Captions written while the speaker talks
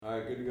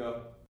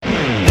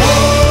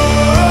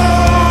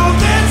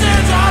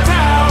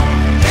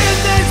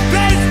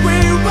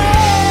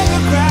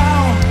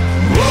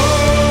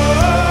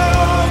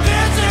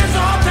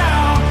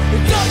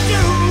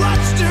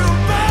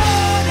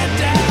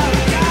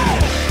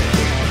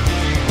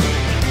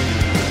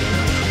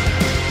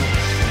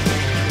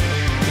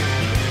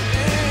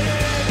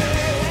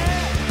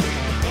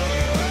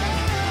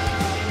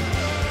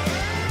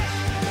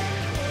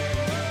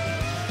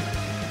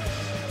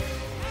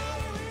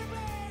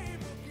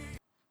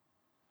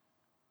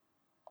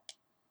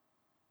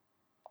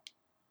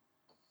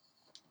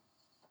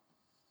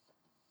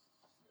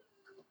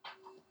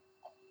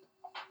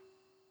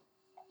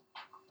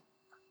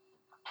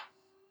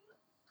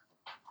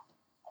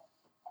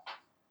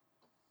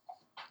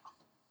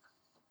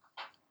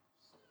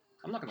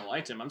I'm not gonna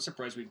lie, Tim. I'm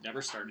surprised we've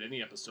never started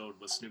any episode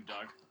with Snoop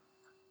Dogg.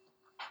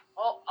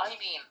 Well, I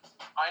mean,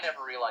 I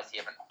never realized he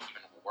even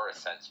wore a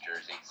Sens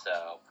jersey,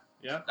 so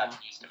Yeah. that's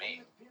news to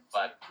me.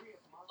 But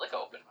flick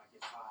open.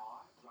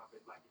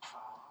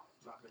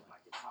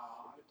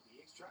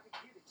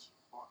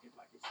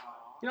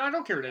 You know, I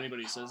don't care what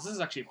anybody says. This is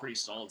actually a pretty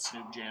solid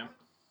Snoop jam.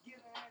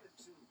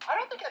 I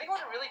don't think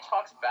anyone really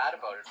talks bad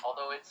about it.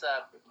 Although it's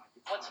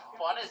what's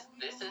fun is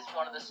this is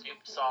one of the Snoop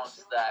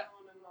songs that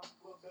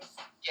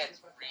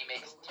gets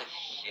remixed to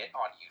shit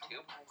on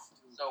YouTube.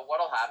 So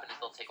what'll happen is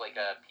they'll take like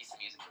a piece of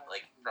music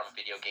like from a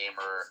video game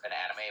or an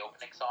anime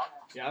opening song,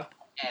 Yeah.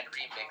 and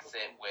remix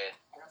it with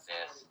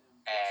this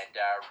and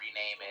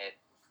rename it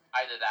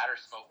either that or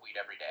Smoke Weed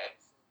Every Day.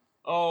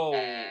 Oh,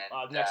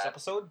 And, next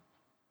episode?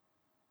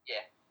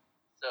 Yeah.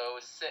 So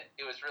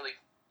it was really,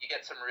 you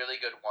get some really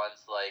good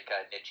ones like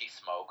Nitchy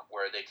Smoke,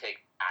 where they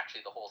take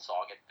actually the whole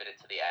song and fit it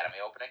to the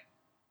anime opening,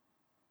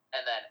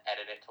 and then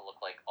edit it to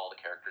look like all the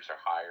characters are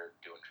high or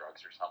doing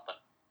drugs or something.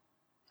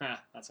 Huh,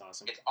 that's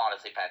awesome. It's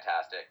honestly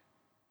fantastic.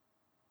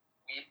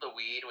 Weed the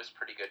Weed was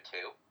pretty good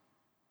too.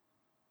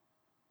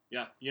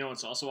 Yeah, you know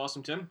what's also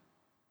awesome, Tim?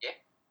 Yeah.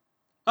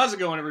 How's it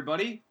going,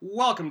 everybody?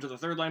 Welcome to the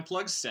Third Line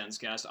Plug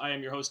Senscast. I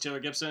am your host, Taylor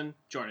Gibson.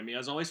 Joining me,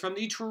 as always, from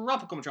the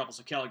tropical metropolis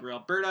of Calgary,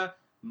 Alberta,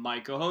 my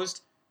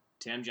co-host,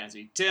 Tim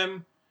Jancy.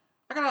 Tim,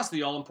 I gotta ask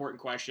the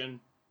all-important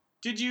question.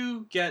 Did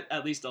you get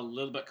at least a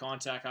little bit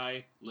contact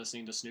high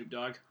listening to Snoop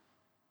Dogg?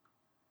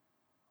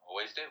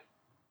 Always do.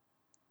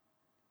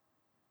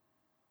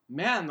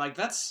 Man, like,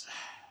 that's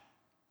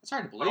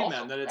hard to But believe, also,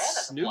 man, that it's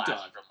that's a Snoop blast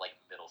Dogg. from like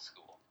middle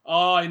school.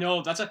 Oh, I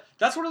know.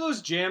 That's one of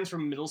those jams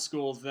from middle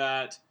school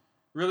that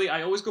really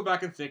I always go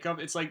back and think of.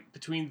 It's like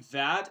between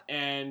that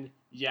and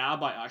Yeah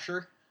by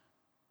Usher.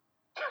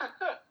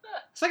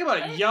 Let's think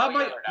about it.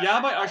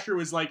 Yeah by Usher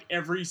was like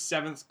every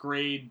 7th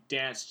grade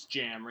dance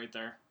jam right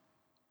there.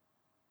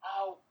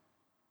 Oh,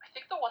 I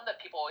think the one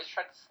that people always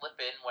tried to slip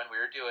in when we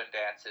were doing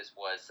dances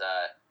was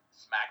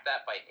Smack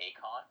That by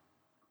Akon.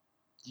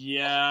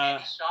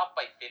 Yeah. Candy Shop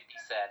by 50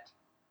 Cent.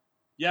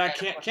 Yeah,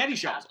 And Candy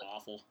Shop was Catholic.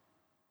 awful.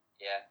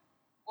 Yeah.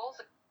 Well,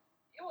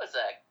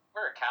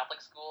 we're a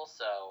Catholic school,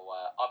 so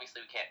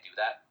obviously we can't do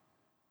that.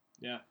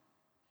 Yeah.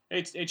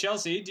 Hey,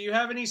 Chelsea, do you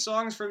have any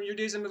songs from your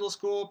days in middle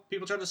school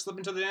people trying to slip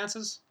into the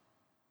dances?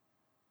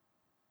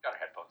 Got our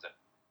headphones in.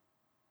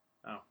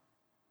 Oh.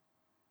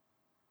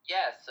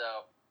 Yeah,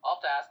 so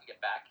I'll have to ask and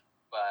get back.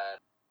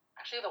 But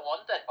actually, the one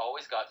that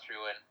always got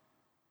through and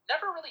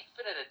never really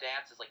fit at a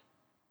dance is like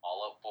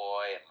All Out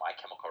Boy and My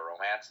Chemical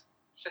Romance.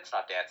 Shit's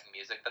not dancing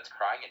music. That's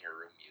crying in your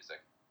room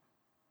music.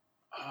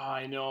 Oh,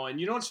 I know.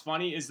 And you know what's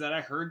funny is that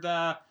I heard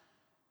the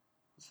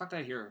fuck did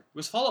I hear? It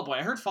was Fall Out Boy.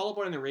 I heard Fall Out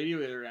Boy on the radio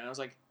the other day, and I was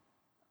like,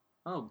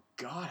 oh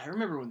god, I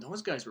remember when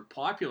those guys were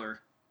popular.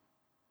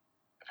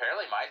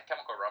 Apparently, My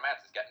Chemical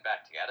Romance is getting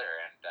back together,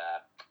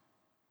 and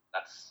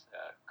that's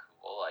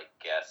cool. I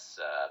guess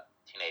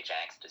Teenage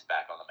Angst is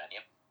back on the menu.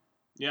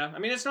 Yeah, I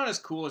mean, it's not as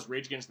cool as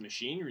Rage Against the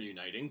Machine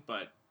reuniting,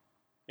 but,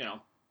 you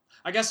know,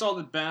 I guess all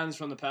the bands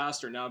from the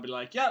past are now be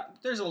like, yeah,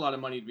 there's a lot of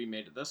money to be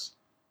made at this.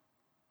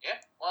 Yeah,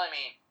 well, I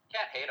mean,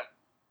 can't hate them.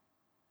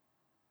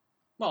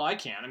 Well, I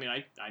can. I mean,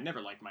 I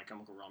never liked My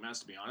Chemical Romance,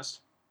 to be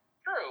honest.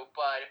 True,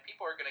 but if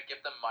people are going to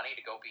give them money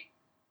to go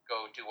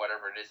do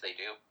whatever it is they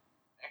do,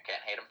 I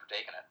can't hate them for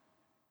taking it.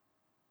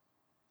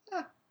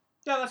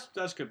 Yeah,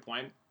 that's a good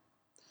point.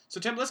 So,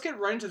 Tim, let's get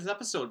right into this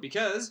episode,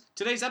 because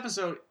today's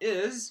episode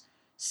is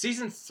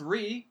Season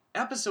 3,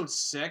 Episode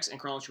 6, in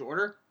chronological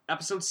order,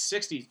 Episode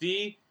 60,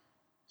 the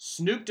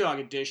Snoop Dogg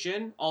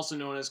edition, also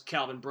known as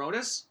Calvin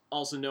Brodus,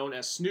 also known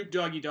as Snoop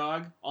Doggy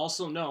Dogg,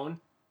 also known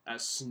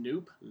as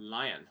Snoop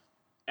Lion.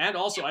 And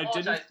also, I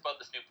didn't... about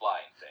the Snoop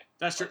Lion thing.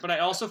 That's true, but I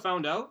also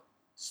found out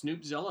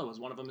Snoop Zilla was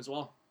one of them as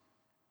well.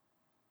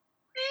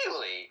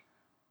 Really?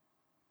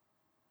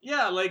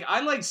 Yeah, like, I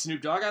like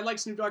Snoop Dogg. I like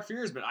Snoop Dogg for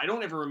years, but I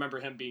don't ever remember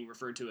him being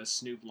referred to as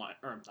Snoop Lion,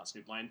 or not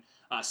Snoop Lion,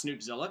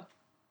 Snoop Zilla.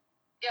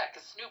 Yeah,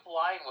 because Snoop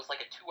Lion was like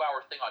a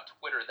 2-hour thing on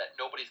Twitter that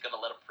nobody's going to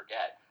let him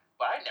forget.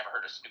 But I never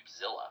heard of Snoop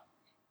Zilla.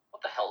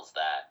 What the hell is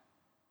that?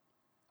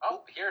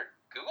 Oh, here,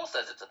 Google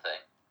says it's a thing.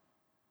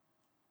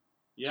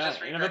 Yeah,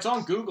 and if it's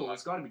on Google,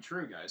 it's got to be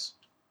true, guys.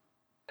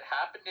 It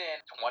happened in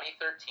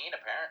 2013,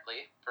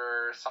 apparently,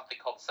 for something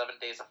called 7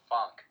 Days of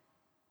Funk.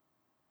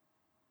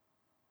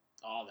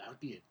 Oh,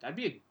 that'd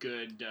be a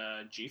good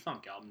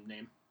G-Funk album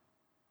name.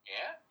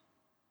 Yeah?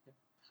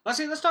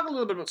 Let's talk a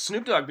little bit about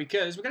Snoop Dogg,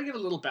 because we got to give a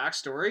little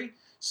backstory.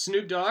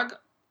 Snoop Dogg,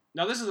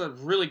 now this is a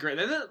really great,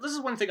 this is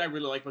one thing I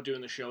really like about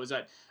doing the show, is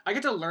that I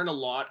get to learn a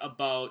lot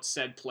about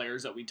said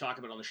players that we talk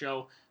about on the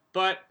show,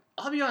 but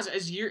I'll be honest,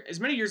 as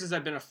many years as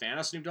I've been a fan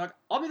of Snoop Dogg,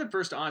 I'll be the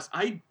first to honest,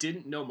 I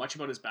didn't know much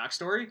about his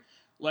backstory.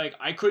 Like,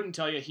 I couldn't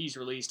tell you he's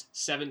released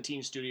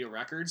 17 studio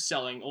records,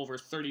 selling over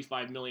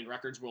 35 million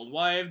records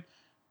worldwide.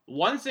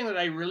 One thing that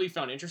I really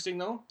found interesting,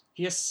 though,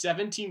 he has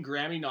 17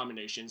 Grammy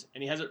nominations,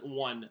 and he hasn't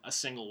won a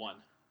single one.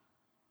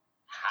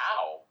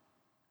 How?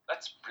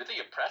 That's really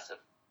impressive.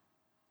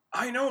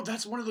 I know,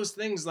 that's one of those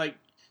things, like,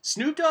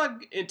 Snoop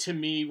Dogg, to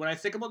me, when I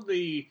think about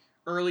the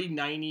early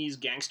 90s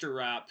gangster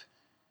rap,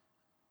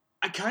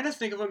 I kind of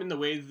think of him in the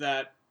way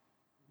that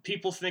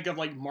people think of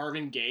like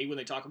Marvin Gaye when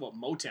they talk about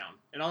Motown,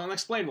 and I'll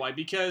explain why.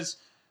 Because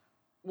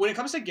when it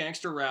comes to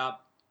gangster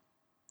rap,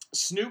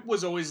 Snoop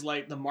was always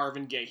like the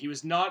Marvin Gaye. He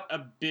was not a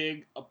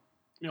big,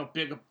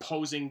 big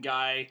opposing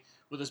guy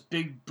with this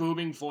big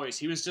booming voice.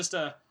 He was just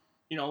a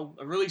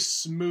really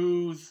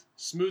smooth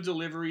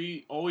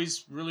delivery,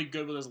 always really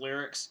good with his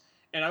lyrics.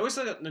 And I always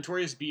thought that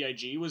Notorious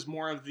B.I.G. was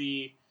more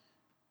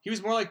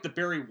like the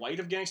Barry White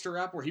of gangster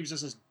rap, where he was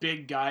just this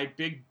big guy,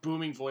 big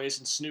booming voice,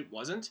 and Snoop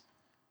wasn't.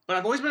 But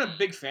I've always been a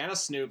big fan of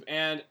Snoop,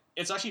 and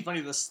it's actually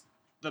funny.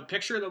 The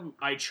picture that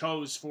I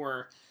chose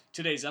for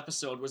today's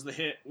episode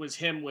was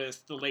him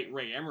with the late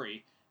Ray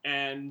Emery.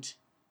 And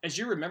as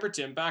you remember,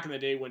 Tim, back in the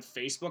day when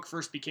Facebook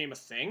first became a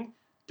thing,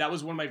 that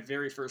was one of my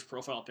very first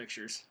profile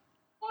pictures.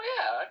 Oh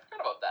yeah, I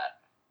forgot about that.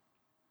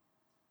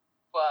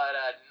 But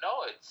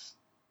no,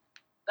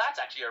 that's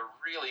actually a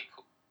really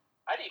cool.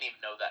 I didn't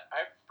even know that.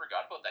 I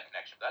forgot about that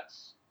connection.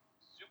 That's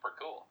super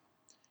cool.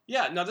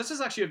 Yeah, now this is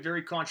actually a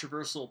very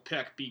controversial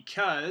pick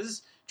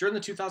because during the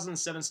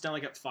 2007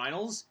 Stanley Cup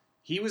Finals,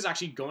 he was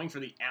actually going for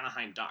the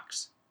Anaheim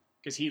Ducks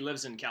because he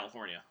lives in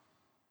California.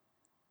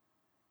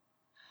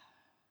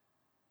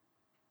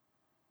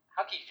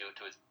 How can you do it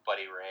to his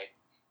buddy Ray?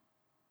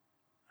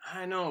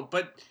 I know,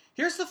 but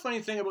here's the funny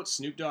thing about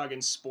Snoop Dogg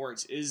in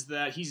sports is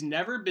that he's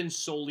never been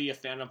solely a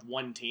fan of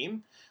one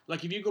team.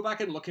 Like, if you go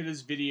back and look at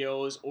his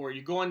videos, or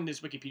you go on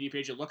his Wikipedia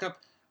page and look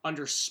up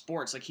under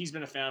sports, like, he's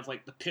been a fan of,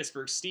 like, the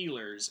Pittsburgh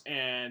Steelers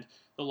and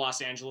the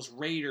Los Angeles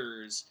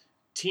Raiders,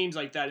 teams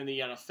like that in the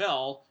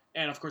NFL,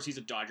 and of course he's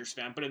a Dodgers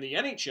fan. But in the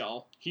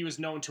NHL, he was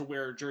known to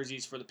wear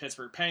jerseys for the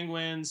Pittsburgh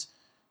Penguins,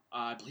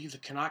 I believe the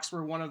Canucks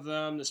were one of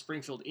them, the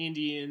Springfield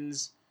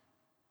Indians,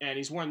 and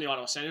he's worn the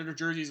Ottawa Senator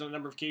jerseys on a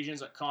number of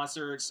occasions at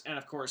concerts, and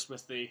of course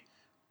with the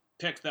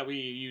pick that we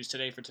used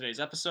today for today's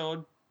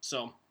episode.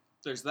 So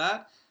there's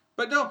that.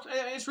 But no,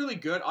 it's really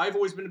good. I've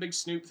always been a big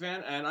Snoop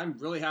fan, and I'm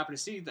really happy to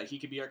see that he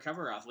could be our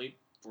cover athlete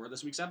for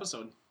this week's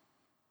episode.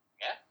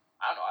 Yeah,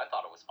 I don't know. I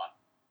thought it was fun.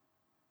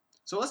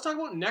 So let's talk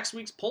about next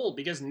week's poll,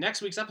 because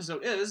next week's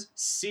episode is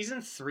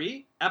Season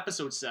 3,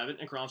 Episode 7,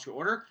 in chronological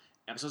order,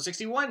 Episode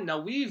 61. Now,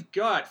 we've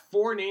got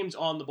 4 names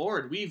on the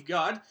board. We've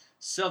got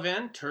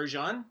Sylvain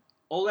Turgeon,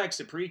 Oleg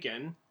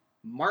Saprikin,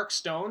 Mark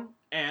Stone,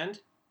 and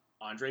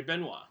Andre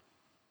Benoit.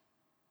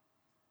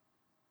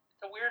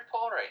 It's a weird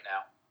poll right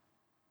now.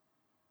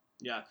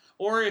 Yeah.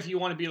 Or if you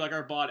want to be like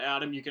our bot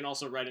Adam, you can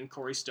also write in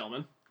Corey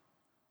Stillman.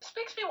 This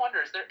makes me wonder,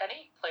 is there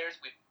any players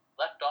we've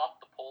left off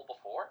the poll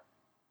before?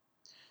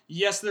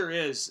 Yes, there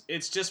is.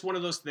 It's just one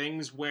of those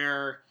things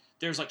where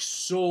there's like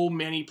so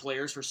many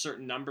players for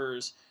certain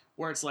numbers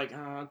where it's like,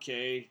 oh,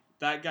 okay,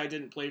 that guy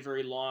didn't play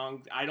very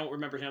long. I don't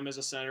remember him as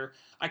a center.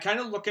 I kind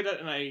of look at it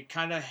and I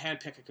kind of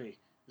handpick, okay,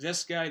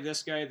 this guy,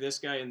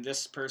 and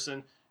this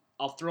person.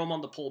 I'll throw them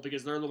on the poll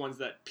because they're the ones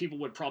that people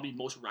would probably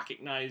most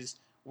recognize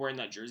wearing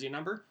that jersey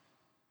number.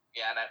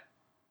 Yeah, and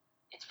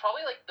it's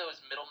probably like those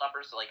middle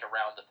numbers, like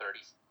around the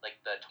 30s, like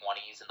the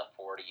 20s and the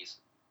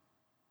 40s.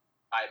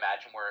 I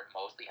imagine where it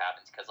mostly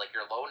happens, because like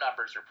your low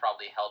numbers are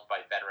probably held by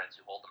veterans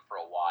who hold them for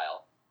a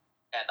while,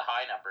 and the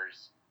high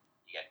numbers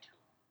you get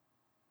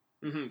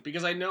 2.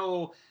 Because I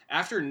know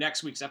after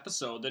next week's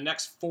episode, the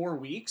next 4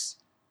 weeks,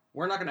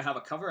 we're not going to have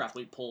a cover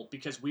athlete poll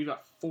because we've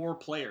got 4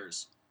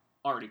 players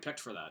already picked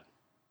for that.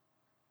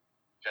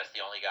 Just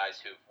the only guys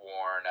who've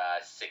worn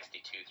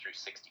 62 through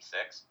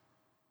 66.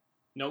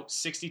 No,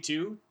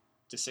 62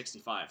 to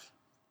 65.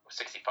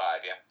 65,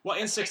 yeah. Well,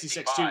 in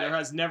 66 too, there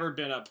has never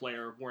been a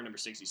player wearing number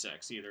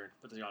 66 either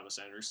for the Ottawa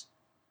Senators.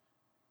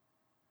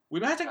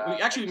 We might have to.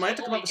 We might have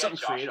to come up with something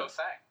creative.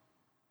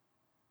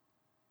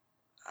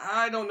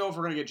 I don't know if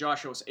we're gonna get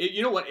Josh Osang.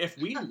 You know what? If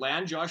we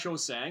land Josh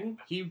Osang,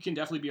 he can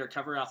definitely be our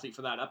cover athlete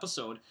for that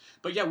episode.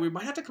 But yeah, we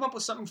might have to come up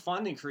with something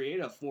fun and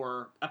creative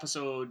for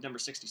episode number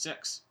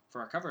 66 for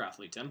our cover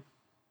athlete, Tim.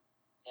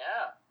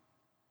 Yeah.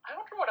 I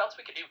wonder what else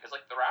we could do, because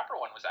like the rapper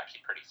one was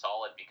actually pretty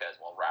solid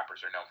because, well, rappers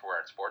are known for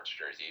wearing sports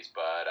jerseys,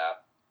 but I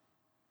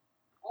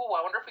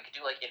wonder if we could do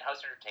like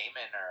in-house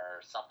entertainment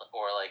or something,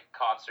 or like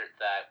concert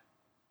that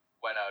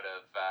went out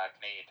of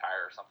Canadian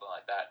Tire or something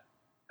like that.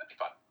 That'd be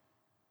fun.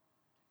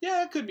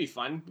 Yeah, it could be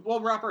fun.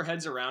 We'll wrap our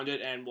heads around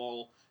it and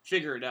we'll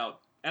figure it out.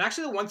 And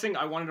actually, the one thing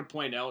I wanted to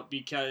point out,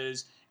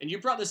 because, and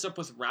you brought this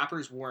up with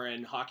rappers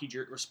wearing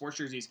or sports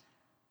jerseys,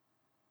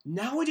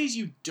 nowadays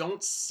you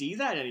don't see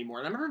that anymore.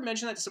 And I remember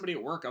mentioning that to somebody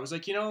at work. I was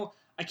like,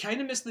 I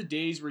kind of miss the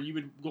days where you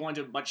would go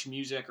onto Much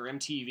Music or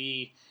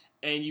MTV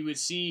and you would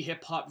see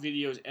hip-hop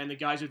videos and the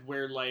guys would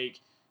wear like,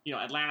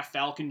 Atlanta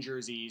Falcon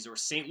jerseys or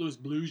St. Louis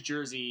Blues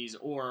jerseys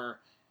or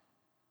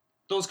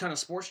those kind of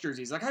sports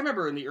jerseys. Like I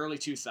remember in the early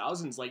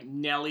 2000s, like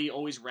Nelly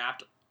always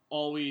rapped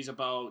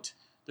about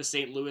the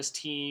St. Louis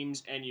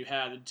teams, and you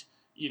had,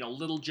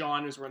 Little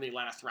John was wearing the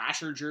Atlanta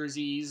Thrasher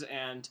jerseys,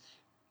 and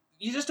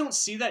you just don't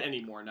see that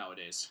anymore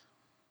nowadays.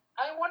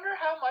 I wonder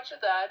how much of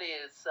that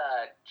is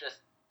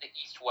just the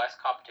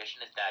East-West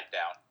competition is died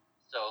down.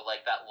 So,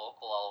 like, that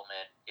local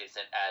element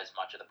isn't as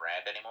much of the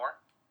brand anymore.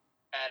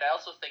 And I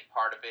also think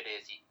part of it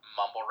is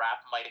mumble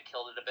rap might have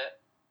killed it a bit.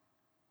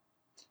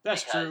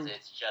 That's because true.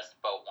 it's just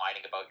about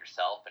whining about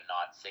yourself and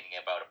not singing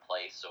about a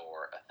place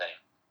or a thing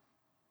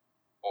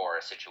or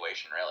a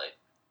situation, really.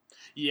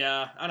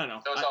 Yeah, I don't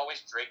know. So it's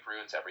always Drake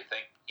ruins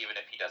everything, even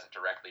if he doesn't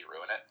directly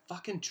ruin it.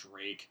 Fucking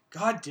Drake.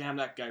 God damn,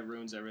 that guy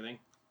ruins everything.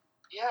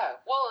 Yeah,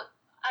 well,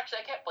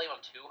 actually, I can't blame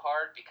him too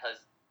hard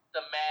because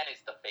the man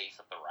is the face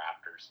of the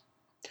Raptors.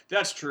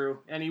 That's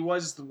true, and he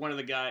was one of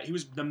the guys. He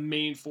was the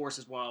main force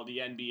as well. The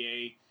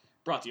NBA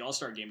brought the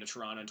All-Star game to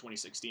Toronto in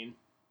 2016.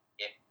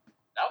 Yeah,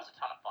 that was a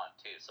ton of fun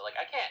too. So like,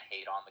 I can't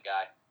hate on the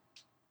guy.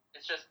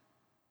 It's just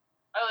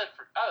I lived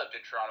in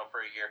Toronto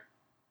for a year.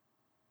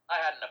 I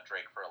had enough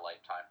Drake for a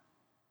lifetime.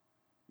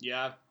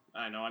 Yeah,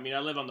 I know. I mean, I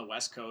live on the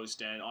West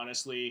Coast, and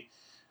honestly,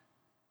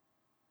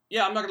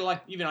 yeah, I'm not gonna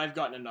lie. Even I've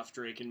gotten enough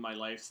Drake in my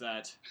life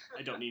that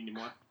I don't need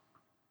anymore.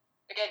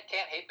 Again,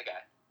 can't hate the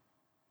guy.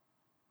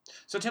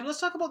 So Tim, let's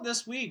talk about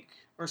this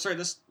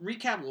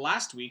recap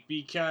last week,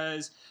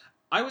 because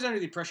I was under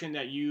the impression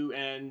that you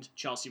and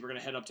Chelsea were going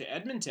to head up to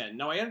Edmonton.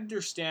 Now I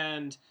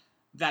understand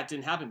that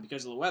didn't happen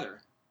because of the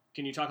weather.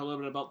 Can you talk a little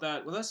bit about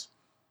that with us?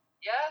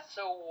 Yeah,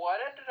 so what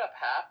ended up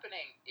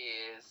happening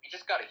is we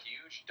just got a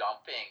huge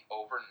dumping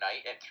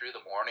overnight and through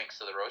the morning,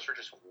 so the roads were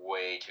just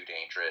way too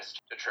dangerous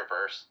to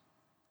traverse.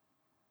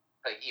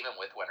 Like, even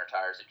with winter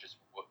tires, it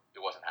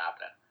wasn't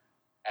happening.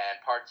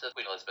 And parts of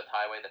Queen Elizabeth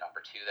Highway, the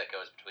number 2 that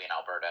goes between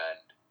Alberta and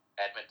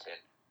Edmonton,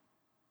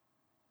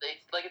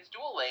 it's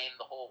dual lane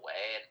the whole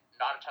way, and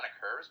not a ton of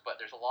curves,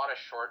 but there's a lot of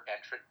short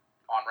entrance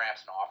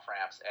on-ramps and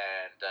off-ramps,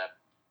 and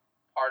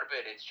part of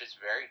it's just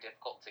very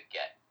difficult to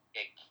get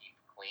and keep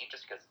clean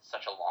just because it's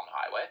such a long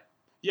highway.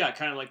 Yeah,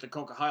 kind of like the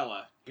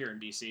Coquihalla here in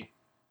BC.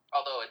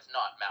 Although it's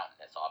not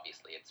mountainous,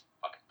 obviously, it's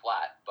fucking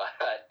flat,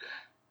 but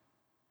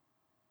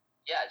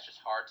yeah, it's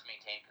just hard to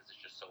maintain because it's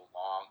just so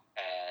long,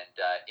 and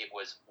it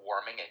was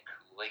warming and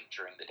cooling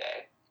during the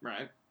day.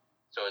 Right.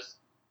 So it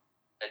was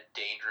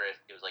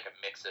like a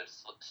mix of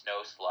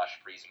snow, slush,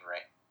 freezing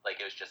rain. Like,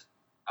 it was just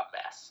a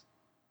mess.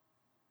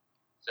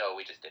 So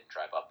we just didn't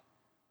drive up.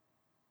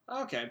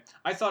 Okay.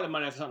 I thought it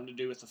might have something to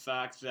do with the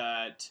fact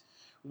that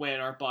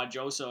when our bud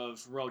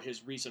Joseph wrote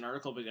his recent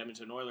article about the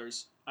Edmonton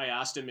Oilers, I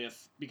asked him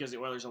if, because the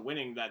Oilers are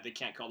winning, that they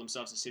can't call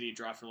themselves the City of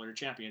Draft Roller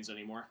Champions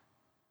anymore.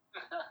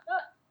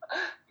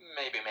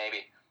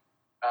 Maybe.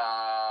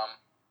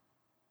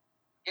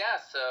 Yeah,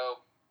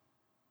 so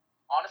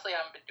honestly,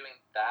 I haven't been doing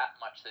that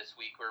much this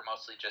week. We're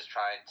mostly just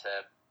trying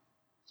to.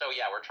 So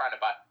yeah, we're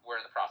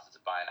in the process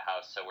of buying a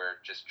house, so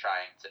we're just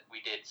trying to. We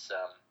did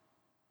some.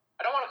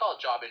 I don't want to call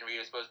it job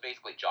interviews, but it was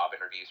basically job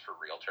interviews for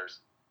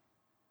realtors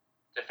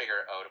to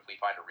figure out if we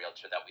find a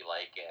realtor that we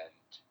like and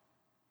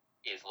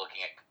is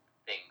looking at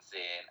things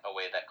in a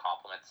way that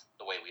complements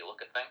the way we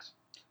look at things.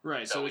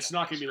 Right, so it's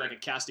not going to be like a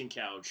casting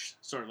couch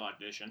sort of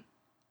audition.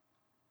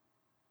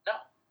 No.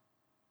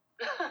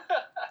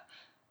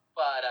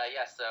 But,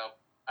 yeah, so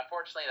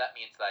unfortunately that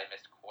means that I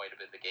missed quite a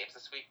bit of the games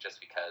this week just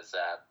because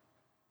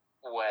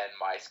when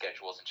my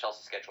schedules and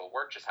Chelsea's schedule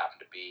work just happened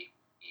to be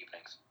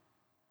evenings.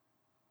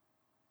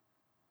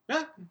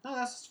 Yeah, no,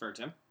 that's fair,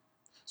 Tim.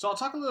 So I'll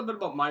talk a little bit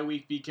about my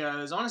week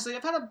because, honestly,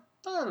 I've had an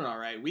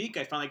alright week.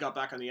 I finally got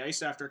back on the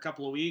ice after a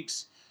couple of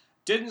weeks.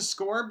 Didn't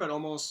score, but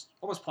almost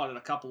potted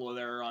a couple of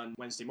there on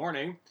Wednesday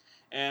morning.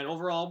 And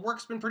overall,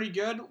 work's been pretty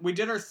good. We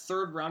did our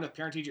third round of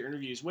parent-teacher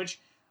interviews, which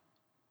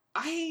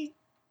I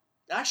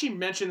actually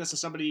mentioned this to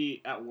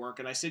somebody at work,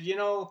 and I said,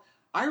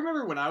 I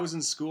remember when I was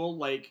in school,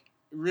 like,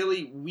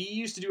 really, we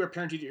used to do our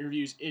parent-teacher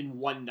interviews in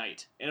one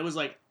night. And it was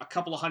like a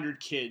couple of hundred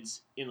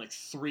kids in like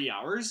 3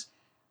 hours.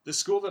 The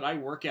school that I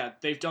work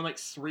at, they've done like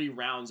 3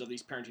 rounds of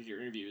these parent-teacher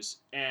interviews.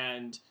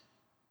 And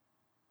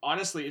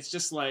honestly, it's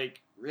just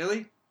like,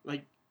 really?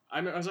 Like, I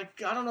was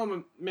like, I don't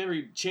know,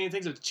 maybe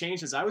things have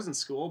changed since I was in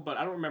school, but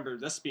I don't remember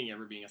this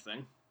ever being a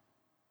thing.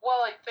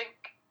 Well, I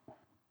think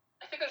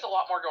there's a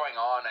lot more going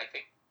on. I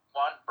think,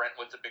 one,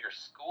 Brentwood's a bigger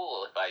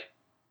school, if I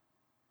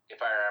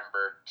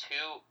remember.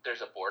 2,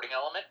 there's a boarding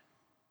element.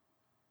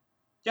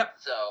 Yep.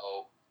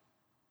 So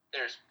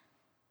there's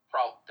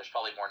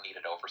probably more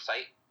needed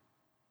oversight.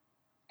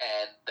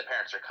 And the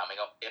parents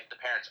if the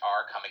parents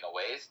are coming a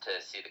ways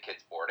to see the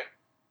kids boarding,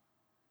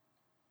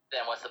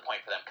 then what's the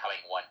point for them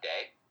coming one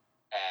day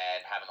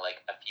and having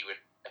like a few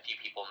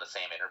people in the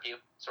same interview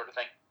sort of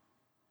thing?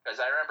 Because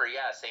I remember,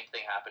 same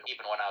thing happened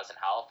even when I was in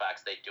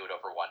Halifax. They'd do it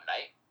over one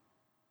night,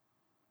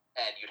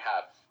 and you'd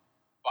have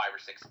 5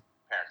 or 6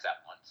 parents at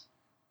once.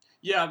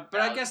 Yeah,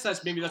 but I guess that's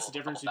the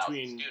difference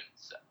between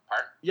students.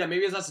 Pardon? Yeah,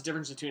 maybe that's the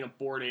difference between a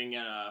boarding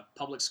and a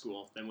public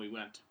school. Then we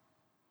went.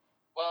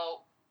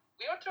 Well,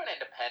 we went to an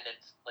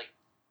independent, like,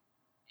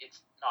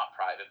 it's not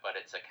private, but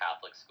it's a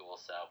Catholic school.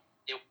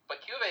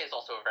 But Q of A is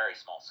also a very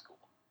small school.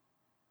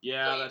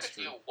 Yeah, so that's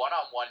true. you could do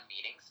one-on-one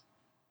meetings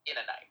in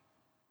a night.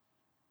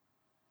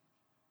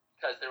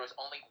 Because there was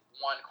only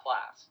 1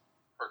 class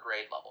per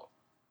grade level.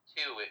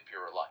 2 if you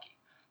were lucky.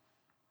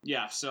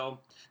 Yeah, so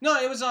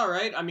no, it was all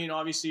right. I mean,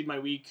 obviously my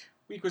week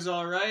was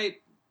all right,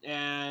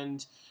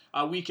 and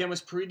weekend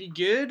was pretty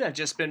good. I've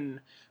just been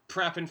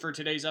prepping for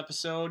today's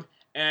episode,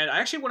 and I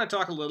actually want to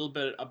talk a little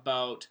bit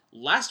about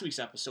last week's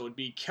episode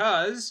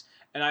because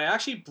and I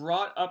actually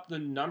brought up the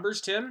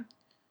numbers, Tim.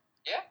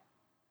 Yeah.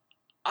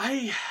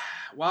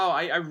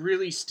 I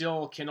really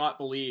still cannot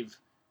believe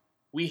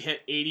we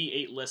hit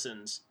 88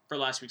 listens for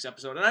last week's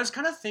episode. And I was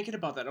kind of thinking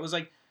about that. I was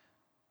like,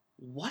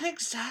 what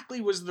exactly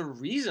was the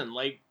reason?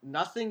 Like,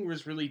 nothing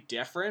was really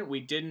different. We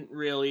didn't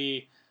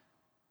really,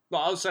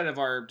 well, outside of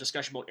our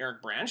discussion about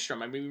Eric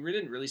Brandstrom, I mean, we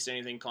didn't really say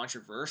anything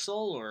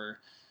controversial or,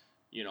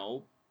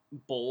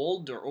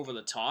 bold or over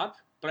the top.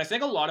 But I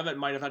think a lot of it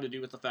might have had to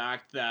do with the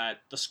fact that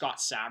the Scott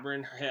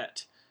Sabrin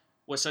hit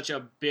was such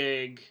a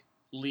big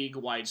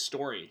league-wide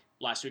story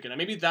last weekend. And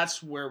maybe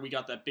that's where we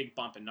got that big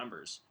bump in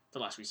numbers for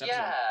last week's episode.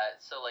 Yeah,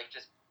 so like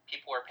just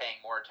people are paying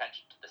more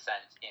attention to the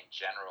Sens in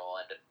general,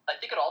 and I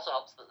think it also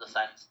helps that the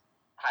Sens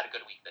had a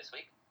good week this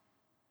week.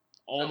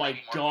 Oh my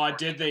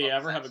God, did they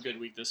ever have a good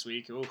week this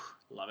week? Ooh,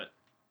 love it.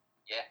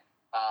 Yeah.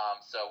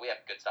 So we have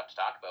good stuff to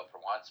talk about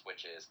for once,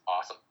 which is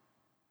awesome.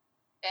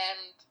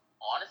 And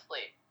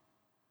honestly,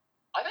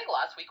 I think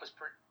last week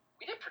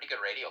we did pretty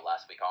good radio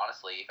last week,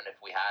 honestly, even if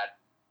we had,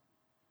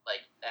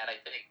 and I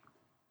think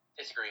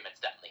disagreement's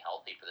definitely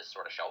healthy for this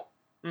sort of show.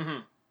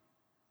 Mm-hmm.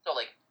 So,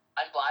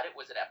 I'm glad it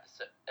was an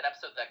episode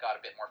that got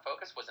a bit more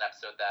focused, was an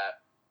episode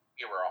that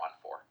we were on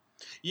for.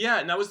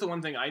 Yeah, and that was the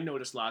one thing I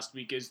noticed last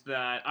week is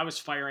that I was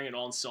firing at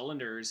all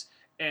cylinders,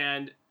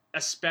 and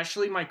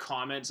especially my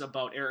comments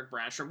about Eric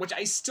Brandstrom, which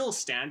I still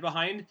stand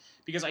behind,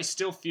 because I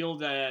still feel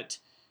that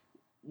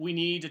we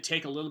need to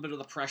take a little bit of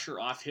the pressure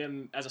off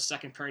him as a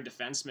second pairing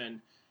defenseman.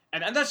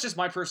 And that's just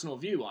my personal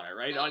view on it,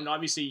 right? And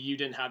obviously you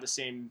didn't have the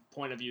same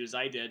point of view as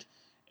I did.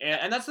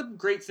 And that's the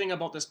great thing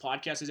about this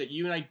podcast is that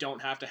you and I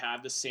don't have to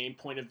have the same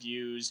point of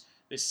views,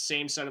 the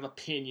same set of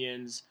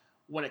opinions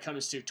when it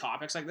comes to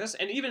topics like this.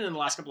 And even in the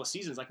last couple of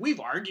seasons, we've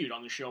argued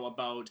on the show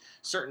about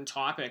certain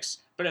topics,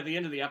 but at the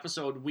end of the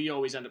episode, we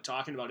always end up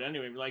talking about it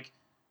anyway. We're like,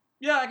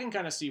 yeah, I can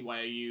kind of see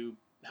why you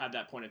had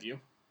that point of view.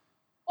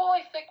 Well,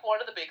 I think one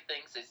of the big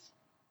things is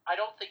I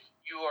don't think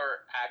you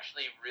are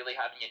actually really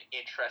having an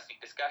interesting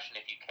discussion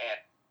if you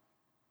can't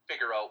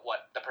figure out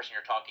what the person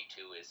you're talking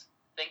to is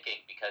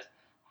thinking, because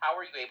how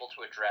are you able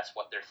to address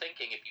what they're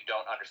thinking if you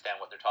don't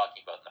understand what they're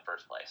talking about in the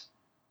first place?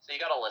 So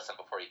you got to listen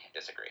before you can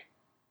disagree.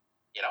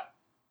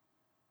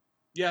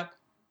 Yeah.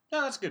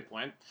 No, that's a good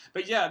point.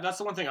 But yeah,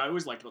 that's the one thing I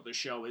always liked about this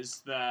show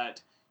is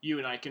that you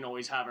and I can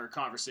always have our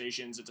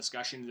conversations and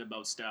discussions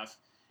about stuff,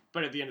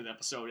 but at the end of the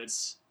episode,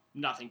 it's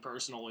nothing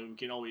personal, and we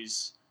can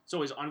always... It's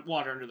always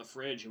water under the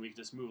fridge, and we can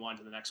just move on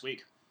to the next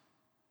week.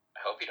 I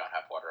hope you don't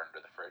have water under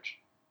the fridge.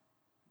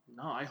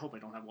 No, I hope I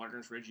don't have water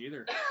in the fridge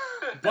either.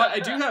 But I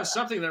do have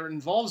something that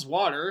involves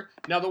water.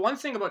 Now, the one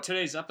thing about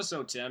today's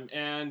episode, Tim,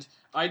 and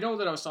I know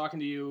that I was talking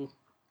to you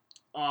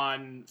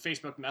on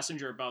Facebook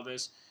Messenger about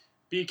this,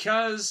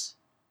 because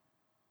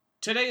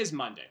today is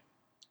Monday,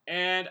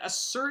 and a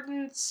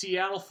certain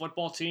Seattle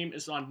football team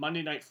is on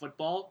Monday Night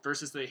Football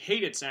versus the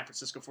hated San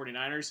Francisco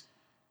 49ers.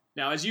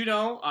 Now, as you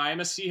know,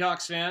 I'm a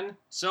Seahawks fan,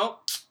 so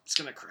just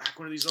going to crack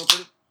one of these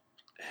open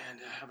and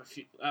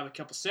have a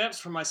couple sips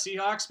from my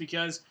Seahawks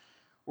because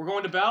we're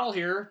going to battle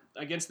here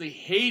against the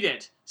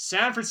hated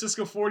San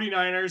Francisco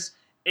 49ers,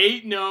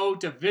 8-0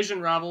 division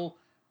rival,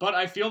 but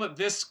I feel that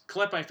this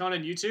clip I found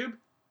on YouTube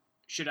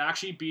should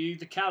actually be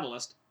the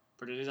catalyst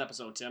for today's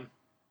episode, Tim.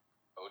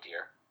 Oh,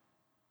 dear.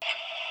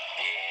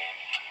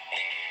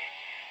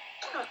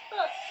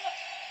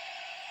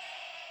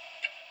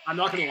 I'm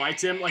not going to lie,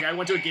 Tim. I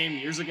went to a game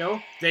years ago.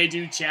 They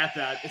do chant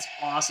that. It's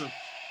awesome.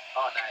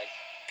 Oh, nice.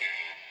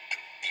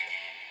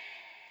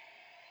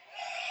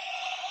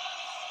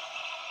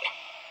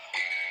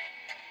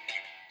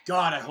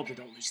 God, I hope they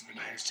don't lose to the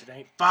Niners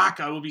today. Fuck,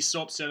 I will be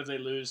so upset if they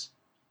lose.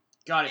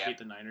 God, I hate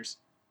the Niners.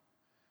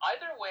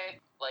 Either way,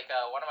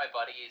 one of my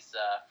buddies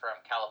from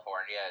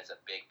California is a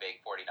big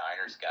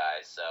 49ers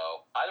guy, so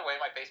either way,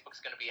 my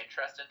Facebook's going to be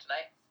interested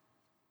tonight.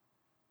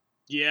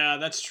 Yeah,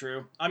 that's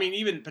true. I mean,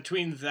 even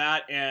between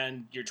that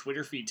and your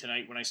Twitter feed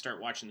tonight when I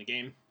start watching the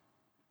game.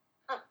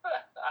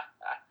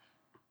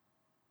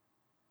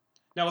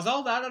 Now, with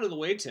all that out of the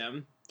way,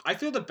 Tim, I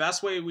feel the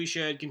best way we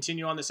should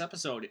continue on this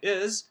episode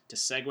is to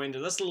segue into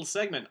this little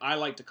segment I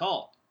like to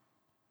call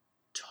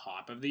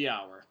Top of the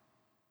Hour.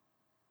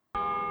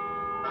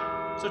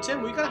 So,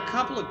 Tim, we've got a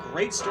couple of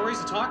great stories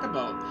to talk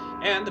about,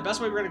 and the best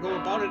way we're going to go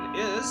about it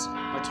is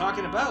by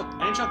talking about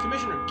NHL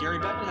Commissioner Gary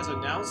Bettman has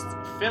announced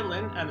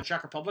Finland and the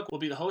Czech Republic will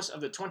be the hosts of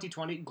the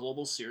 2020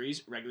 Global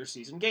Series regular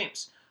season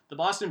games. The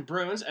Boston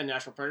Bruins and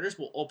Nashville Predators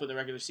will open the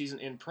regular season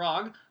in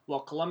Prague,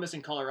 while Columbus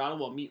and Colorado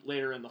will meet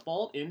later in the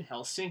fall in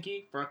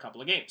Helsinki for a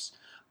couple of games.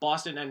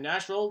 Boston and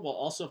Nashville will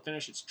also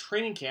finish its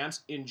training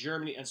camps in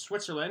Germany and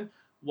Switzerland,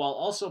 while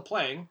also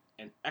playing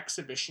an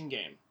exhibition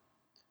game.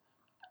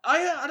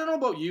 I don't know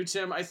about you,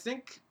 Tim. I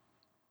think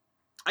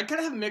I kind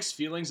of have mixed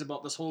feelings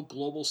about this whole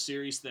global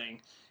series thing.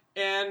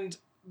 And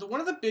one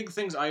of the big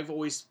things I've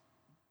always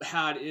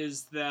had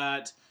is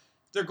that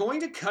they're going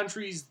to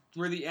countries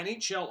where the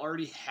NHL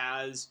already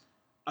has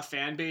a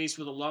fan base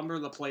with a number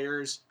of the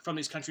players from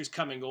these countries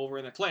coming over,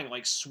 and they're playing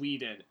like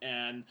Sweden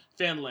and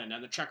Finland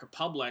and the Czech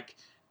Republic.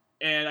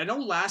 And I know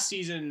last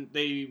season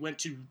they went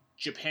to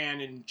Japan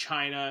and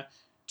China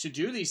to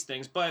do these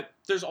things. But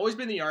there's always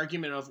been the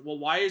argument of, well,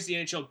 why is the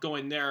NHL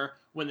going there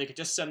when they could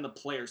just send the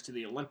players to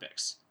the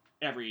Olympics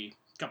every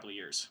couple of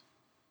years?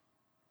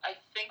 I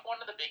think one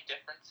of the big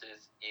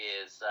differences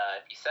is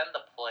if you send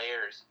the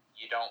players,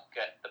 you don't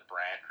get the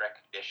brand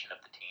recognition of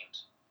the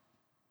teams.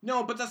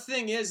 No, but the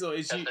thing is, though,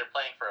 is because they're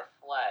playing for a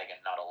flag and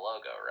not a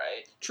logo,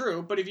 right?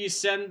 True, but if you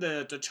send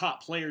the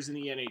top players in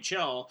the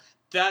NHL,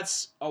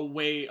 that's a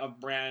way of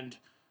brand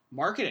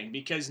marketing,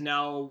 because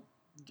now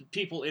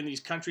people in these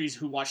countries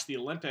who watch the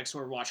Olympics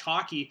or watch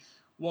hockey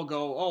will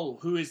go, oh,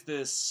 who is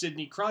this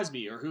Sidney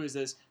Crosby, or who is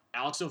this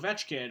Alex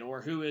Ovechkin,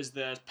 or who is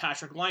this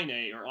Patrick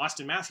Laine, or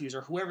Austin Matthews,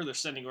 or whoever they're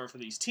sending over for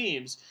these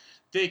teams.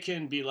 They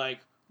can be like,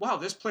 wow,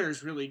 this player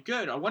is really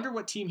good. I wonder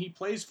what team he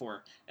plays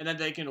for. And then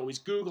they can always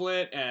Google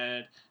it,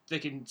 and they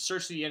can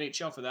search the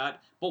NHL for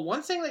that. But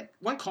one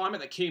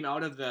comment that came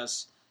out of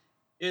this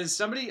is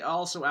somebody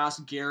also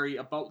asked Gary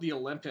about the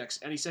Olympics,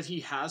 and he said he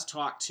has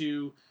talked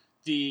to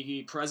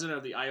the president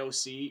of the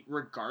IOC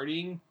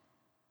regarding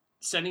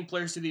sending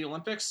players to the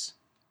Olympics.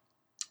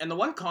 And the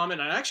one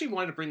comment, I actually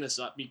wanted to bring this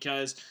up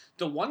because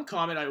the one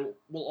comment I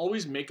will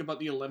always make about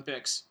the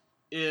Olympics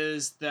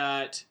is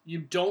that you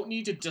don't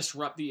need to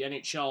disrupt the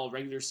NHL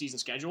regular season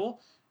schedule.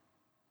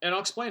 And I'll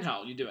explain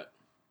how you do it.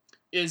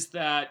 Is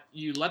that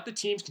you let the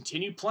teams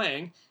continue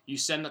playing, you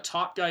send the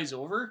top guys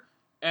over,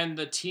 and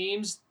the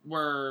teams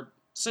where,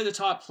 say the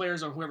top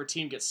players on whoever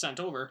team gets sent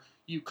over,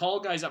 you call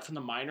guys up from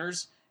the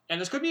minors. And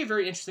this could be a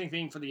very interesting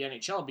thing for the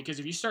NHL, because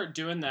if you start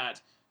doing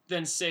that,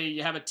 then say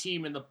you have a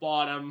team in the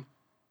bottom,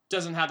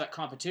 doesn't have that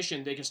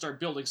competition, they can start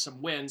building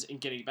some wins and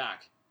getting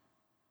back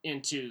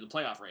into the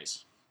playoff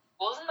race.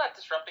 Well, isn't that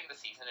disrupting the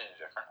season in a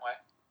different way?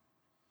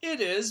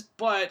 It is,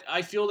 but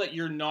I feel that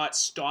you're not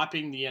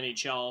stopping the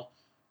NHL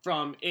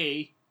from,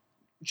 A,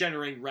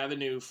 generating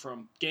revenue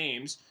from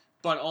games,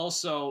 but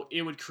also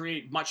it would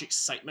create much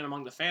excitement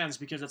among the fans,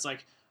 because it's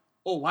like,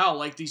 oh wow,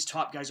 like these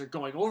top guys are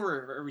going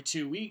over every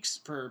 2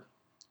 weeks for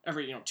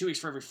every 2 weeks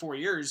for every 4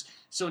 years.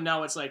 So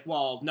now it's like,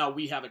 well, now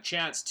we have a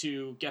chance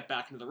to get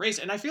back into the race.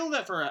 And I feel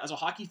that as a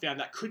hockey fan,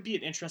 that could be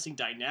an interesting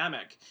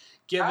dynamic.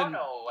 Given, I don't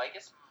know. I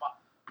guess.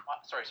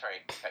 Sorry,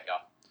 cut you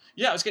off.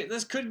 Yeah,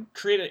 this could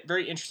create a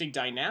very interesting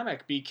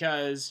dynamic,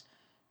 because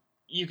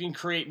you can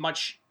create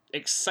much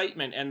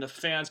excitement, and the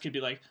fans could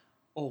be like,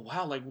 oh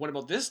wow, like what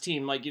about this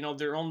team? Like,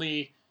 they're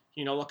only,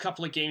 a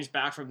couple of games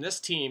back from this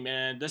team,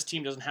 and this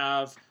team doesn't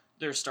have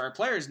their star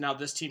players. Now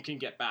this team can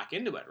get back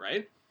into it,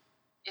 right?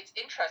 It's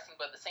interesting,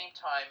 but at the same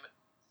time,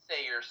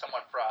 say you're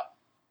someone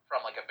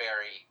from like a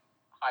very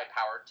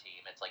high-powered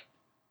team, it's like,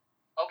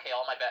 okay,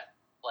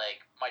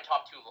 my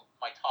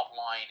top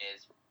line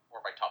is, or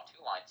my top two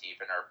lines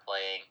even, are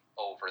playing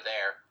over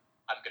there.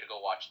 I'm going to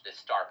go watch this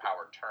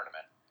star-powered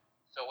tournament.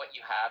 So what you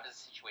have is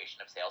a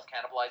situation of sales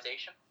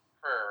cannibalization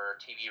for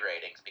TV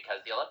ratings, because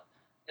the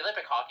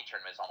Olympic hockey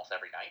tournament is almost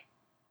every night.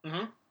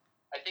 Mm-hmm.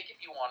 I think if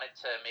you wanted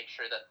to make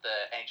sure that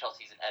the NHL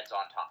season ends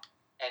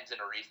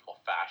in a reasonable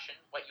fashion,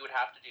 what you would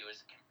have to do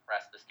is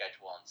compress the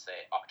schedule in,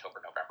 say,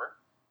 October, November.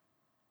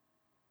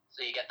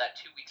 So you get that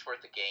 2 weeks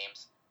worth of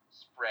games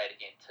spread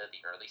into the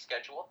early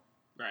schedule.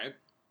 Right.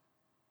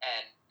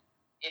 And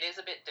it is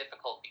a bit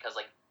difficult because,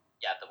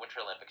 the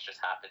Winter Olympics just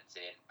happens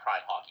in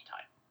prime hockey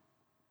time.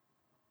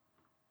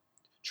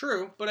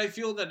 True, but I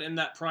feel that in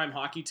that prime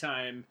hockey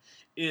time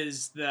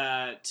is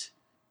that,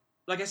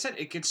 like I said,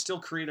 it could still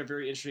create a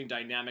very interesting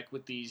dynamic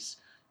with these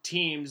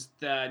teams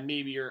that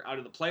maybe are out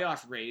of the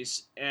playoff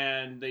race,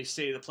 and they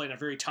say they play in a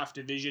very tough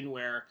division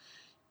where,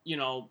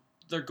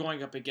 they're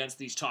going up against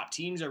these top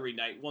teams every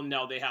night. Well,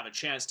 now they have a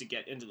chance to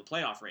get into the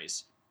playoff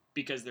race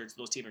because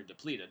those teams are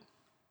depleted.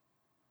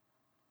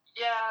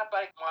 Yeah,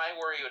 but my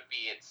worry would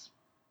be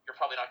you're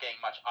probably not getting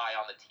much eye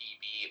on the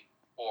TV,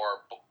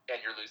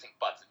 and you're losing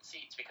butts and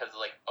seats because,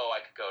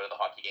 I could go to the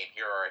hockey game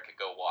here, or I could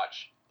go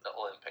watch the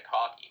Olympic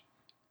hockey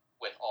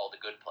with all the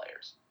good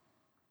players.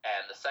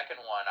 And the second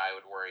one I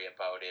would worry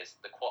about is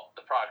the quality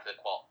of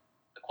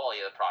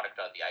the product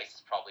on the ice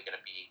is probably going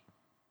to be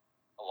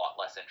a lot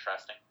less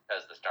interesting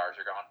because the stars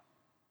are gone.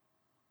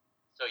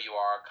 So you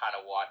are kind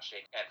of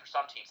watching, and for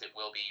some teams it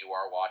will be, you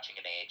are watching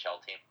an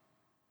AHL team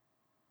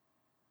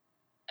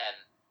and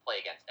play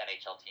against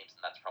NHL teams,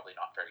 and that's probably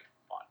not very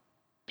fun.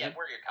 Get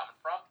where you're coming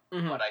from,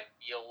 but I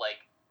feel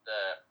like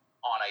the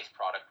on-ice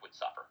product would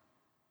suffer,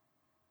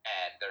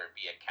 and there would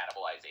be a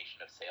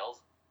cannibalization of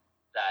sales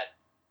that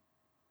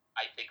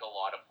I think a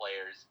lot of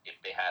players, if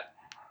they had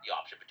the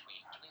option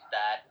between doing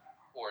that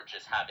or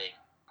just having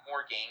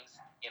more games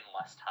in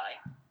less time,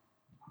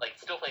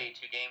 still play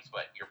 2 games,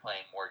 but you're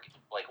playing more,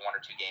 1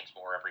 or 2 games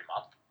more every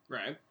month,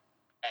 right?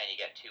 And you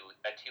get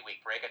a 2-week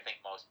break. I think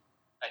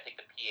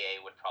the PA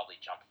would probably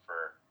jump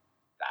for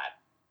that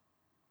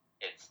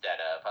instead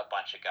of a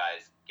bunch of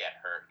guys get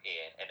hurt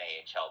in an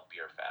AHL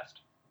beer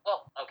fest.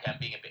 Well, okay, I'm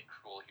being a bit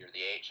cruel here.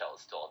 The AHL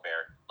is still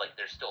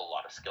there's still a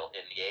lot of skill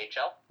in the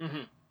AHL.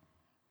 Mm-hmm.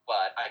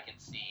 But I can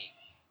see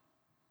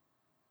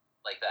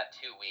that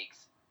 2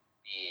 weeks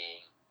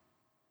being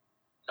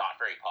not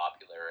very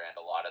popular, and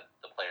a lot of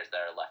the players that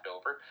are left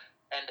over.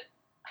 And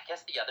I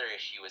guess the other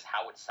issue is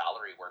how would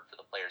salary work for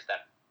the players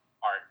that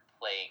aren't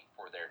playing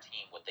for their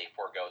team? Would they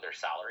forego their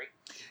salary?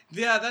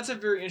 Yeah, that's a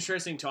very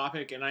interesting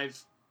topic, and I've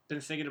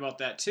been thinking about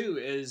that too.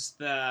 Is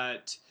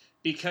that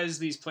because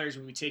these players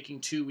would be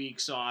taking 2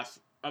 weeks off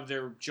of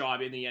their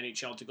job in the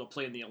NHL to go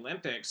play in the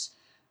Olympics,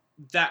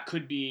 that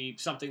could be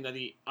something that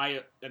the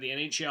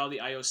NHL, the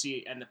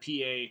IOC, and the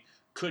PA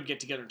could get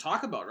together and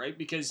talk about, right?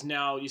 Because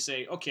now you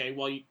say, okay,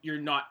 well, you're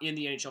not in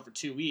the NHL for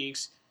 2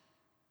 weeks.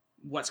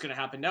 What's going to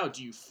happen now?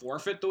 Do you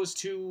forfeit those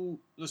 2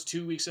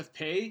 weeks of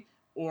pay,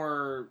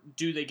 or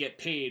do they get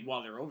paid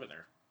while they're over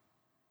there?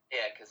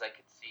 Yeah, because I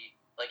could see,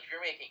 like, if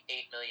you're making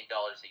 $8 million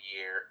a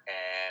year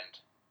and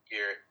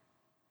you're,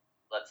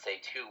 let's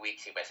say, 2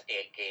 weeks, you miss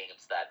 8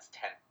 games, that's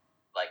 10.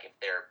 Like, if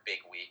they're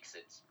big weeks,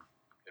 it's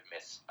could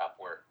miss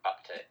up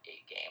to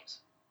 8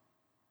 games.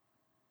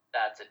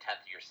 That's a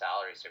tenth of your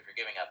salary. So if you're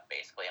giving up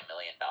basically $1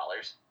 million,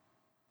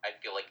 I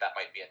feel like that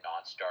might be a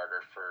non-starter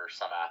for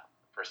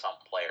some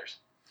players.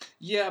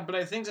 Yeah, but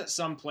I think that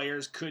some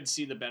players could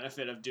see the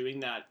benefit of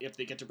doing that if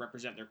they get to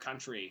represent their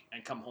country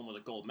and come home with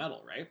a gold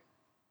medal, right?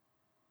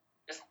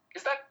 Is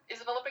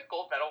an Olympic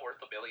gold medal worth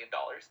 $1 million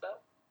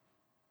though?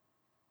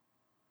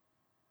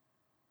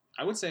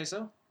 I would say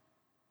so.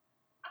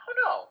 I don't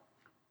know.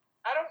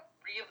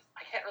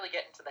 I can't really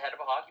get into the head of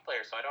a hockey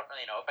player, so I don't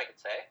really know if I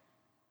could say.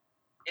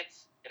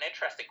 It's an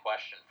interesting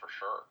question for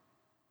sure.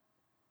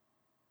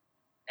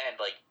 And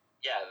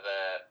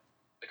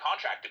the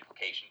contract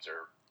implications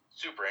are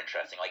super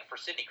interesting. Like for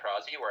Sidney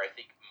Crosby, where I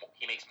think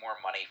he makes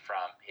more money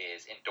from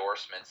his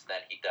endorsements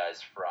than he does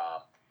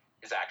from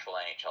his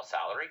actual NHL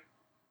salary.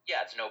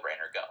 Yeah, it's a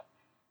no-brainer. Go.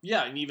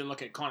 Yeah, and even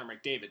look at Connor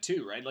McDavid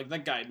too, right? Like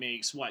that guy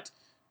makes what,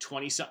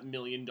 $20-something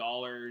million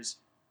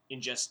in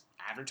just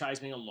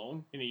advertising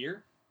alone in a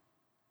year.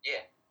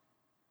 Yeah.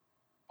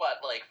 But,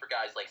 like, for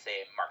guys like,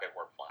 say, Market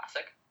War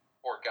Classic,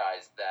 or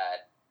guys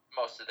that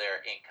most of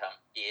their income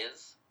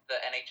is the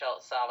NHL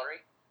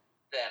salary,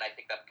 then I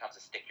think that becomes a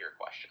stickier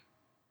question.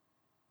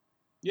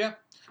 Yeah.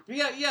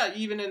 Yeah,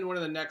 even in one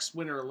of the next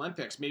Winter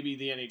Olympics, maybe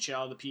the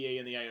NHL, the PA,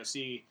 and the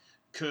IOC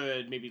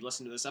could maybe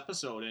listen to this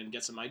episode and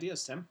get some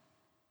ideas, Tim.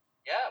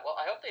 Yeah, well,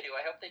 I hope they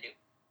do.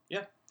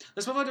 Yeah.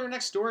 Let's move on to our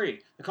next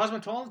story. The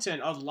Cosmopolitan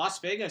of Las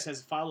Vegas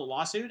has filed a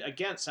lawsuit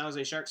against San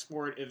Jose Sharks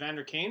forward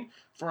Evander Kane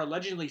for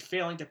allegedly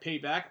failing to pay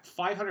back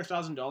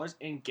 $500,000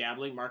 in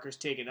gambling markers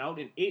taken out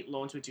in 8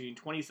 loans between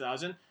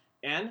 $20,000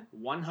 and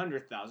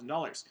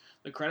 $100,000.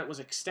 The credit was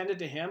extended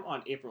to him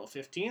on April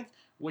 15th,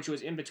 which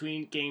was in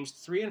between games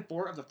 3 and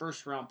 4 of the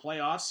first round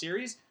playoff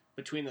series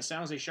between the San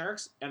Jose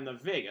Sharks and the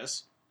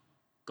Vegas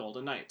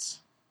Golden Knights.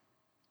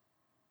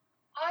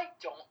 I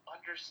don't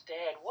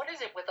understand. What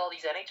is it with all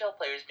these NHL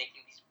players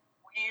making these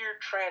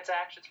weird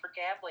transactions for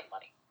gambling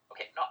money?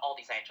 Okay, not all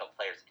these NHL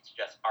players. It's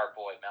just our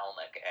boy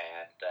Melnyk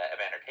and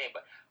Evander Kane.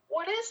 But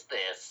what is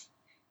this?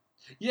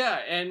 Yeah,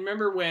 and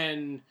remember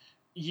when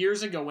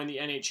years ago when the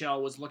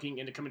NHL was looking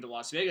into coming to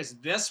Las Vegas,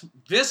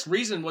 this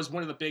reason was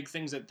one of the big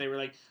things that they were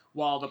like,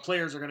 well, the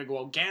players are going to go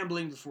out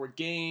gambling before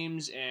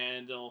games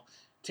and they'll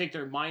take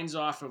their minds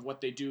off of what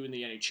they do in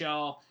the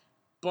NHL.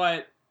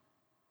 But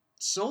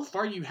so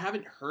far, you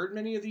haven't heard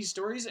many of these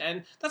stories,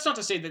 and that's not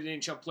to say that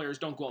NHL players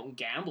don't go out and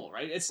gamble,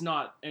 right? It's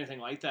not anything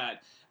like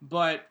that.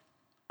 But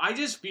I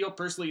just feel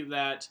personally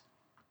that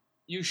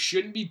you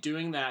shouldn't be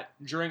doing that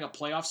during a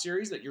playoff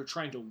series that you're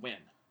trying to win.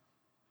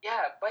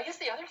 Yeah, but I guess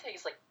the other thing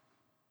is, like,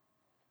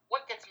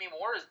 what gets me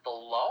more is the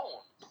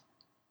loans.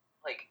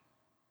 Like,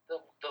 the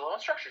loan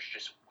structure is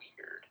just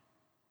weird.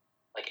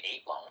 Like,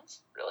 8 loans?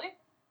 Really?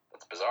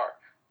 That's bizarre.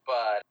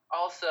 But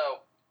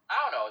also, I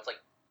don't know, it's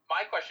like,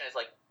 my question is,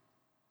 like,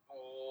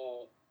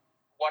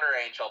 what are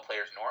NHL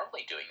players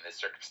normally doing in this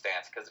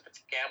circumstance? Because if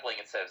it's gambling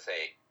instead of,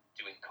 say,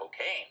 doing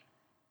cocaine,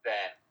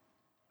 then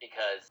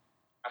because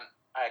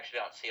I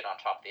actually don't see it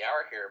on top of the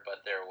hour here,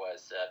 but there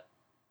was a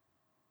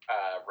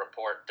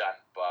report done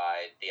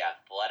by The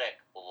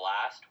Athletic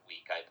last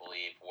week, I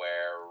believe,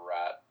 where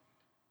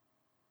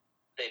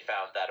they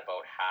found that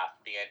about half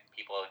the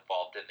people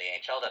involved in the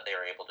NHL that they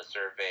were able to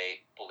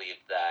survey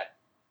believed that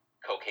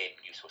cocaine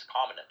use was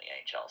common in the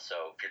NHL.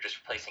 So if you're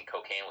just replacing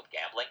cocaine with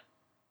gambling,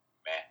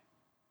 meh.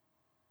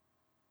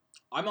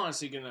 I'm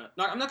honestly I'm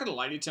not gonna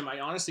lie to you, Tim.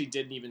 I honestly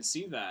didn't even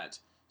see that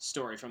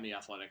story from The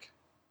Athletic.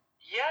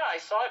 Yeah, I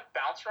saw it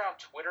bounce around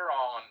Twitter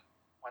on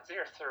Wednesday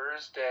or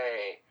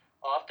Thursday.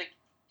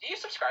 Do you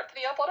subscribe to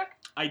The Athletic?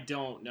 I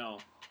don't know.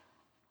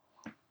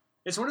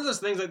 It's one of those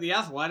things like The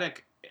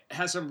Athletic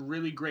has some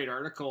really great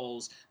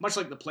articles, much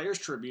like the Players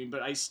Tribune,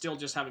 but I still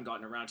just haven't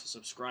gotten around to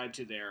subscribe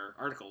to their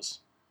articles.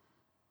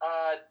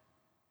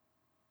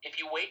 If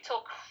you wait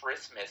till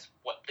Christmas,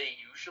 what they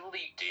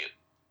usually do,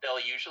 they'll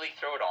usually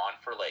throw it on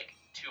for like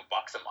 $2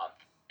 a month.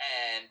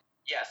 And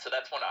yeah, so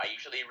that's when I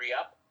usually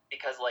re-up,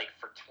 because like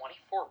for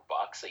 $24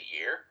 a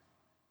year,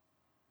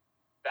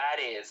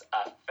 that is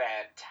a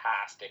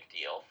fantastic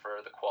deal for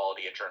the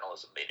quality of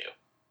journalism they do.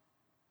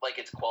 Like,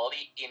 it's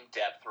quality,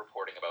 in-depth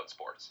reporting about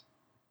sports.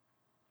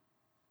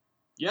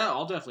 Yeah,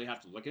 I'll definitely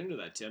have to look into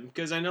that, Tim,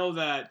 because I know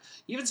that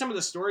even some of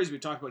the stories we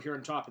talked about here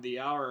on Top of the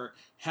Hour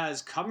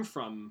has come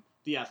from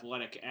The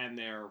Athletic and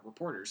their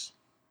reporters.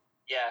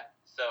 Yeah,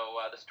 so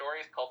the story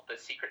is called The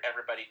Secret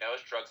Everybody Knows,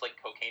 Drugs Like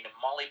Cocaine and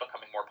Molly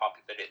Becoming More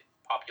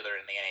Popular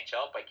in the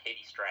NHL by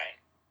Katie Strang.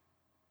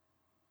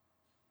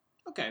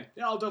 Okay,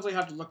 yeah, I'll definitely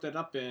have to look that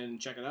up and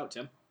check it out,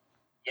 Tim.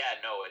 Yeah,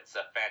 no, it's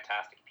a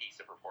fantastic piece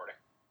of reporting.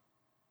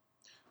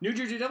 New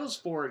Jersey Devils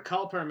forward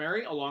Kyle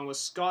Palmieri, along with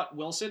Scott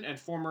Wilson and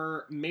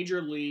former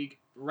Major League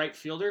right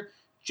fielder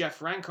Jeff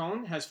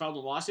Rancone, has filed a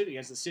lawsuit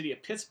against the city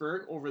of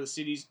Pittsburgh over the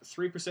city's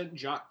 3%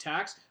 jock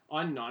tax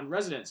on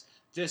non-residents.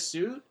 This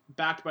suit,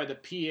 backed by the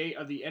PA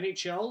of the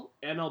NHL,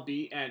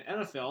 MLB, and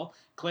NFL,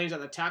 claims that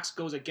the tax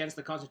goes against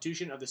the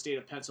Constitution of the state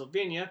of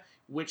Pennsylvania,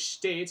 which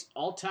states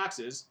all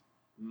taxes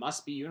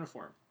must be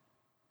uniform.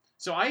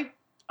 So I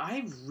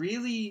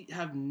really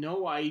have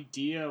no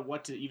idea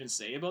what to even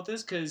say about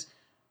this because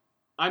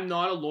I'm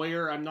not a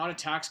lawyer. I'm not a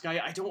tax guy.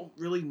 I don't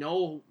really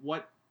know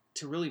what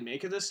to really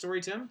make of this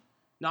story, Tim.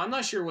 Now, I'm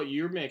not sure what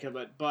you make of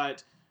it,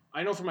 but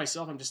I know for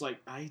myself, I'm just like,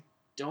 I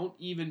don't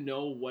even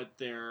know what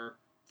they're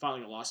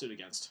filing a lawsuit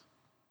against.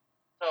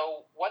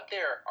 So what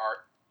there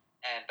are,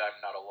 and I'm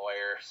not a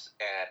lawyer,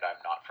 and I'm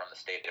not from the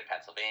state of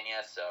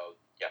Pennsylvania, so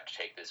you have to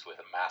take this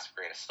with a massive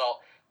grain of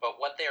salt, but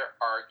what they're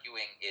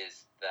arguing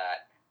is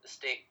that the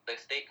state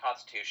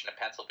constitution of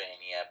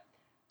Pennsylvania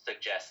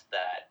suggests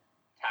that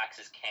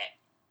taxes can't,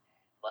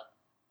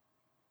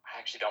 I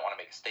actually don't want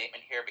to make a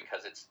statement here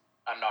because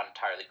I'm not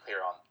entirely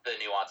clear on the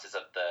nuances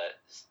of the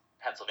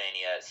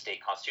Pennsylvania state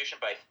constitution,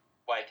 but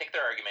what I think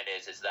their argument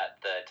is that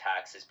the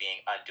tax is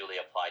being unduly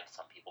applied to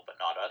some people but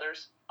not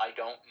others. I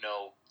don't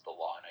know the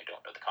law and I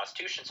don't know the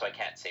Constitution, so I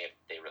can't say if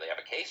they really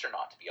have a case or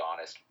not, to be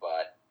honest.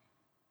 But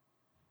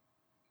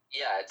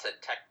yeah, it's a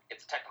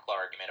technical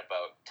argument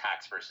about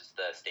tax versus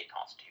the state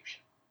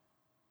Constitution.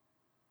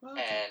 Okay.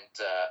 And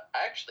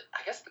I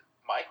guess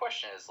my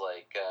question is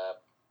like,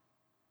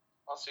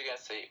 also you're gonna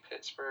say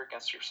Pittsburgh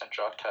against 3%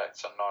 jock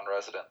tax on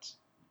non-residents.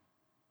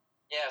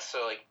 Yeah,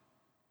 so like,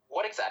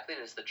 what exactly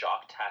does the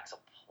jock tax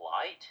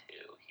apply to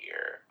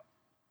here?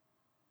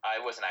 I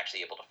wasn't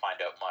actually able to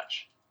find out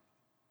much.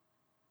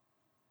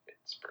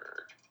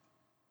 Pittsburgh.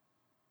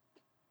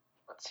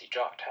 Let's see,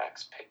 jock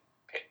tax,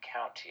 Pitt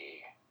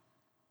County.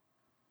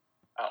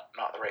 Oh,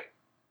 not the right.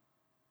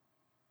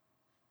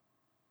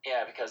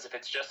 Yeah, because if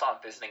it's just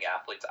on visiting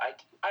athletes,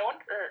 I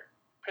wonder,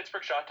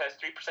 Pittsburgh jock tax,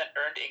 3%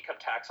 earned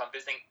income tax on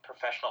visiting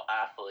professional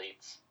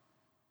athletes.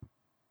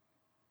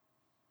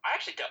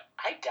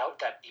 I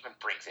doubt that even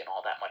brings in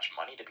all that much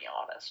money, to be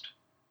honest.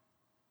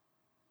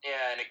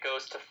 Yeah, and it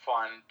goes to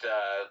fund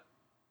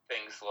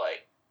things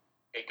like,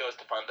 it goes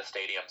to fund the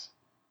stadiums.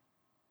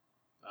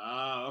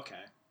 Oh,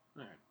 okay.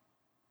 All right.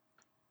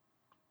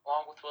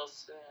 Along with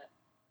Wilson,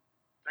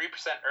 3%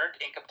 earned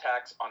income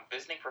tax on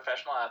visiting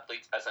professional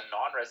athletes as a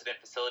non-resident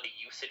facility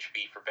usage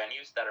fee for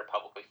venues that are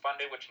publicly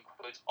funded, which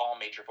includes all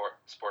major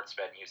sports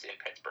venues in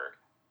Pittsburgh.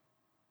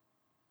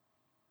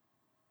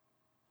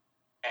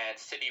 And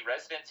city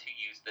residents who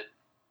use the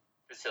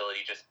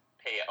facility just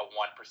pay a 1%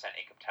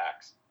 income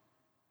tax.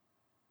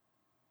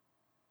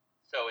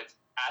 So it's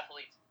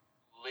athletes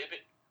who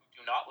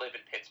do not live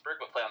in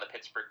Pittsburgh but play on the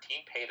Pittsburgh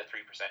team pay the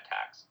 3%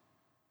 tax.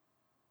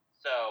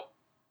 So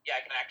yeah,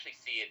 I can actually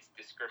see it's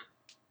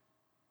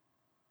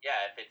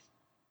Yeah,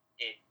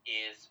 it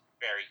is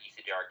very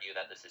easy to argue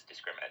that this is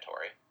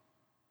discriminatory.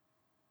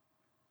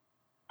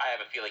 I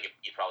have a feeling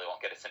you probably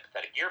won't get a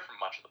sympathetic ear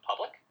from much of the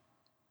public,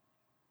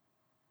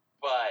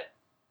 but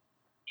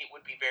it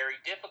would be very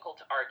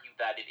difficult to argue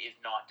that it is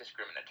not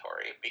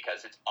discriminatory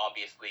because it's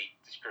obviously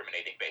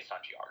discriminating based on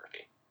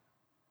geography.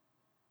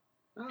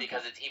 Okay.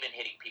 Because it's even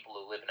hitting people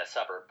who live in a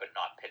suburb but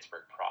not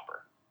Pittsburgh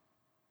proper.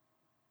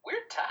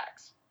 Weird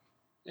tax.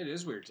 It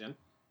is weird, Tim.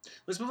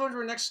 Let's move on to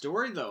our next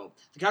story, though.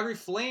 The Calgary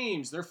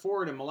Flames, their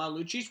forward, Milan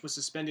Lucic, was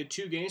suspended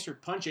 2 games for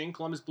punching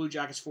Columbus Blue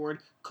Jackets forward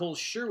Cole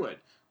Sherwood.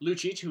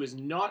 Lucic, who is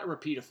not a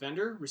repeat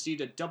offender,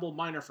 received a double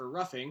minor for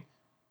roughing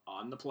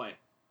on the play.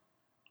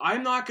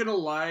 I'm not going to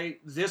lie,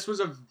 this was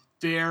a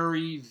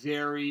very,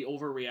 very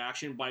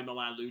overreaction by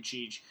Milan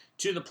Lucic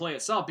to the play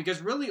itself,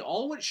 because really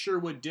all what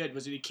Sherwood did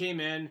was that he came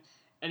in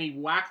and he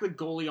whacked the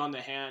goalie on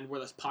the hand where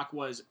the puck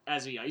was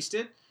as he iced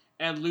it,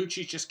 and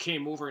Lucic just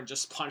came over and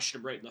just punched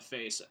him right in the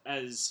face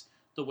as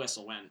the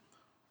whistle went.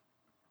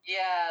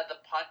 Yeah, the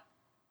punch,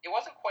 it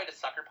wasn't quite a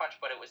sucker punch,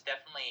 but it was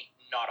definitely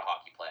not a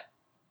hockey play.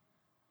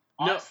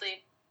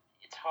 Honestly,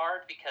 It's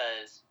hard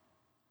because,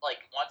 like,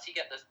 once you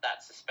get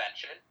that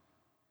suspension,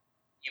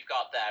 you've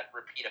got that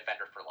repeat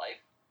offender for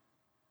life.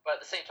 But at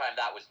the same time,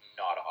 that was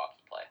not a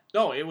hockey play.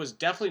 No, it was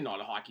definitely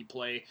not a hockey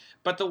play.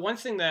 But the one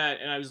thing that,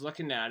 and I was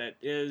looking at it,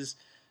 is,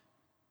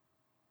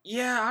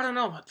 yeah, I don't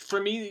know.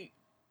 For me,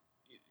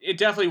 it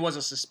definitely was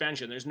a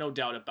suspension. There's no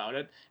doubt about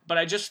it. But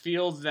I just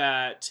feel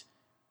that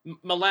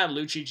Milan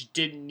Lucic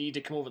didn't need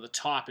to come over the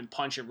top and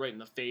punch him right in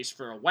the face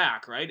for a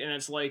whack, right? And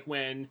it's like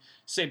when,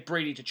 say,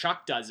 Brady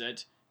Tkachuk does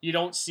it, you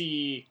don't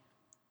see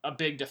a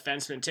big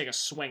defenseman take a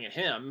swing at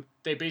him.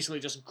 They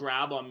basically just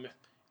grab him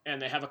and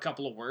they have a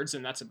couple of words,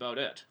 and that's about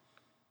it.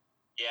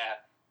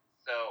 Yeah.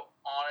 So,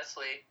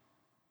 honestly,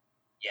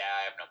 yeah,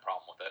 I have no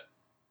problem with it.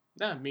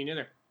 Nah, me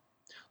neither.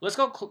 Let's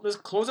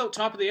close out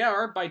top of the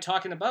hour by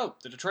talking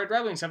about the Detroit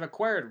Red Wings have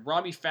acquired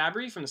Robbie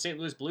Fabry from the St.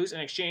 Louis Blues in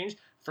exchange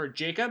for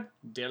Jacob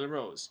De La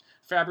Rose.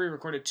 Fabry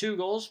recorded 2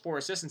 goals, 4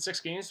 assists in 6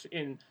 games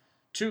in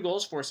 2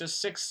 goals, 4 assists,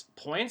 6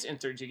 points in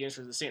 32 games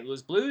for the St.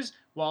 Louis Blues,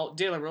 while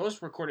De La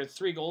Rose recorded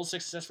 3 goals,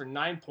 6 assists for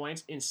 9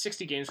 points in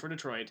 60 games for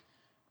Detroit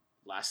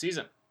last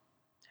season.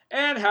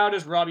 And how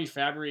does Robbie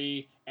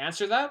Fabry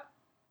answer that?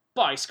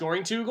 By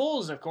scoring 2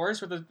 goals, of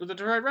course, with the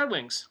Detroit Red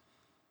Wings.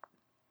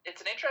 It's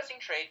an interesting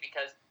trade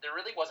because there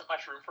really wasn't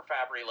much room for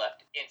Fabry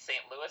left in St.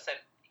 Louis, and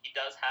he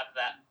does have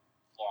that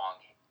long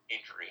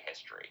injury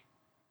history.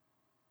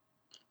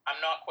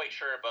 I'm not quite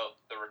sure about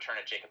the return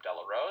of Jacob De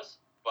La Rose,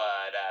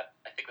 but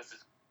I think this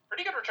is a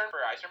pretty good return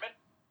for Yzerman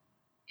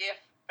if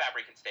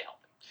Fabry can stay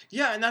healthy.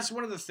 Yeah, and that's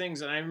one of the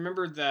things, and I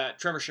remember that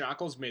Trevor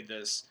Shackles made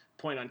this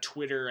point on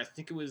Twitter, I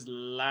think it was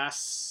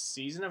last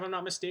season, if I'm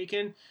not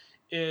mistaken,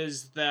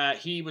 is that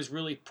he was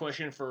really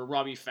pushing for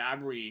Robbie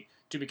Fabry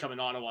to become an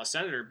Ottawa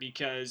Senator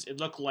because it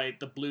looked like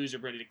the Blues are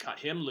ready to cut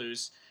him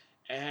loose.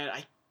 And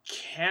I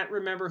can't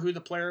remember who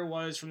the player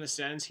was from the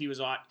Sens. He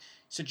was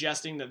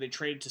suggesting that they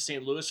traded to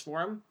St. Louis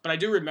for him. But I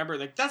do remember,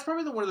 like, that's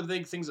probably one of the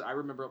big things that I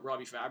remember about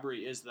Robbie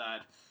Fabry is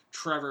that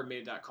Trevor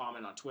made that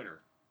comment on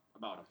Twitter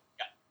about him.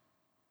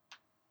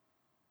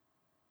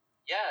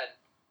 Yeah,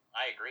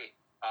 I agree.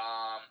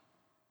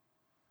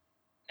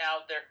 Now,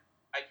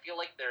 I feel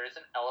like there is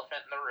an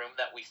elephant in the room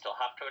that we still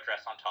have to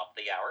address on top of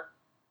the hour.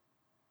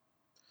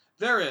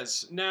 There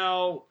is.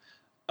 Now,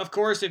 of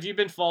course, if you've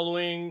been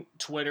following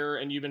Twitter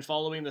and you've been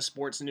following the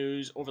sports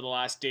news over the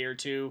last day or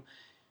two,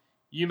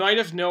 you might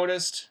have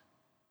noticed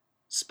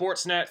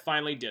Sportsnet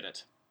finally did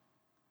it.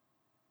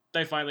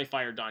 They finally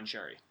fired Don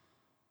Cherry.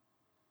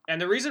 And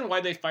the reason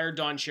why they fired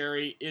Don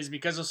Cherry is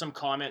because of some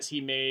comments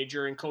he made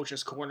during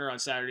Coach's Corner on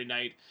Saturday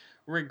night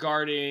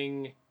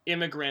regarding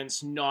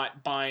immigrants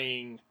not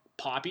buying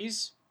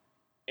poppies.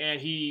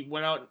 And he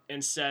went out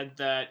and said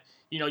that,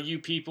 you know, you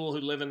people who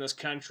live in this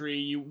country,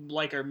 you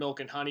like our milk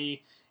and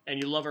honey,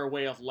 and you love our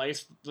way of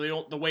life.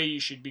 The way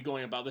you should be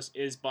going about this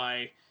is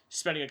by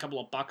spending a couple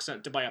of bucks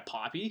to buy a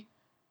poppy.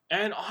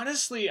 And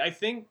honestly, I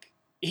think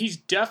he's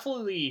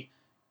definitely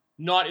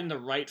not in the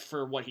right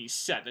for what he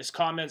said. His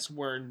comments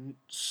were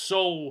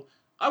so,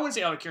 I wouldn't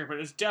say out of character,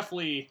 but it's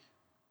definitely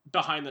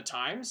behind the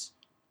times.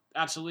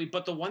 Absolutely.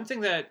 But the one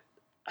thing that,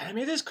 I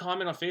made this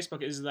comment on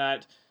Facebook, is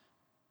that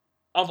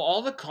of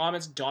all the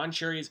comments Don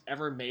Cherry has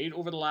ever made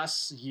over the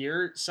last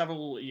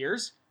several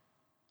years,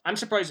 I'm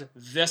surprised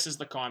this is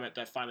the comment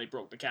that finally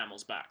broke the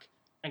camel's back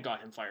and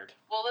got him fired.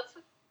 Well, that's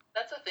the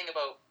thing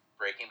about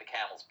breaking the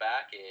camel's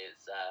back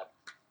is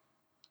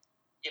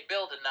you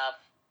build enough,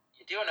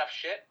 you do enough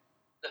shit,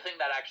 the thing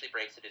that actually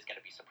breaks it is going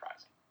to be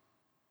surprising.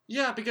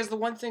 Yeah, because the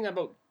one thing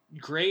about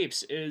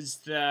Grapes is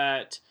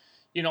that,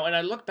 you know, and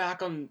I look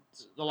back on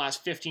the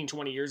last 15,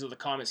 20 years of the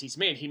comments he's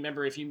made.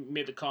 If he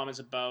made the comments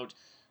about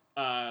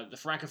the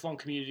Francophone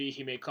community,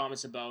 he made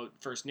comments about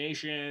First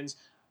Nations,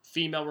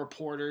 female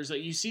reporters.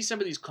 Like, you see some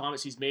of these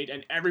comments he's made,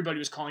 and everybody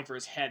was calling for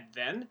his head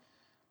then.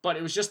 But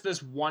it was just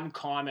this one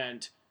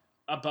comment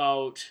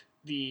about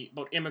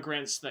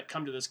immigrants that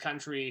come to this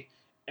country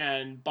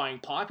and buying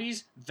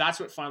poppies. That's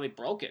what finally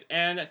broke it.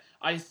 And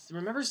I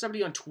remember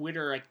somebody on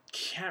Twitter, I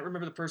can't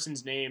remember the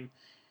person's name,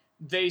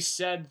 they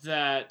said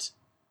that,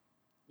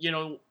 you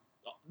know,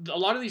 a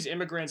lot of these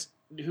immigrants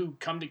who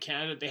come to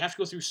Canada, they have to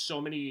go through so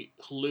many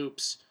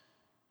loops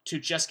to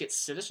just get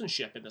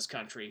citizenship in this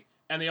country.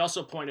 And they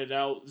also pointed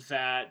out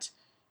that,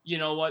 you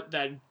know what,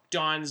 that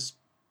Don's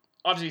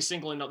obviously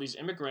singling out these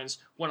immigrants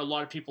when a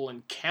lot of people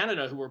in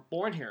Canada who were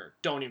born here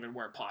don't even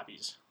wear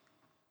poppies.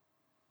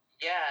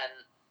 Yeah, and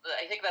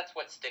I think that's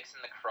what sticks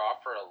in the craw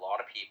for a lot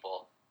of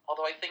people.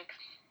 Although I think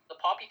the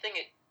poppy thing,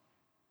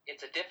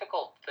 it's a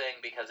difficult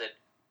thing because it,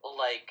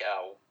 like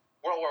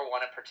World War I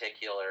in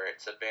particular,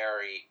 it's one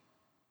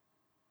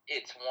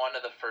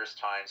of the first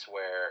times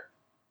where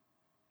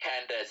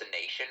Canada as a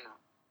nation,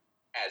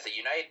 as a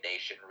united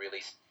nation,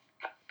 really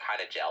kind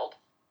of gelled.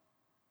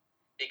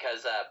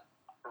 Because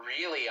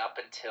really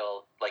up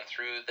until, like,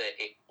 through the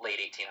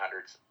late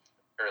 1800s,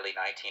 early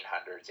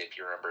 1900s, if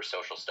you remember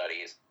social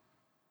studies,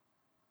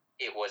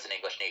 it was an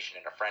English nation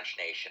and a French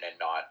nation and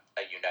not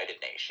a united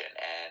nation.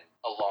 And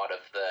a lot of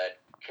the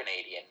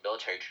Canadian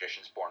military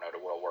traditions born out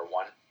of World War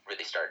I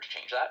really started to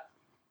change that,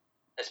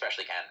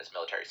 especially Canada's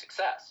military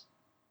success.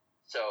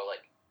 So,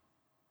 like,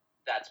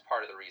 that's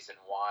part of the reason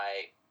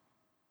why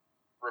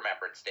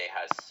Remembrance Day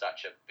has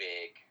such a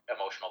big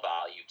emotional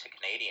value to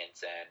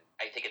Canadians, and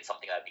I think it's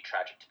something that would be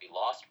tragic to be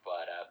lost,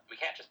 but we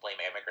can't just blame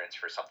immigrants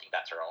for something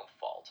that's our own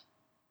fault.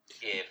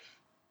 If,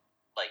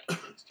 like,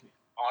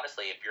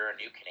 honestly, if you're a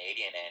new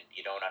Canadian and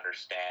you don't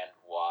understand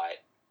why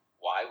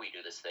we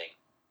do this thing,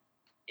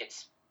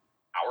 it's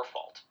our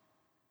fault.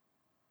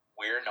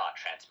 We're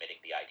not transmitting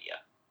the idea.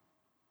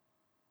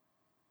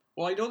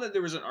 Well, I know that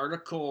there was an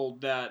article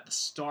that the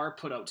Star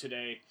put out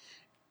today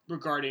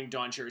regarding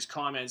Don Cherry's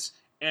comments,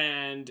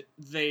 and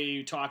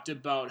they talked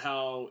about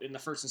how in the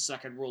First and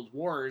Second World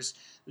Wars,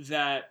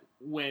 that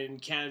when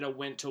Canada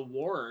went to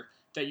war,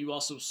 that you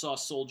also saw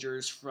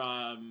soldiers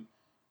from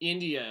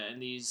India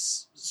and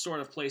these sort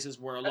of places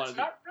where a lot That's of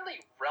not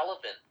really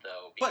relevant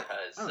though, But-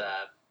 because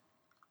oh.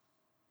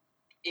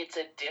 it's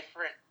a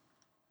different.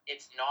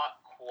 It's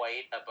not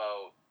quite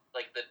about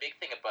like the big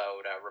thing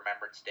about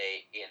Remembrance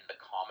Day in the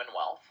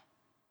Commonwealth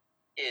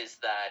is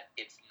that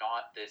it's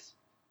not this.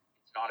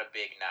 It's not a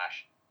big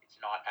national. It's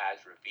not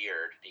as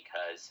revered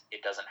because it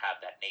doesn't have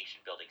that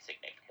nation-building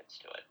significance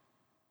to it.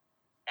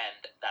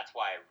 And that's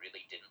why I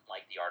really didn't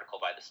like the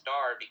article by the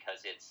Star,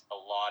 because it's a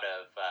lot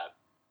of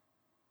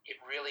it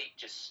really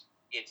just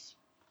it's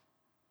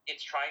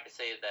trying to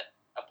say that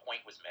a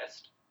point was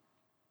missed,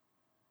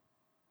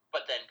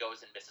 but then goes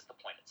and misses the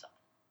point itself.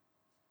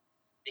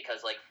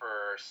 Because, like,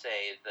 for,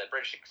 say, the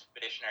British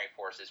Expeditionary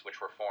Forces, which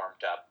were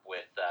formed up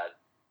with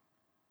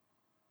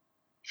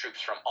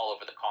troops from all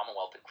over the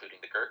Commonwealth,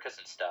 including the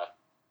Gurkhas and stuff,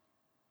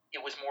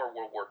 it was more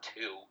World War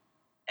II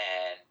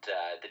and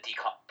the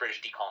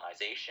British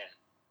decolonization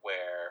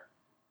where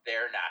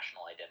their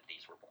national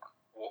identities were born.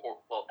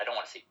 Well, I don't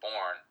want to say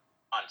born,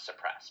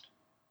 unsuppressed.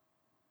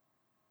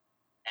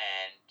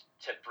 And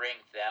to bring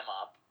them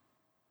up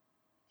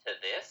to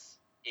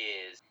this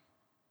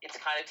it's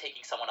kind of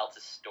taking someone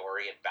else's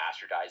story and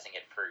bastardizing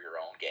it for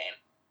your own gain.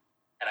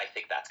 And I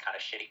think that's kind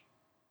of shitty.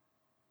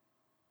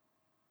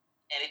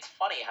 And it's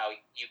funny how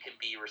you can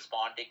be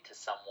responding to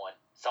someone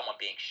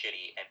being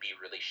shitty and be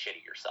really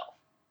shitty yourself.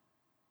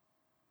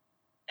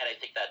 And I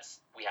think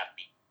we have to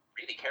be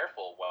really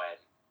careful when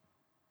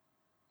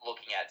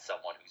looking at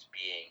someone who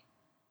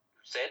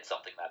said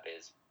something that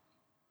is,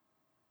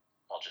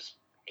 well, just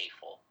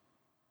hateful,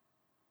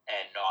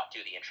 and not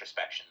do the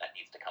introspection that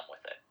needs to come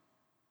with it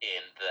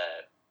in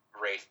the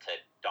race to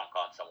dunk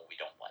on someone we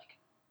don't like.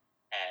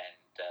 And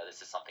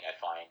this is something I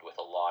find with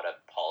a lot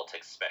of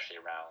politics, especially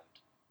around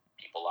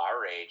people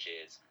our age,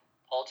 is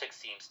politics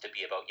seems to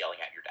be about yelling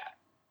at your dad.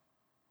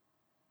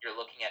 You're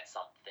looking at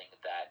something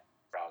that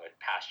from a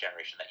past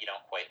generation that you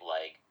don't quite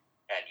like,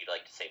 and you'd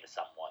like to say to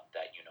someone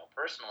that you know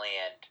personally,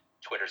 and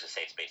Twitter's a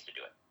safe space to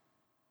do it.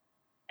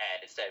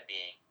 And instead of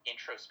being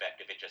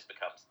introspective, it just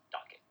becomes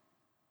dunking.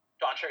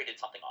 Don Cherry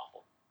did something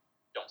awful.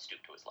 Don't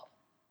stoop to his level.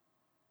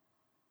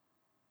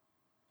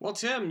 Well,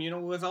 Tim,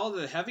 with all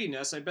the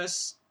heaviness, I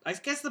guess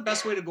the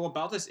best way to go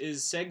about this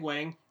is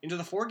segueing into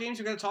the 4 games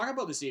we're going to talk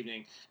about this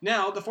evening.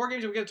 Now, the 4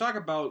 games we're going to talk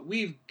about,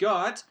 we've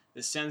got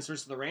the Sens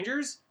versus the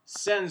Rangers,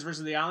 Sens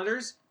versus the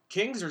Islanders,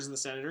 Kings versus the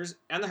Senators,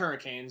 and the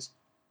Hurricanes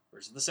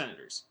versus the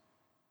Senators.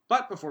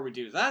 But before we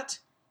do that,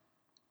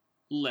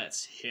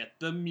 let's hit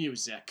the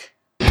music.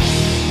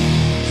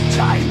 It's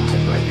time to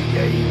play the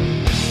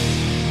game.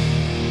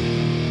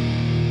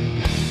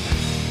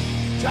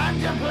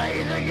 Time to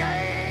play the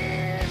game.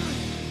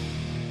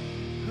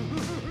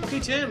 Okay,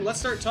 Tim, let's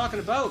start talking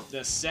about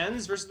the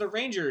Sens versus the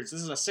Rangers.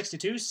 This is a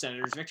 6-2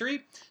 Senators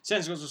victory.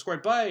 Sens goals were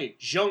scored by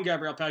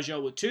Jean-Gabriel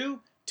Pageau with 2,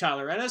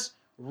 Tyler Ennis,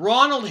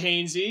 Ronald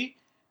Hainsey,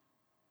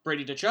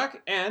 Brady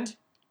Tkachuk, and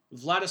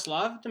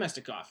Vladislav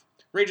Domestikov.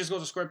 Rangers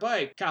goals were scored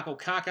by Kaapo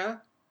Kakko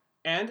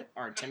and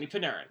Artemi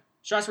Panarin.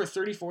 Shots were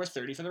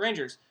 34-30 for the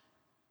Rangers.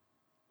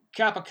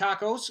 Kaapo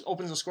Kakko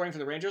opens the scoring for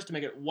the Rangers to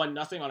make it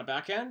 1-0 on a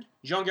backhand.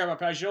 Jean-Gabriel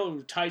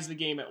Pageau ties the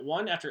game at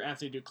 1 after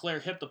Anthony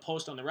Duclair hit the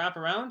post on the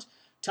wraparound.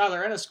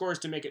 Tyler Ennis scores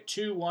to make it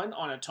 2-1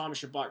 on a Thomas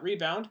Chabot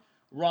rebound.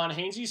 Ron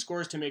Hainsey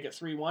scores to make it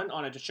 3-1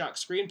 on a Tkachuk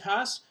screen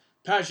pass.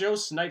 Pageau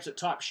snipes at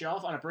top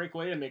shelf on a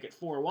breakaway to make it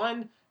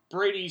 4-1.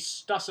 Brady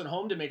stuffs it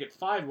home to make it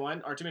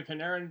 5-1. Artemi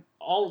Panarin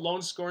all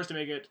alone scores to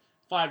make it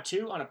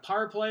 5-2 on a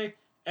power play.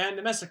 And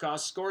Domestikov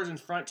scores in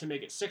front to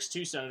make it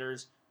 6-2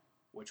 Senators,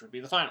 which would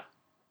be the final.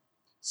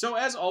 So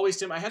as always,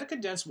 Tim, I had to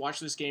condense watch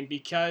this game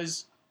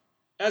because,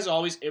 as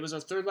always, it was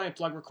a Third Line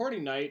Plug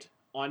recording night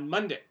on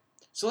Monday.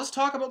 So let's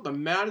talk about the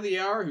man of the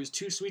hour who's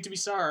too sweet to be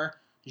sour,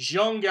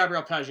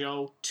 Jean-Gabriel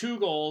Pageau, 2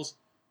 goals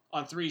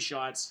on 3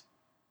 shots.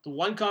 The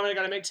one comment I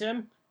got to make,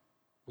 Tim,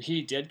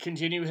 he did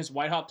continue his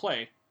white-hot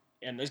play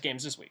in these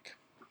games this week.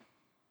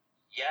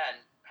 Yeah,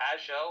 and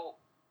Pageau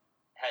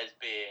has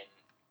been,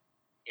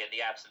 in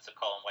the absence of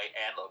Colin White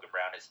and Logan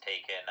Brown, has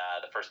taken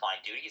the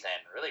first-line duties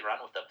and really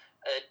run with them.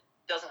 It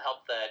doesn't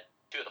help that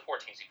 2 of the 4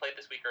 teams he played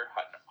this week are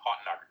hot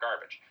and utter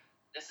garbage.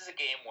 This is a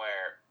game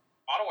where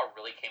Ottawa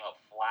really came out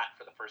flat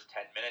for the first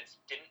 10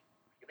 minutes, didn't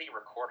really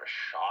record a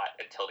shot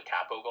until the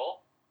Kaapo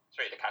goal.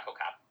 Sorry, the Kaapo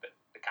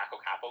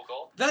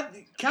goal. That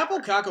Kaapo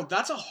Kakko,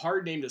 that's a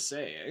hard name to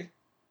say, eh?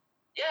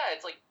 Yeah,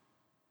 it's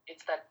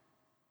that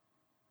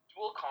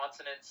dual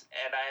consonants,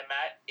 and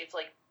it's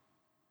like,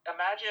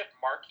 imagine if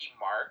Marky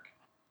Mark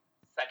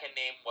second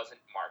name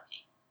wasn't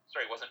Marky.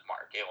 Sorry, it wasn't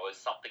Mark. It was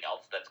something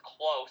else that's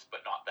close,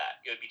 but not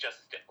that. It would be just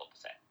as difficult to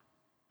say.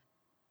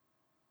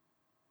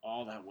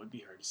 Oh, that would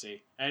be hard to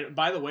say. And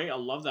by the way, I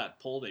love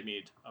that poll they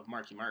made of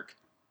Marky Mark.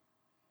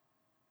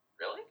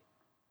 Really?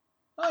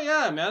 Oh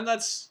yeah, man,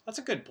 that's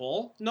a good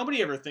poll.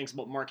 Nobody ever thinks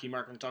about Marky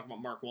Mark when they talk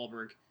about Mark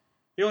Wahlberg.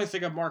 They only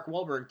think of Mark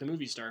Wahlberg, the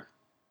movie star.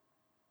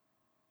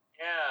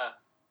 Yeah.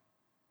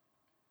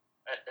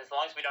 As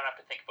long as we don't have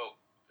to think about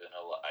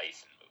Vanilla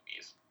Ice in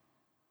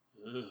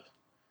movies. Ugh.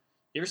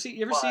 You ever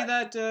see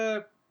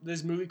that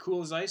this movie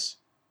Cool as Ice?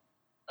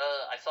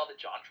 I saw the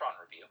JonTron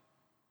review.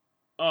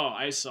 Oh,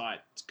 I saw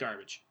it. It's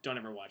garbage. Don't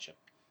ever watch it.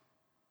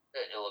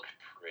 It looked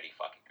pretty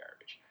fucking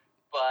garbage.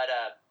 But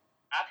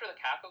after the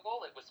Kako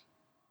goal, it was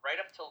right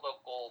up till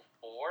about goal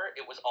 4.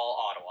 It was all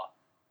Ottawa.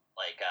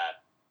 Like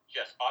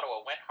just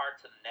Ottawa went hard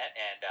to the net,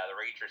 and the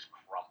Rangers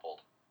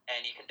crumpled.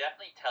 And you can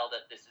definitely tell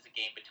that this is a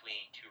game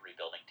between two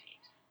rebuilding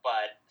teams.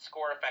 But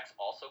score effects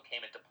also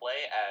came into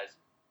play as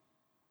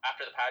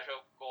after the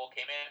Pajot goal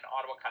came in,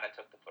 Ottawa kind of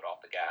took the foot off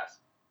the gas.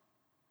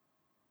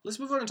 Let's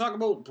move on and talk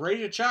about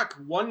Brady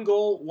Tkachuk. 1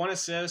 goal, 1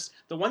 assist.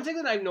 The one thing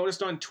that I've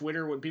noticed on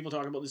Twitter when people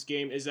talk about this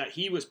game is that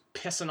he was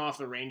pissing off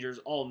the Rangers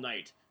all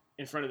night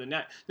in front of the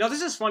net. Now,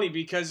 this is funny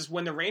because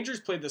when the Rangers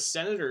played the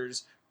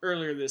Senators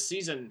earlier this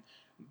season,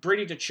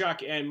 Brady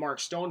Tkachuk and Mark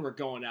Stone were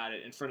going at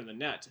it in front of the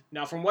net.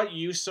 Now, from what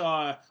you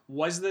saw,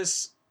 was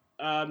this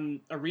a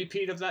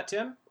repeat of that,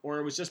 Tim? Or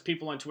it was just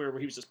people on Twitter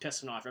where he was just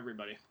pissing off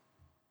everybody?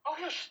 Oh,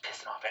 he was just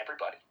pissing off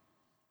everybody.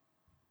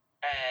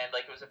 And,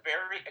 like, it was a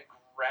very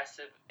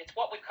aggressive... It's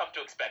what we've come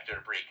to expect out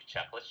of Brady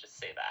Tkachuk, let's just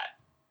say that.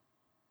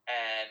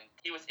 And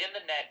he was in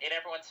the net, in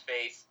everyone's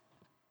face,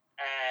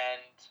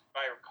 and if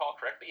I recall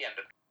correctly, he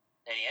ended up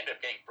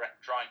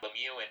drawing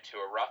Lemieux into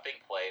a roughing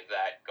play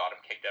that got him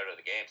kicked out of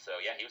the game.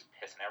 So, yeah, he was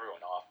pissing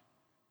everyone off.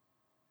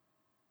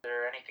 Is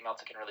there anything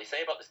else I can really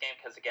say about this game?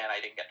 Because, again, I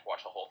didn't get to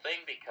watch the whole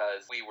thing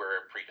because we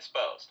were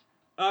predisposed.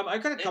 I've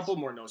got a couple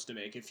more notes to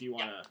make if you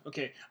want to. Yeah.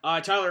 Okay.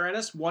 Tyler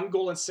Ennis, 1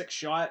 goal and 6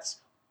 shots.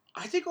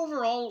 I think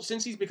overall,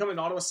 since he's become an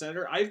Ottawa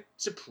Senator, I've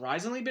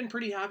surprisingly been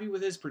pretty happy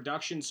with his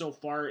production so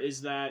far,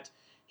 is that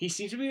he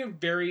seems to be a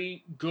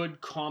very good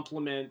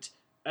complement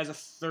as a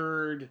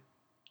third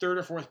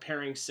or fourth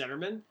pairing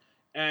centerman.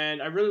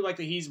 And I really like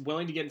that he's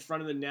willing to get in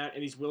front of the net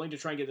and he's willing to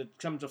try and get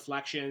some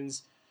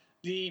deflections.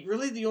 The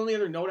only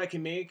other note I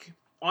can make,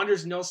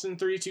 Anders Nilsson,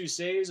 32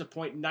 saves, a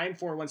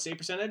 .941 save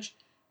percentage.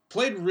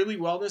 Played really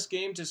well this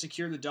game to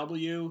secure the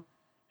W.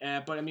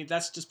 But, I mean,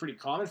 that's just pretty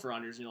common for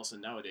Anders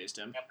Nilsson nowadays,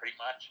 Tim. Yeah, pretty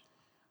much.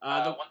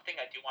 One thing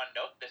I do want to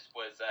note, this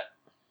was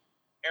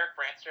Erik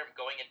Brannstrom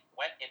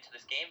went into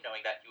this game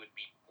knowing that he would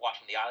be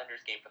watching the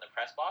Islanders game from the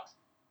press box.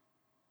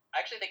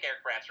 I actually think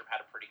Erik Brannstrom had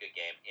a pretty good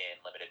game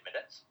in limited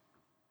minutes.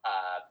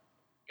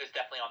 He was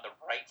definitely on the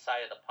right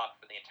side of the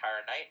puck for the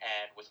entire night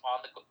and was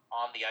on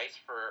the ice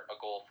for a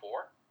goal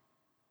 4.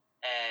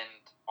 And,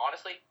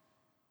 honestly,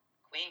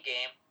 clean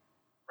game,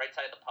 right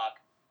side of the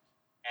puck,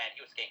 and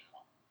he was skating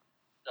well.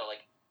 So,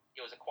 like,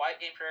 it was a quiet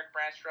game for Erik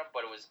Brannstrom,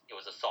 but it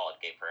was a solid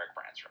game for Erik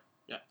Brannstrom.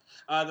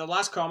 Yeah. The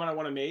last comment I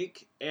want to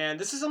make, and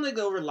this is something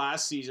that over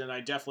last season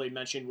I definitely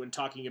mentioned when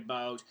talking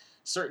about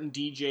certain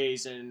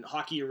DJs and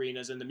hockey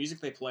arenas and the music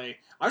they play.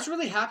 I was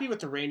really happy with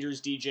the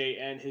Rangers DJ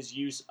and his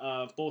use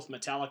of both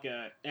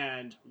Metallica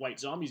and White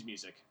Zombie's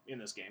music in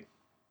this game.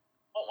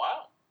 Oh,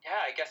 wow.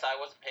 Yeah, I guess I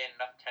wasn't paying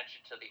enough attention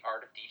to the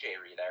art of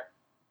DJery there.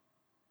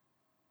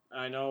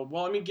 I know.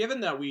 Well, I mean, given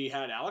that we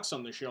had Alex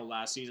on the show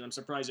last season, I'm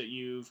surprised that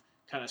you've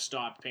kind of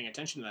stopped paying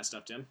attention to that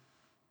stuff, Tim.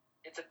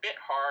 It's a bit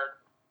hard,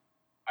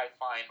 I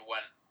find, when,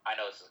 I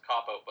know this is a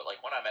cop-out, but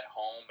like when I'm at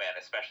home, and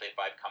especially if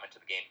I've come into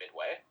the game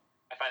midway,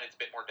 I find it's a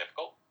bit more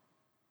difficult.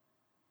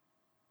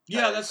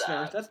 Yeah, that's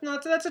fair.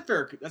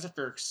 That's a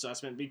fair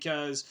assessment,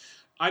 because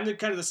I'm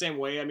kind of the same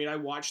way. I mean, I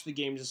watch the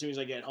games as soon as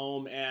I get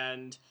home,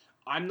 and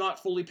I'm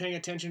not fully paying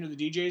attention to the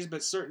DJs,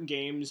 but certain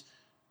games,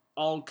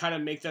 I'll kind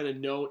of make that a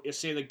note. If,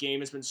 say, the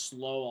game has been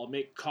slow, I'll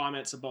make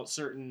comments about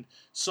certain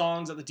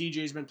songs that the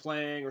DJ's been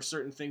playing or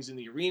certain things in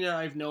the arena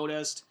I've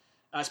noticed.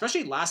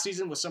 Especially last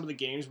season with some of the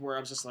games where I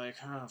was just like,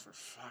 oh, for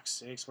fuck's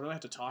sakes, what do I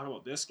have to talk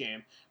about this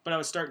game? But I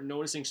would start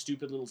noticing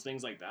stupid little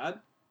things like that,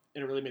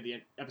 and it really made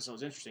the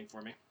episodes interesting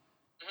for me.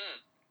 Mm-hmm.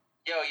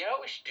 Yo, you know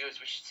what we should do is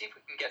we should see if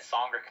we can get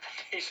song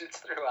recommendations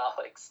through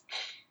Alex.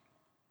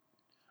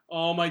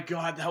 Oh my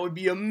god, that would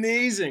be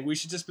amazing. We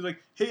should just be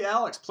like, hey,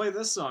 Alex, play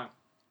this song.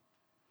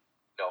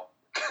 No.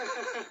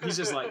 He's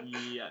just like,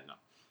 yeah, no.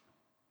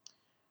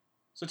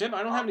 So, Tim,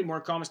 I don't have any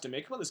more comments to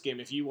make about this game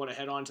if you want to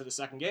head on to the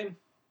second game.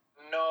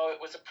 No,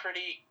 it was a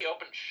pretty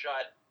open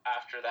shut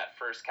after that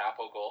first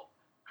Capo goal.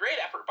 Great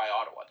effort by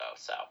Ottawa, though,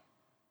 so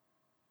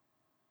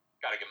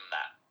gotta give them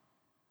that.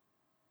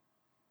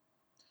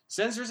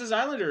 Sens versus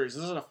Islanders.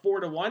 This is a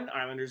 4-1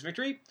 Islanders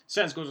victory.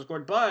 Sens goals were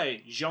scored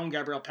by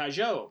Jean-Gabriel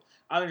Pajot.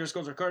 Islanders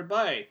goals were scored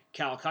by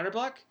Cal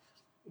Clutterbuck,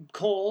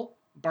 Cole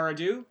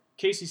Baradu,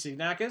 Casey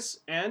Signakis,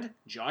 and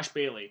Josh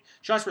Bailey.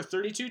 Shots were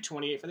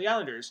 32-28 for the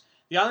Islanders.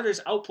 The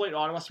Islanders outplayed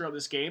Ottawa throughout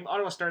this game.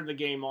 Ottawa started the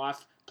game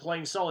off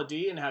playing solid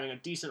D and having a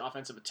decent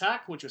offensive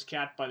attack, which was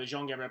capped by the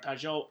Jean-Gabriel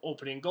Pajot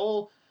opening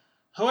goal.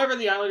 However,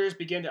 the Islanders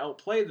began to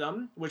outplay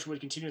them, which would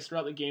continue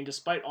throughout the game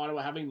despite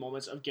Ottawa having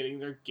moments of getting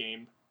their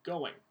game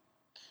going.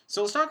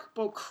 So let's talk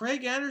about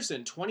Craig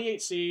Anderson,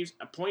 28 saves,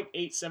 a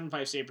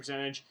 .875 save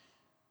percentage.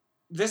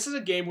 This is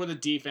a game where the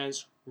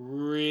defense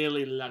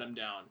really let him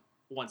down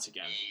once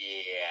again.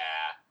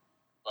 Yeah.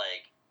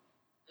 Like,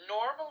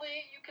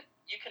 normally you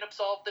can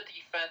absolve the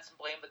defense and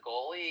blame the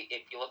goalie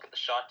if you look at the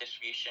shot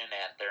distribution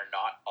and they're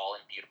not all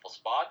in beautiful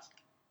spots.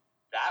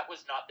 That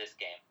was not this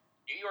game.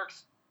 New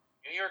York's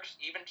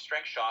even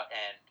strength shot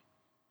and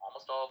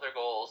almost all of their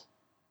goals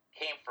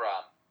came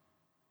from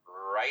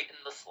right in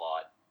the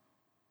slot,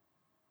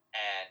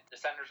 and the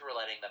Senators were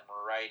letting them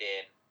right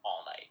in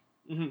all night.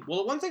 Mm-hmm. Well,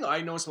 the one thing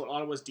I noticed about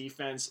Ottawa's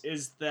defense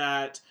is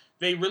that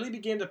they really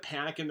began to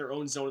panic in their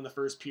own zone in the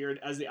first period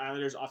as the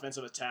Islanders'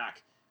 offensive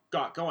attack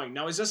got going.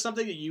 Now, is this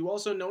something that you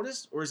also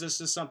noticed, or is this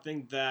just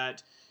something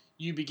that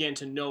you began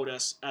to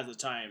notice as the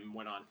time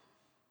went on?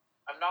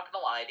 I'm not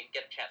going to lie, I didn't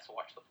get a chance to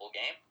watch the full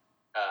game.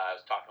 I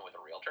was talking with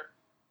a realtor.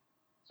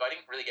 So I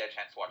didn't really get a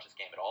chance to watch this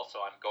game at all,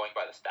 so I'm going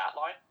by the stat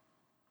line.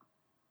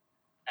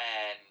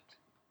 And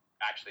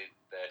actually,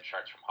 the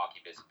charts from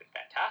HockeyViz have been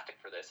fantastic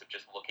for this, of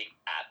just looking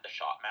at the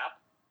shot map.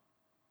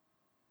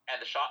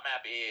 And the shot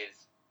map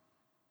is,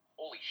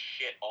 holy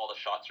shit, all the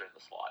shots are in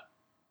the slot.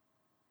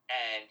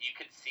 And you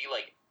could see,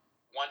 like,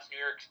 once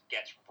New York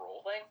gets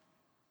rolling,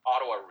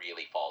 Ottawa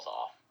really falls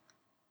off.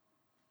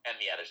 And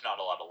yeah, there's not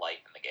a lot of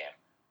life in the game.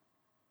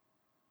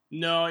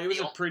 No, it was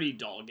a pretty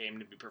dull game,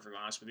 to be perfectly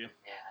honest with you.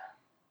 Yeah.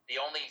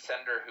 The only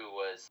Senator who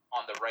was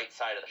on the right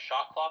side of the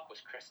shot clock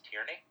was Chris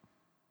Tierney.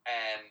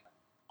 And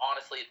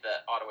honestly,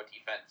 the Ottawa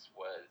defense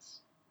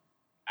was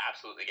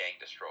absolutely getting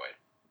destroyed.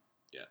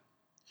 Yeah.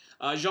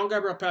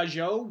 Jean-Gabriel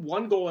Pageau,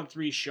 1 goal and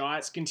 3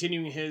 shots,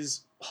 continuing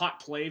his hot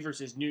play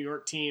versus New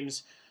York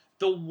teams.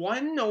 The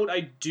one note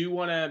I do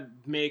want to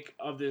make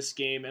of this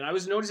game, and I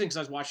was noticing because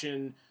I was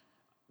watching,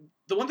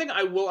 the one thing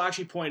I will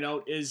actually point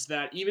out is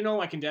that even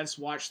though I condensed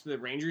watched the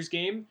Rangers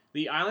game,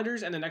 the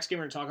Islanders and the next game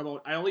we're going to talk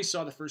about, I only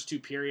saw the first 2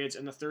 periods,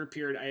 and the third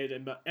period I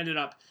had ended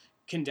up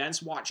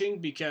condensed watching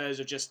because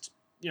of just,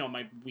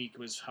 my week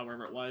was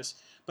however it was.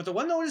 But the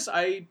one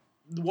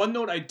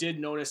note I did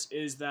notice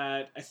is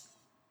that I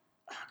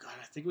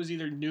think it was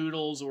either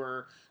Noodles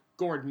or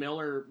Gord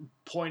Miller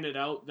pointed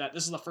out that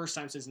this is the first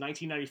time since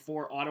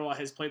 1994 Ottawa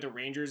has played the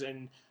Rangers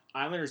and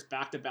Islanders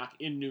back-to-back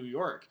in New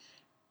York.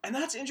 And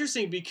that's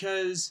interesting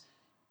because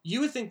you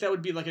would think that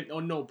would be like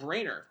a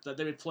no-brainer, that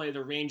they would play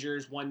the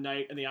Rangers one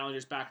night and the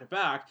Islanders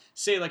back-to-back.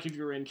 Say, like, if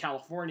you were in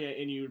California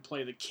and you would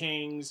play the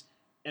Kings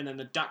and then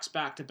the Ducks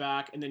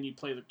back-to-back and then you'd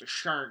play like the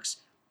Sharks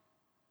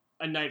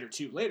a night or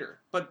 2 later.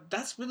 But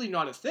that's really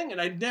not a thing, and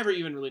I never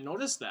even really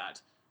noticed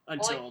that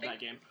until that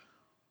game.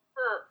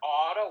 For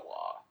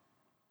Ottawa,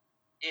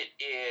 it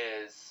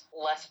is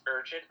less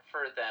urgent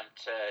for them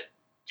to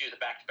do the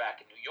back-to-back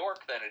in New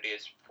York than it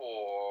is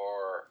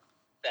for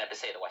them to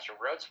say the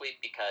Western Road Sweep,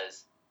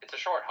 because it's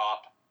a short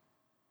hop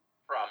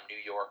from New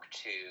York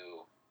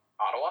to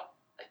Ottawa.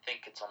 I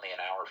think it's only an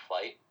hour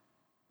flight.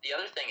 The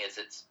other thing is,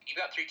 you've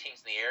got 3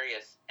 teams in the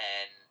areas,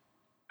 and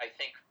I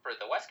think for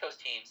the West Coast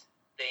teams,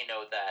 they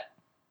know that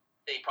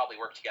they probably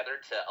work together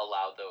to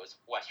allow those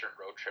Western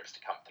road trips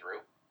to come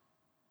through,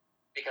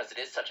 because it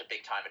is such a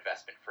big time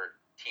investment for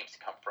teams to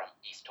come from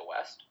east to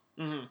west.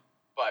 Mm-hmm.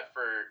 But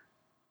for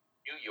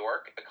New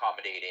York,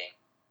 accommodating,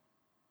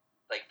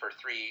 like for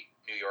 3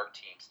 New York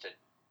teams to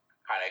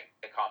kind of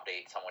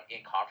accommodate someone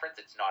in conference,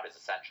 it's not as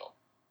essential.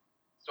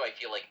 So I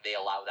feel like they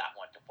allow that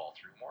one to fall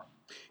through more.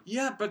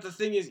 Yeah, but the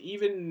thing is,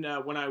 even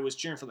when I was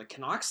cheering for the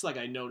Canucks, like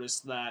I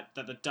noticed that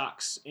the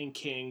Ducks and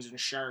Kings and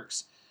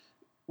Sharks,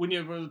 when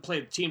you would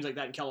play teams like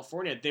that in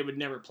California, they would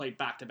never play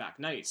back-to-back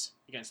nights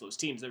against those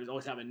teams. They would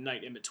always have a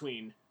night in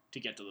between to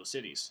get to those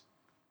cities.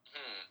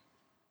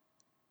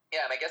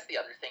 Yeah, and I guess the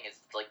other thing is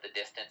like the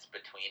distance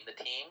between the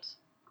teams.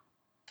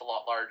 It's a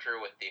lot larger,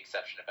 with the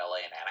exception of LA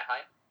and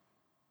Anaheim.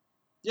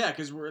 Yeah,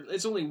 because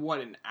it's only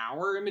an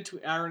hour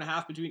and a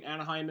half between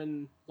Anaheim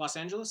and Los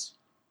Angeles.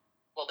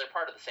 Well, they're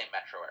part of the same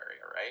metro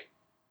area, right?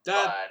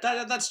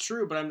 That's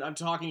true, but I'm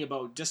talking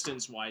about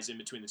distance-wise in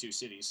between the 2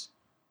 cities.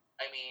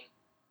 I mean,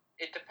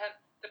 it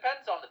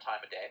depends on the time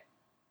of day.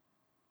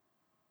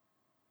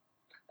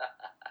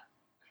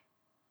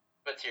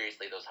 But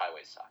seriously, those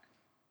highways suck.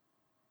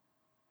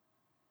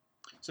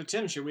 So,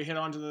 Tim, should we head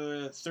on to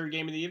the third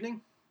game of the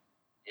evening?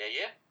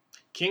 Yeah.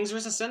 Kings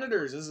versus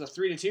Senators. This is a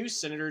 3-2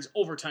 Senators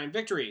overtime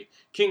victory.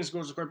 Kings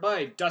goes scored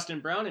by Dustin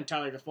Brown and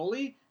Tyler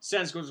Toffoli.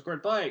 Sens goes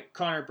scored by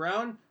Connor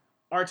Brown,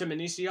 Artem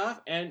Anisimov,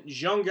 and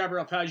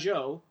Jean-Gabriel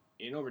Pageau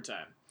in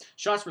overtime.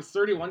 Shots were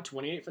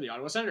 31-28 for the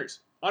Ottawa Senators.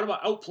 Ottawa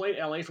outplayed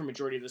LA for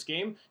majority of this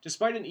game.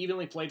 Despite an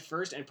evenly played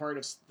first and part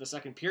of the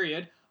second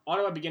period,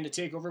 Ottawa began to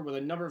take over with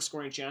a number of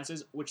scoring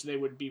chances, which they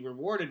would be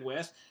rewarded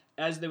with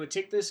as they would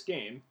take this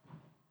game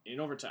in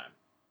overtime.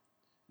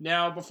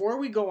 Now, before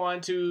we go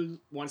on to,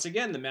 once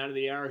again, the man of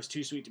the hour is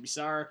too sweet to be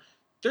sour,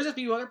 there's a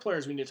few other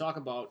players we need to talk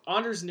about.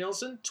 Anders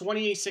Nilsson,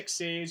 28-6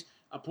 saves,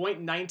 a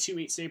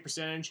 .928 save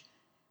percentage.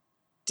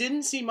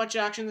 Didn't see much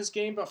action in this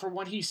game, but for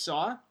what he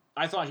saw,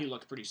 I thought he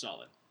looked pretty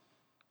solid.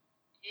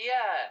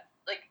 Yeah,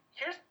 like,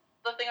 here's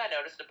the thing I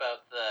noticed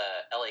about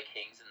the LA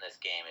Kings in this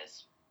game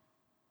is,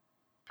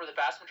 for the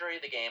vast majority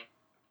of the game,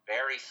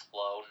 very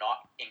slow,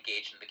 not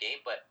engaged in the game,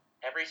 but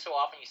every so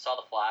often you saw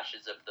the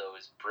flashes of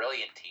those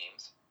brilliant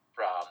teams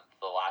from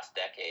the last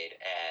decade,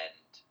 and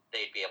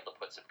they'd be able to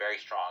put some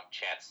very strong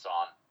chances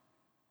on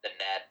the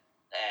net.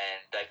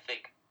 And I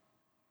think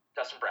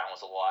Dustin Brown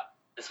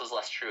this was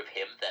less true of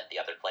him than the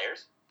other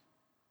players.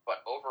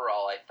 But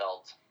overall, I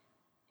felt,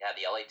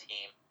 the LA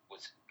team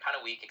was kind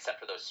of weak, except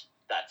for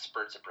that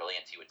spurts of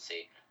brilliance you would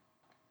see.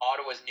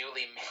 Ottawa's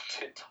newly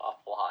minted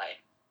top line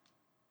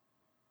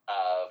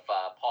of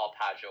Paul,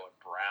 Pajot, and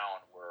Brown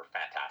were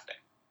fantastic.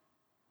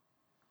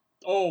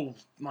 Oh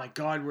my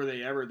God, were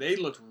they ever? They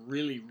looked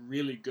really,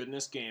 really good in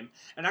this game.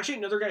 And actually,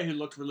 another guy who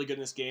looked really good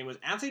in this game was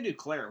Anthony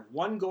Duclair.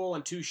 1 goal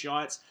and 2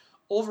 shots.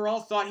 Overall,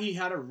 thought he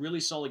had a really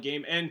solid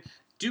game. And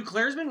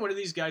Duclair's been one of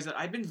these guys that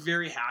I've been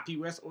very happy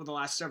with over the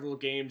last several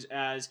games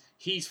as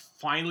he's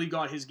finally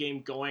got his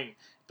game going.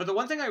 But the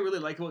one thing I really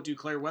like about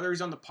Duclair, whether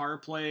he's on the power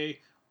play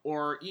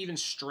or even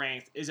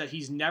strength, is that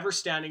he's never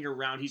standing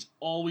around. He's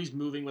always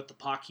moving with the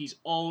puck. He's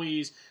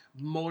always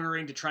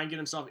motoring to try and get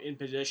himself in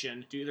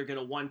position to either get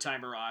a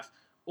one-timer off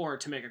or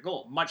to make a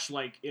goal, much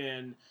like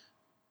in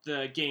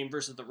the game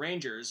versus the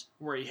Rangers,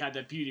 where he had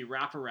that beauty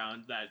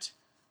wraparound that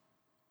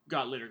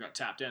later got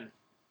tapped in.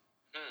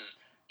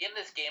 In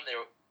this game,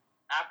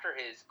 after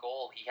his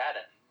goal, he had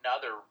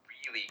another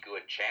really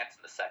good chance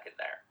in the second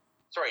there.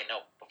 Sorry,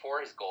 no, before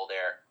his goal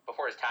there,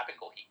 before his tapping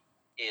goal,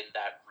 in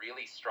that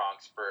really strong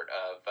spurt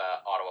of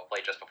Ottawa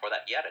play just before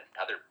that, he had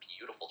another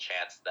beautiful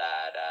chance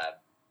that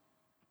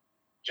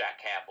Jack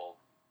Campbell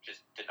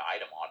just denied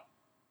him on.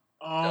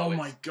 Oh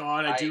my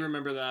God, I do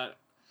remember that.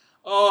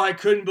 Oh, I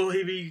couldn't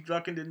believe he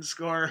fucking didn't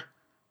score.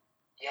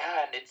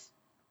 Yeah, and it's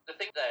the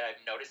thing that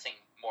I'm noticing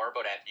more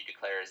about Anthony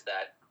Duclair is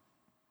that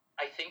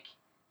I think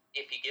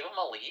if you give him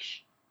a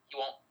leash, he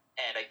won't.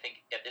 And I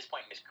think at this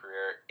point in his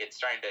career, it's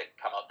starting to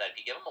come out that if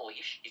you give him a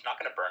leash, he's not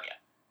going to burn you.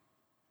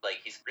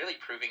 Like, he's really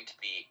proving to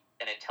be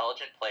an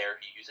intelligent player.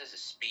 He uses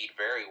his speed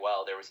very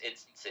well. There was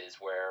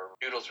instances where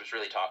Noodles was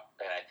really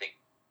and I think,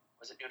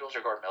 was it Noodles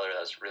or Gordon Miller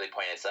that was really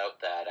pointing this out,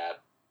 that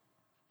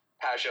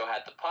Pajot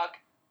had the puck,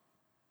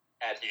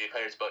 Anthony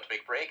Duclair is about to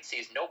make a break,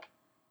 sees nope,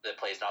 the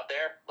play's not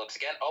there, looks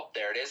again, oh,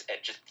 there it is, and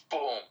just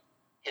boom,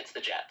 hits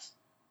the Jets.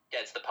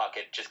 Gets the puck,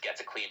 it just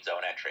gets a clean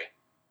zone entry.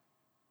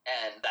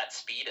 And that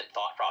speed and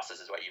thought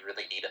process is what you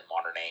really need in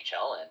modern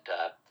NHL, and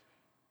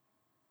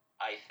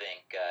I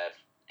think if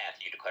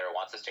Anthony Duclair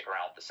wants to stick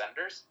around with the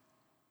Senators,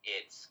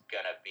 it's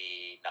going to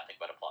be nothing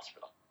but a plus for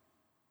them.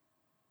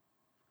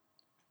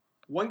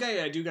 One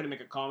guy I do got to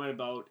make a comment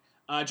about,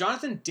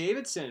 Jonathan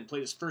Davidson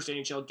played his first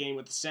NHL game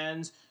with the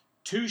Sens,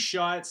 2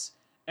 shots,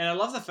 and I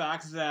love the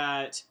fact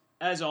that,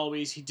 as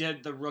always, he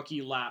did the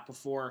rookie lap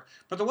before.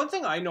 But the one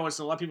thing I noticed,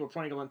 a lot of people are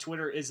pointing out on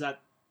Twitter, is that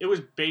it was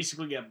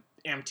basically an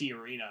empty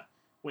arena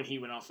when he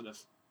went off for the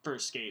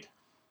first skate.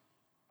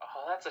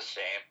 Oh, that's a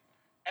shame.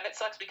 And it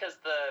sucks because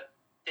the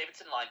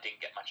Davidson line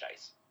didn't get much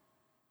ice.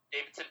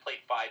 Davidson played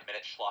 5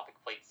 minutes, Schlopik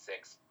played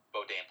 6,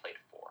 Beaudin played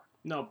 4.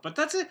 No, but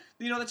that's it.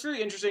 That's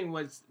very interesting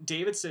with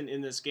Davidson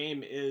in this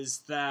game is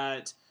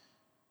that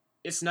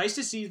it's nice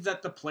to see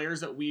that the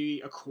players that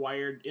we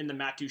acquired in the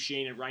Matt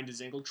Duchene and Ryan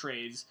Dzingel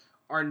trades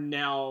are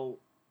now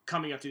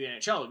coming up to the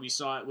NHL. We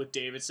saw it with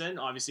Davidson.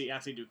 Obviously,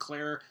 Anthony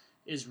Duclair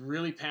is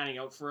really panning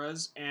out for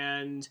us,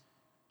 and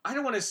I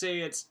don't want to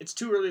say it's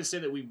too early to say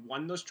that we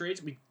won those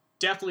trades. We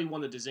definitely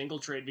won the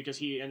Dzingel trade because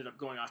he ended up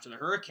going off to the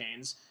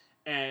Hurricanes,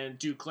 and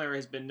Duclair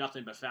has been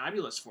nothing but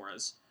fabulous for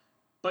us.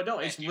 But no,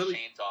 it's really...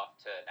 Duchene's off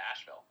to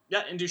Nashville.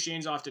 Yeah, and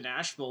Duchene's off to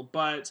Nashville,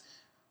 but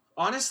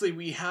honestly,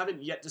 we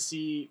haven't yet to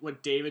see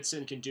what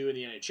Davidson can do in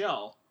the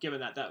NHL,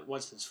 given that that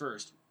was his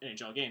first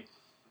NHL game.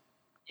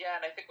 Yeah,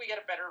 and I think we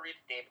get a better read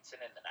of Davidson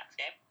in the next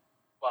game,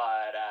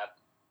 but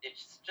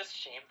it's just a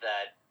shame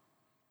that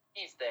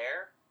he's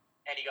there,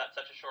 and he got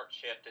such a short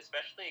shift,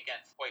 especially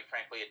against, quite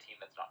frankly, a team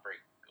that's not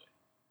very good.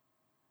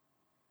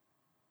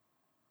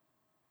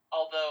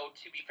 Although,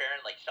 to be fair,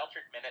 in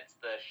sheltered minutes,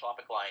 the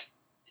Schlopik line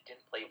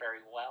didn't play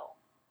very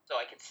well, so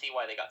I can see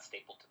why they got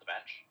stapled to the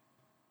bench.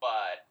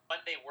 But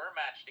when they were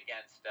matched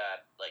against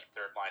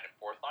third line and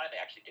fourth line, they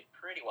actually did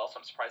pretty well, so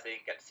I'm surprised they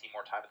didn't get to see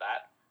more time of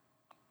that.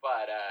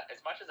 But as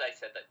much as I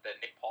said that the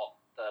Paul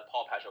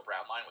Pajot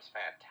Brown line was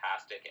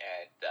fantastic,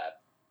 and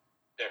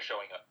they're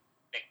showing up,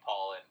 Nick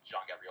Paul and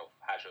Jean-Gabriel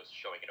Pajot's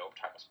showing in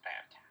overtime was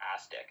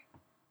fantastic.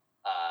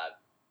 I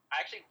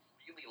actually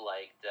really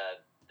liked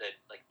the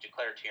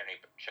Duclair, Tierney,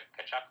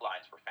 Tkachuk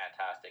lines were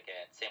fantastic,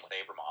 and same with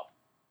Anisimov,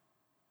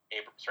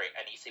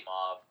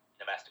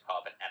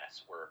 Nemestikov, and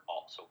Ennis were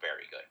also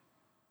very good.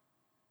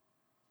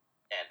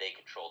 And they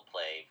controlled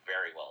play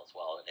very well as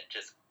well, and it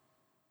just...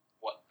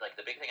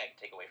 the big thing I can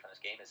take away from this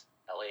game is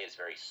LA is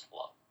very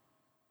slow.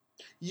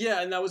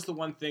 Yeah, and that was the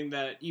one thing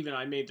that even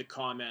I made the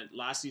comment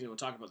last season when we were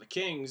talking about the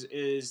Kings,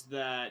 is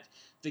that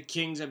the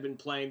Kings have been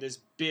playing this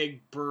big,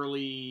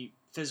 burly,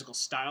 physical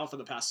style for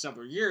the past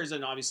several years,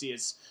 and obviously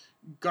it's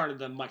garnered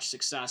them much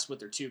success with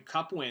their 2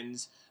 cup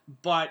wins,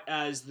 but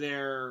as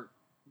their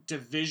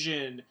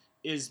division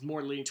is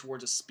more leaning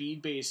towards a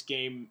speed-based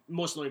game,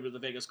 most notably with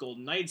the Vegas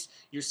Golden Knights,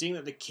 you're seeing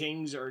that the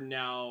Kings are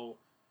now...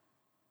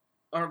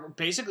 or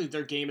basically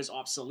their game is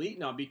obsolete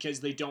now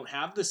because they don't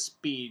have the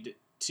speed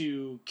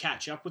to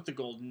catch up with the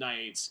Golden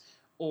Knights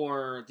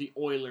or the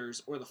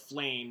Oilers or the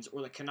Flames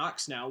or the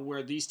Canucks now,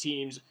 where these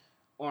teams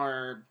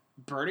are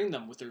burning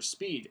them with their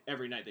speed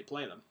every night they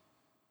play them.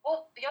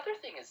 Well, the other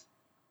thing is,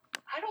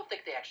 I don't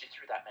think they actually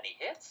threw that many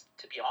hits,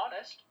 to be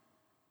honest.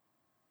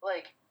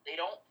 They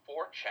don't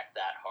forecheck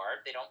that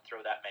hard. They don't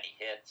throw that many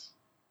hits.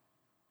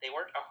 they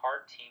weren't a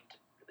hard team to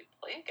really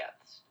play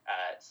against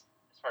as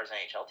far as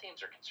NHL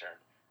teams are concerned.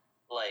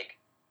 Like,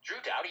 Drew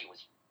Doughty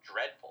was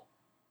dreadful.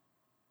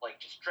 Like,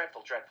 just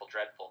dreadful.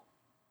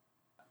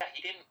 Yeah,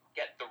 he didn't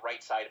get the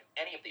right side of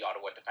any of the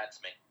Ottawa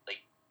defensemen.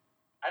 Like,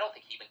 I don't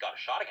think he even got a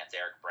shot against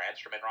Eric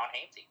Brandstrom and Ron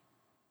Hainsey.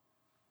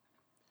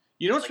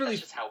 You know what's like, really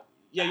that's just how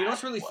Yeah, you know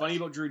what's bad really it was. funny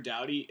about Drew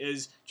Doughty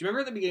is, do you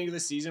remember at the beginning of the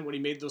season when he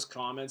made those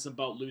comments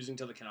about losing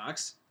to the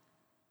Canucks?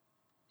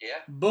 Yeah.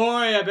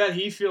 Boy, I bet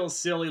he feels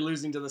silly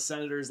losing to the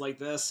Senators like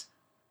this.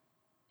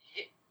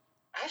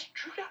 Has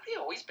Drew Doughty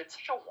always been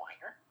such a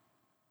whiner?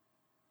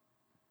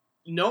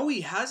 No,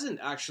 he hasn't,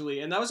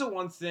 actually. And that was the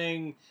one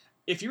thing,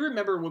 if you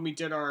remember when we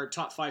did our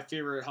top 5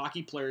 favorite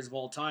hockey players of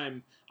all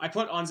time, I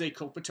put Anze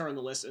Kopitar on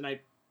the list, and I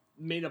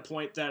made a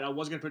point that I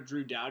wasn't going to put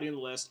Drew Doughty on the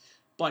list,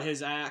 but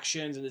his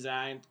actions and his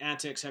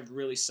antics have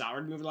really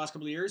soured me over the last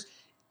couple of years.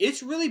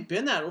 It's really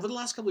been that. Over the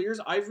last couple of years,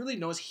 I've really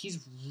noticed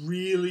he's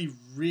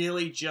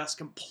really just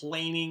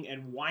complaining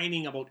and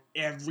whining about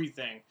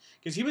everything.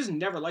 Because he was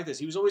never like this.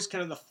 He was always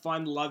kind of the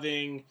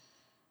fun-loving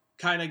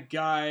kind of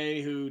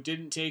guy who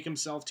didn't take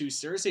himself too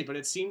seriously, but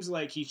it seems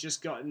like he's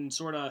just gotten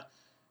sort of,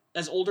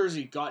 as older as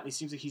he's gotten, he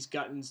seems like he's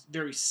gotten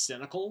very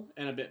cynical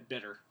and a bit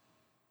bitter.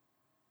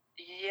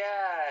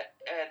 Yeah,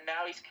 and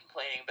now he's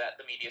complaining that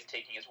the media's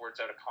taking his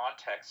words out of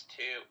context,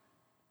 too,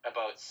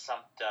 about some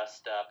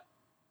dust-up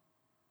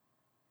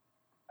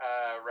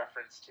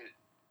reference to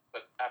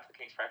after the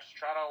Kings practice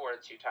Toronto, where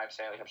the two-time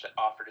Stanley Cup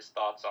offered his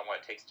thoughts on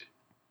what it takes to...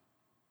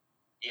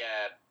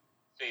 Yeah,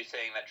 so he's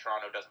saying that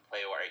Toronto doesn't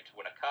play right to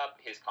win a cup.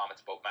 His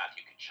comments about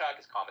Matthew Tkachuk,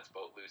 his comments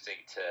about losing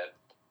to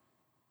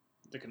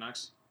The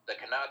Canucks.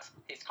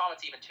 His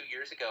comments even 2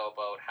 years ago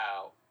about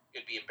how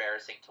it would be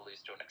embarrassing to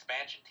lose to an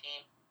expansion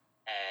team,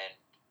 and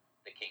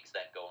the Kings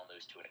then go and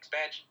lose to an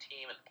expansion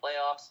team in the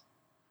playoffs.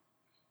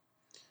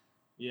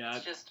 Yeah.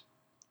 It's just,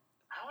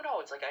 I don't know,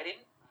 it's like I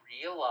didn't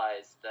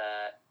realize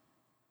that,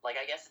 like,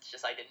 I guess it's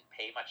just I didn't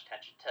pay much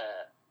attention to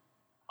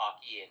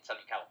hockey in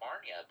Southern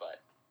California,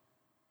 but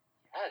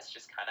yeah, it's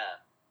just kind of,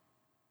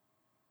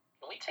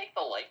 can we take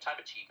the Lifetime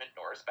Achievement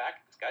Norris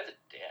back? This guy's a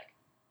dick.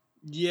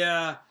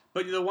 Yeah,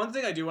 but the one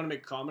thing I do want to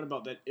make a comment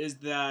about that is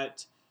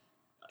that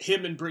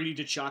him and Brady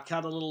Tkachuk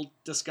had a little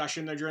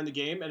discussion there during the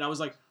game, and I was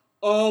like,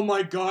 oh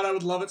my god, I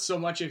would love it so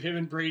much if him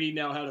and Brady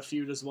now had a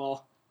feud as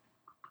well.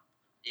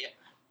 Yeah.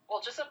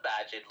 Well, just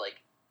imagine,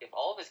 like, if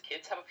all of his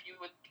kids have a feud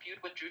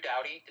with Drew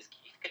Doughty, does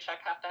Keith Tkachuk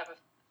have to have a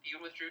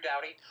feud with Drew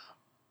Doughty?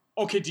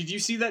 Okay, did you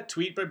see that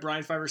tweet by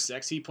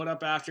Brian506 he put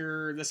up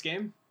after this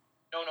game?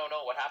 No,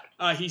 what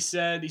happened? He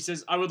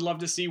says, I would love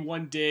to see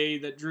one day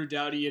that Drew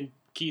Doughty and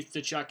Keith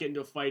Tkachuk get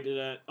into a fight at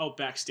an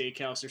Outback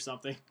Steakhouse or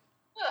something.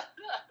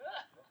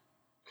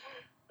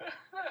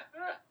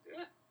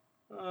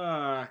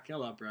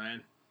 Kill up,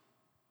 Brian.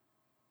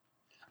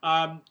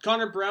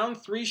 Connor Brown,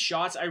 3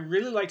 shots. I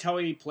really liked how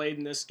he played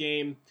in this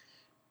game,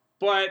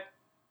 but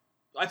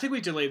I think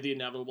we delayed the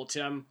inevitable,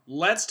 Tim.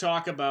 Let's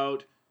talk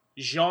about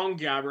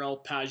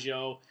Jean-Gabriel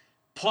Pageau,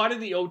 pot of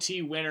the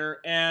OT winner,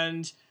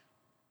 and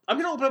I'm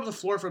going to open up the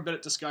floor for a bit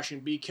of discussion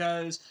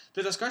because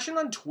the discussion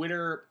on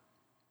Twitter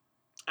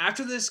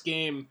after this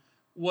game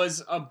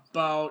was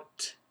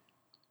about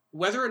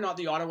whether or not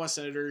the Ottawa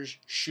Senators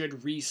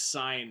should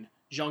re-sign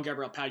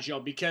Jean-Gabriel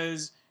Pageau,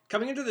 because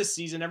coming into this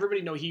season,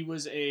 everybody knew he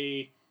was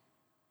a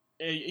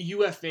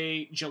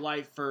UFA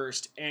July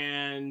 1st,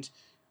 and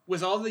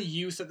with all the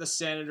youth that the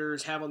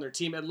Senators have on their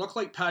team, it looked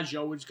like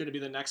Pageau was going to be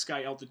the next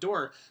guy out the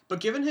door.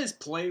 But given his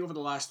play over the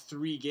last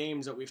 3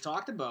 games that we've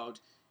talked about,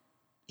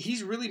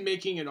 he's really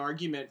making an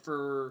argument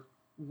for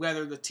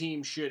whether the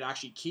team should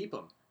actually keep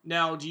him.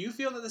 Now, do you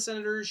feel that the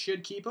Senators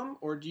should keep him,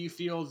 or do you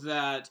feel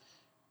that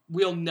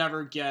we'll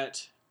never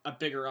get a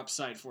bigger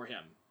upside for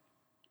him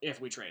if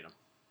we trade him?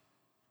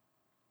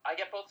 I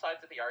get both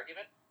sides of the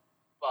argument,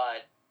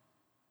 but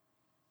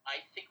I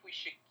think we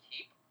should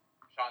keep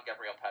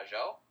Jean-Gabriel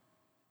Pageau,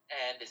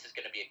 and this is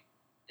going to be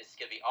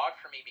odd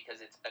for me because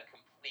it's a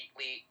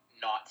completely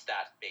not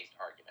stats-based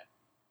argument.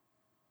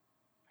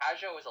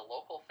 Pageau is a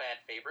local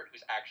fan favorite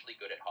who's actually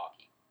good at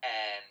hockey,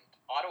 and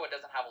Ottawa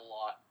doesn't have a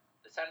lot.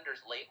 The Senators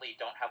lately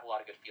don't have a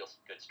lot of good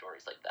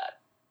stories like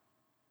that.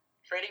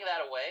 Trading that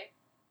away,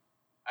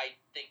 I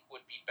think,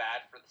 would be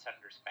bad for the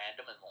Senators'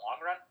 fandom in the long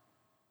run,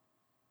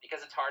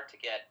 because it's hard to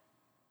get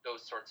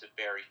those sorts of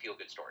very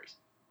feel-good stories.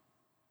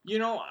 You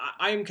know,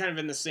 I'm kind of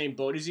in the same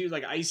boat as you.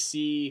 Like, I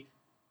see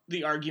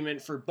the argument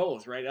for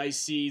both, right? I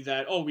see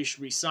that, we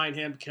should re-sign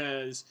him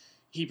because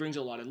he brings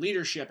a lot of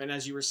leadership. And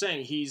as you were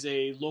saying, he's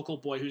a local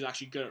boy who's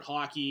actually good at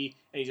hockey,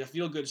 and he's a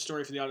feel-good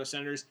story for the Ottawa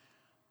Senators.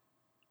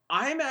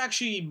 I'm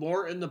actually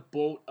more in the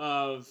boat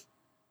of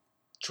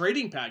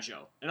trading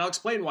Pageau, and I'll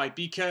explain why.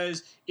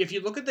 Because if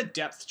you look at the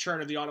depth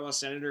chart of the Ottawa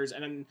Senators,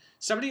 and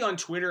somebody on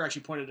Twitter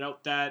actually pointed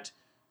out that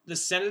the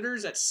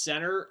Senators at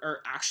center are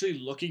actually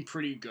looking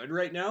pretty good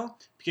right now,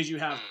 because you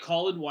have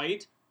Colin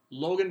White,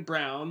 Logan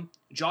Brown,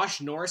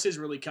 Josh Norris is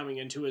really coming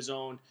into his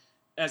own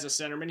as a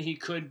centerman. He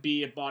could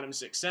be a bottom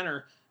 6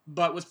 center,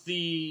 but with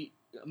the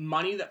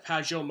money that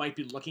Pageau might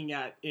be looking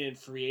at in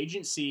free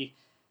agency,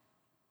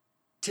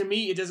 to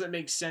me, it doesn't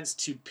make sense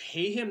to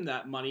pay him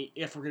that money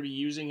if we're going to be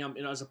using him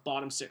as a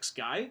bottom six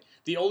guy.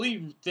 The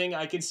only thing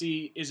I can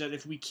see is that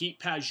if we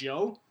keep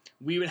Pageau,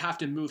 we would have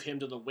to move him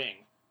to the wing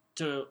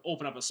to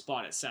open up a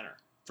spot at center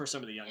for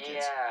some of the young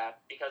kids. Yeah,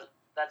 because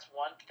that's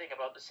one thing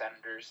about the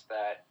Senators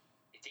that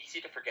it's easy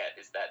to forget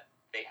is that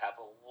they have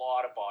a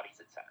lot of bodies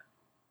at center.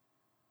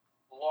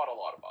 A lot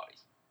of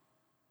bodies.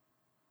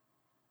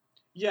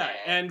 Yeah,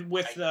 and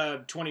with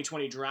the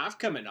 2020 draft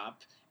coming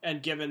up,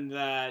 and given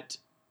that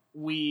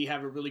we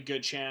have a really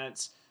good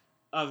chance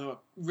of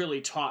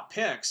really top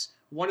picks,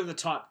 one of the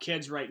top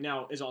kids right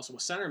now is also a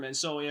centerman.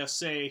 So if,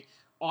 say,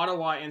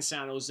 Ottawa and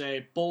San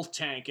Jose both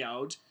tank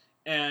out,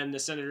 and the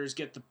Senators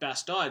get the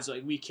best odds,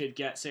 like we could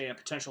get, say,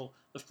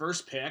 the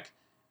first pick,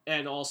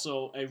 and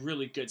also a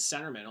really good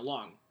centerman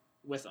along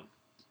with them.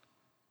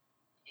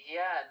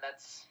 Yeah, and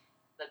that's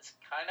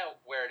kind of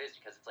where it is,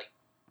 because it's like,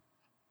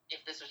 if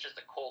this was just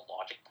a cold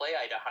logic play,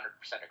 I'd 100%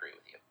 agree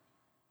with you.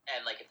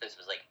 And, like, if this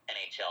was, like,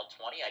 NHL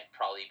 20, I'd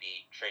probably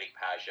be trading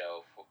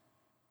Pageau.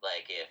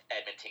 Like, if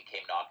Edmonton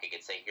came knocking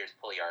and say, here's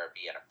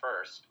Puljujarvi and a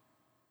first,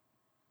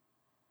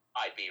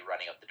 I'd be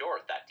running out the door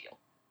with that deal.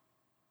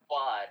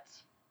 But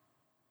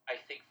I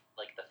think,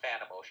 like, the fan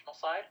emotional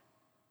side,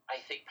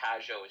 I think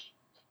Pageau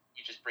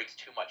he just brings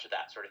too much of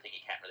that sort of thing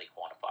you can't really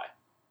quantify.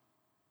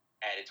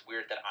 And it's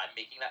weird that I'm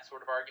making that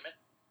sort of argument,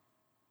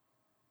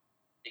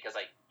 because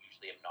I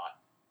usually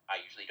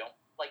don't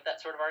like that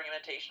sort of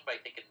argumentation, but I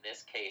think in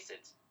this case,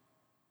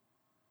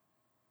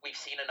 we've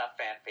seen enough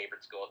fan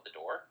favorites go out the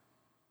door.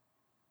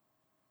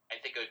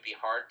 I think it would be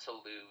hard to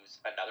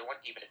lose another one,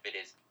 even if it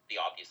is the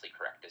obviously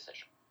correct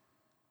decision.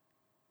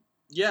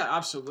 Yeah,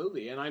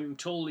 absolutely, and I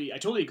totally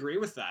agree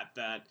with that.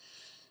 That,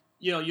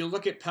 you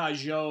look at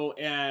Pageau,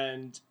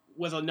 and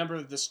with a number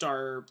of the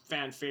star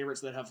fan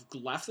favorites that have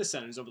left the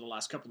Sens over the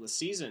last couple of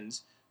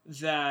seasons,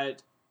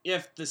 that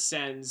if the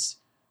Sens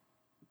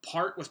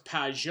part with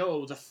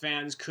Pageau, the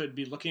fans could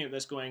be looking at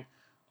this going,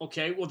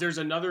 okay, well, there's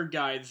another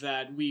guy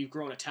that we've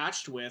grown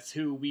attached with,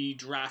 who we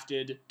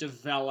drafted,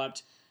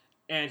 developed,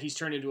 and he's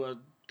turned into a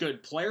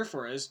good player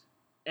for us,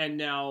 and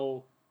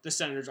now the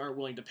Senators aren't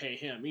willing to pay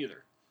him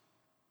either.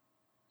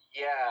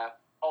 Yeah,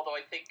 although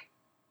I think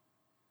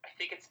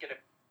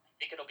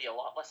it'll be a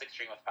lot less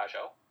extreme with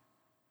Pageau,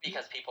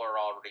 because people are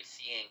already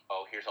seeing,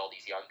 oh, here's all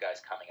these young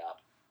guys coming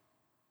up.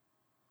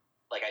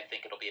 Like, I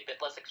think it'll be a bit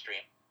less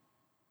extreme.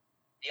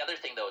 The other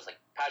thing, though, is, like,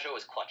 Pageau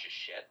is clutch as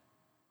shit.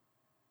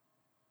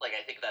 Like,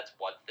 I think that's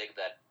one thing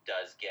that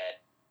does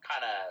get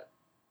kind of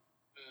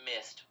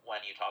missed when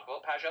you talk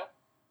about Pageau.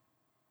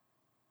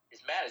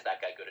 Is, man, is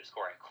that guy good at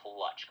scoring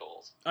clutch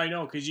goals. I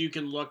know, because you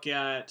can look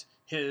at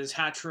his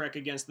hat trick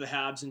against the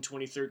Habs in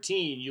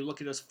 2013. You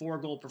look at his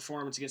 4-goal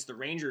performance against the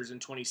Rangers in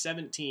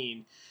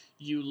 2017.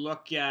 You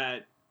look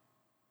at,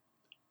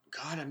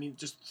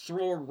 just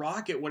throw a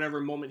rock at whatever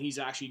moment he's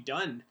actually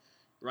done.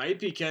 Right?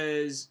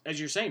 Because, as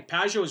you're saying,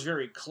 Pageau is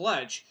very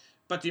clutch,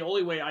 but the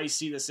only way I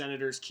see the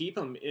Senators keep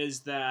him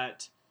is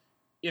that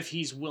if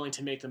he's willing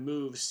to make the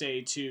move,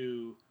 say,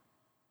 to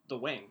the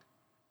wing.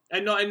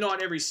 And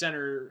not every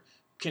center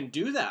can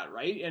do that,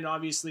 right? And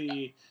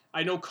obviously,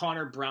 I know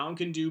Connor Brown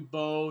can do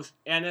both,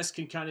 Ennis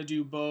can kind of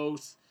do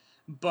both,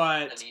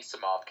 but...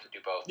 Anisimov can do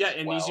both. Yeah,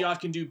 and Anisimov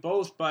can do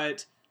both,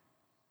 but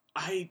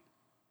and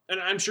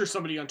I'm sure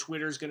somebody on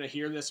Twitter is going to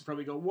hear this and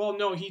probably go, well,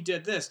 no, he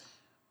did this.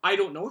 I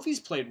don't know if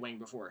he's played wing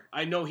before.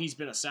 I know he's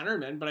been a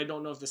centerman, but I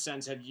don't know if the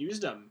Sens have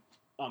used him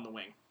on the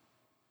wing.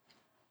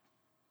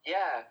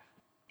 Yeah,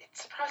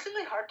 it's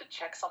surprisingly hard to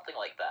check something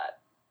like that,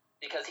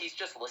 because he's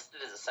just listed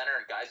as a center,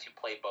 and guys who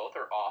play both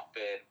are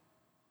often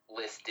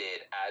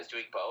listed as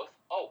doing both.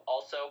 Oh,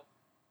 also,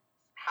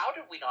 how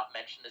did we not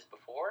mention this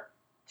before?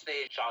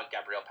 Today is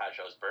Jean-Gabriel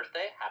Pageau's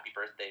birthday. Happy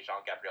birthday,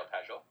 Jean-Gabriel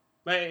Pageau.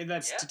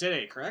 That's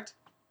today, correct?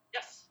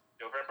 Yes,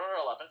 November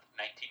 11th,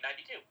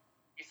 1992.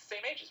 He's the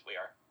same age as we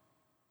are.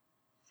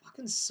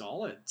 Fucking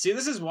solid. See,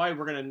 this is why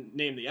we're going to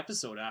name the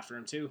episode after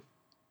him, too.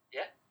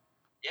 Yeah.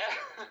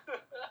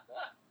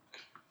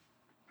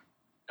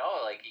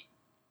 No, like,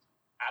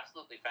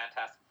 absolutely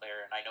fantastic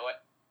player, and I know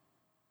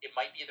it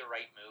might be the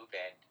right move,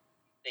 and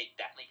they'd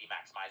definitely be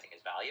maximizing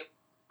his value.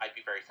 I'd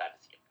be very sad to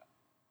see him go.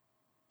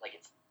 Like,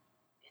 it's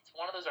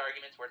one of those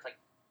arguments where it's like,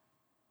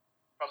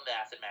 from the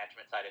asset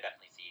management side, I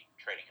definitely see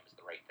trading him as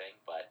the right thing,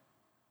 but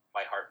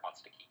my heart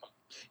wants to keep him.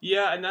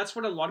 Yeah, and that's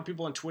what a lot of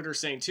people on Twitter are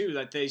saying, too,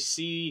 that they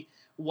see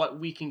what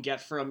we can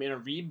get from in a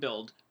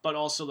rebuild, but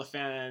also the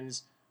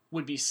fans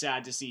would be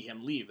sad to see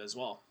him leave as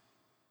well.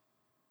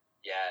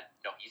 Yeah,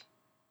 no, he's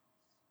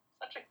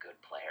such a good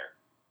player.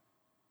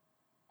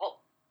 Well,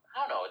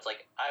 I don't know, it's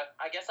like,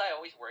 I guess I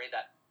always worry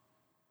that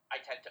I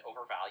tend to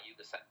overvalue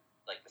the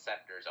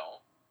Senators' own,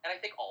 and I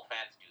think all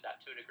fans do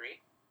that to a degree.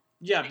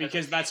 Yeah,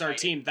 because that's our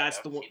team. That's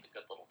the one. The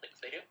good little things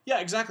they do.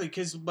 Yeah, exactly.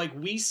 Because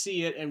we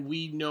see it, and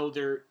we know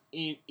their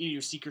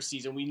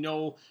idiosyncrasies, and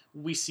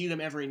we see them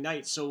every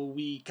night. So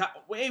we kind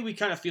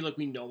of feel like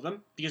we know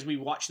them because we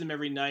watch them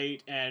every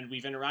night and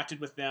we've interacted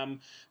with them.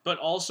 But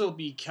also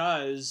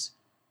because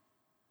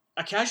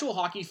a casual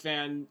hockey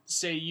fan,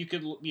 say you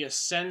could be a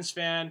Sens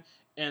fan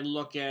and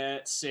look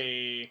at,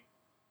 say,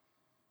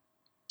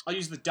 I'll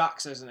use the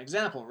Ducks as an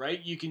example,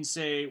 right? You can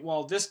say,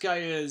 well, this guy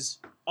is,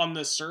 on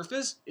the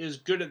surface, is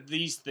good at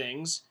these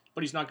things,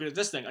 but he's not good at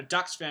this thing. A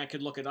Ducks fan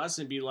could look at us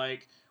and be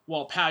like,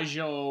 well,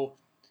 Pajot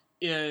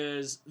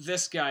is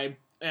this guy,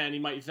 and he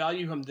might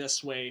value him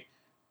this way,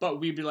 but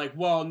we'd be like,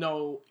 well,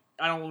 no,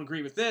 I don't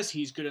agree with this.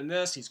 He's good in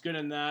this, he's good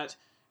in that,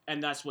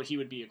 and that's what he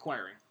would be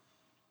acquiring.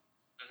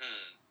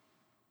 Mm-hmm.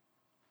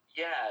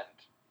 Yeah, and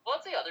well,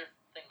 that's the other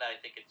thing that I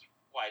think it's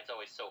why it's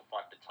always so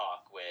fun to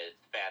talk with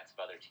fans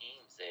of other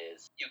teams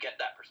is you get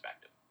that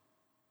perspective.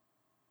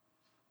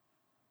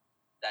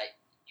 That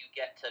you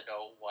get to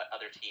know what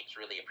other teams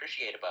really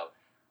appreciate about,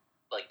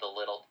 like, the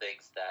little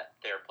things that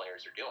their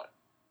players are doing.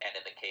 And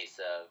in the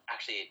case of,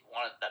 actually,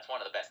 that's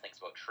one of the best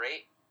things about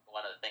trade.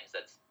 One of the things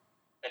that's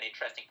an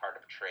interesting part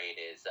of a trade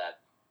is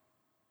that,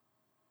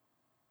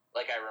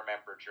 like, I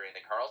remember during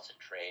the Carlson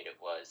trade,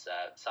 it was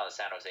some of the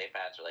San Jose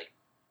fans were like,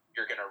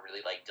 you're going to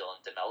really like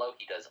Dylan DeMello.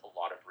 He does a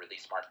lot of really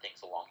smart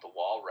things along the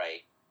wall, right?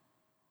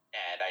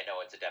 And I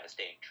know it's a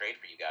devastating trade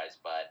for you guys,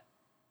 but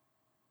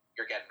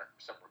you're getting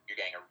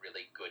a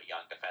really good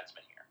young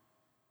defenseman here.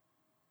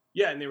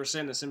 Yeah, and they were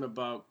saying the same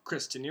about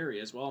Chris Tanieri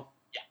as well.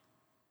 Yeah.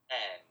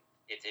 And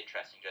it's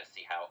interesting just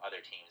to see how other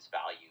teams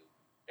value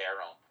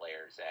their own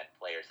players and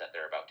players that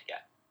they're about to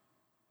get.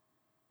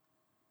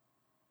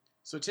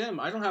 So, Tim,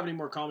 I don't have any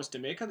more comments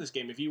to make on this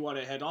game. If you want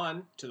to head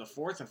on to the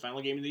fourth and final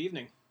game of the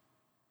evening.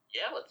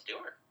 Yeah, let's do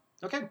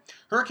it. Okay.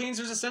 Hurricanes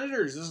versus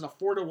Senators. This is a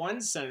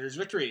 4-1 Senators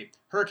victory.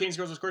 Hurricanes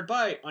goals are scored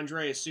by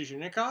Andrei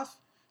Sushnikov.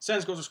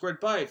 Sens goals are scored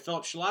by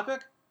Philip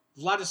Schlapik,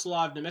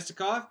 Vladislav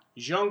Nemestikov,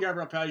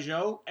 Jean-Gabriel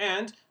Pajot,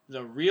 and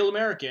the real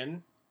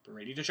American,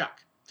 Brady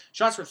Tkachuk.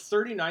 Shots were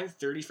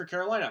 39-30 for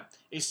Carolina.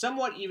 A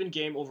somewhat even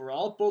game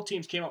overall. Both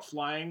teams came out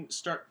flying,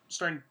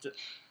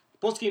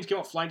 Both teams came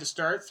out flying to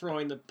start,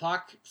 throwing the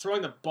puck,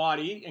 throwing the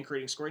body, and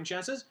creating scoring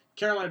chances.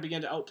 Carolina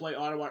began to outplay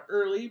Ottawa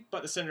early,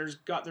 but the Senators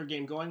got their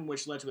game going,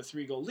 which led to a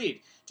 3-goal lead.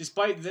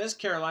 Despite this,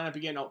 Carolina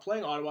began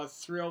outplaying Ottawa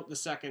throughout the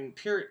second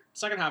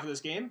half of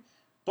this game,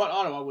 but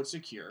Ottawa would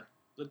secure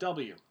the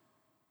W.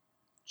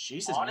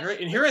 Jesus,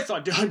 and here I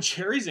thought Don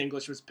Cherry's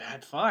English was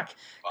bad. Fuck.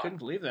 Couldn't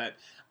believe that.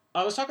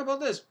 Let's talk about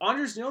this.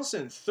 Anders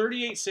Nilsson,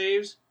 38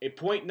 saves, a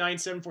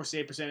 .974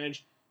 save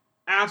percentage.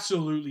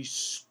 Absolutely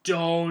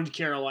stoned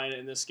Carolina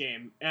in this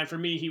game. And for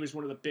me, he was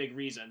one of the big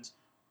reasons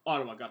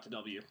Ottawa got the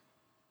W.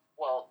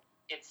 Well,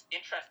 it's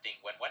interesting.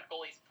 When one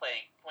goalie's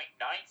playing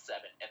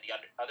 .97 and the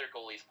other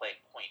goalie's playing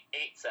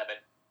 .87,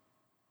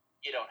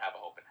 you don't have a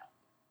hope in hell.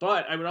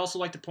 But I would also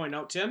like to point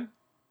out, Tim,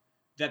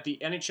 that the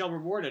NHL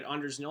rewarded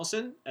Anders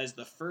Nilsson as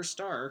the first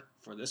star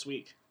for this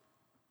week.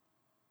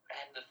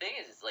 And the thing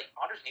is like,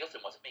 Anders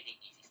Nilsson wasn't making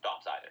easy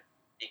stops either.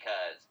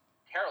 Because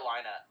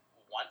Carolina,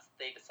 once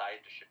they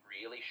decided to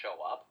really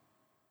show up,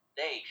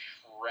 they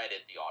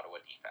shredded the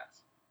Ottawa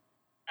defense.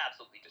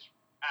 Absolutely just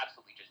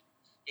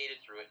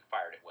skated through it and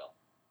fired at will.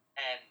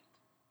 And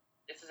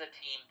this is a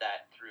team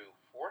that threw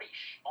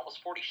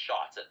almost 40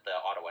 shots at the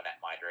Ottawa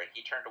netminder, and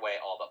he turned away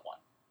all but one.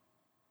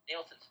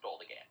 Nilsson stole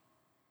the game.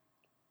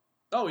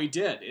 Oh, he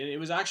did. It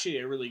was actually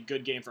a really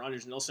good game for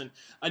Anders Nilsson.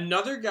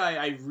 Another guy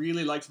I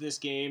really liked this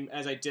game,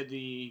 as I did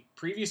the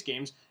previous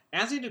games,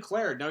 Anthony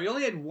Duclair. Now, he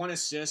only had 1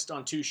 assist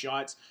on 2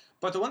 shots,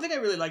 but the one thing I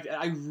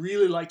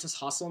really liked his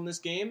hustle in this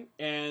game,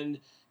 and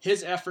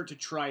his effort to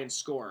try and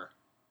score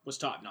was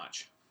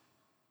top-notch.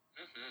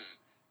 Mm-hmm.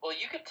 Well,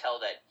 you could tell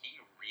that he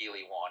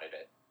really wanted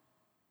it.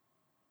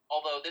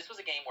 Although this was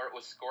a game where it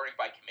was scoring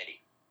by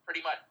committee.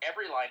 Pretty much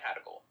every line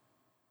had a goal.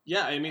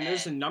 Yeah, I mean,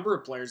 there's a number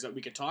of players that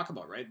we could talk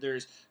about, right?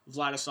 There's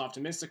Vladislav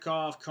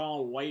Nemestikov,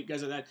 Colin White,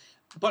 guys like that.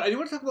 But I do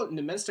want to talk about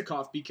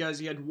Nemestikov because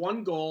he had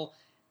 1 goal,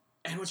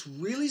 and what's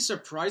really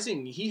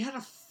surprising, he had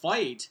a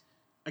fight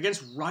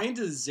against Ryan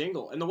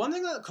Dzingel. And the one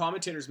thing that the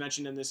commentators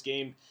mentioned in this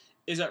game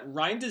is that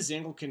Ryan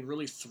Dzingel can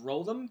really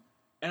throw them.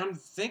 And I'm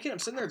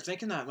sitting there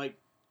thinking that, like,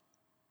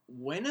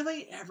 when have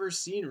I ever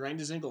seen Ryan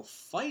Dzingel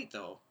fight,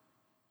 though?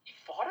 He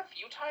fought a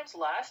few times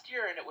last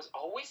year, and it was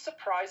always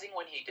surprising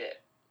when he did.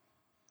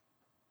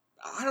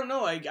 I don't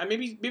know.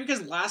 Maybe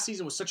because last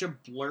season was such a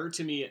blur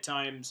to me at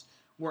times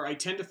where I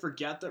tend to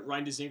forget that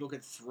Ryan Dzingel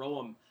could throw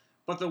him.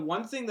 But the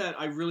one thing that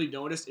I really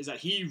noticed is that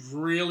he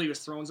really was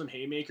throwing some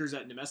haymakers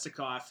at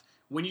Nemestikov.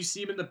 When you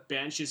see him in the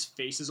bench, his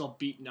face is all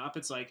beaten up.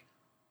 It's like,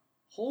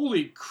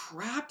 holy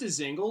crap,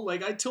 Dzingel.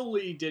 Like, I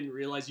totally didn't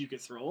realize you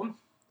could throw him.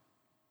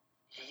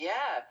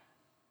 Yeah.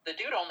 The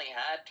dude only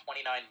had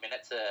 29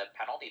 minutes of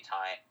penalty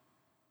time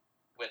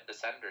with the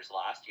Senators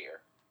last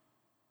year.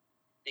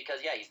 Because,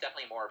 yeah, he's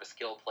definitely more of a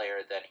skilled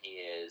player than he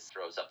is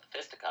throws up the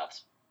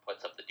fisticuffs,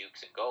 puts up the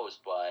dukes and goes.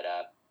 But,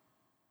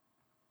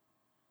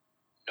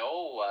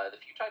 the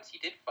few times he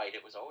did fight,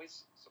 it was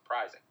always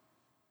surprising.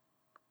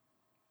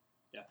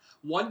 Yeah.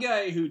 One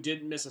guy who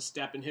didn't miss a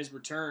step in his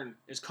return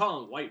is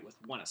Colin White with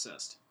 1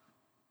 assist.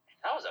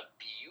 That was a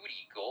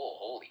beauty goal.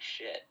 Holy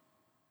shit.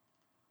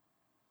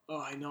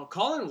 Oh, I know.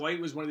 Colin White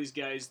was one of these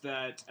guys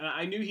that, and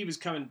I knew he was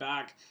coming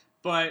back,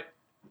 but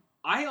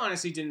I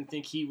honestly didn't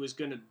think he was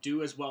going to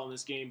do as well in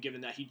this game,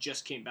 given that he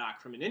just came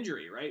back from an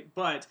injury, right?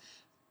 But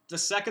the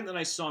second that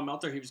I saw him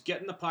out there, he was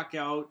getting the puck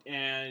out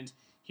and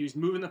he was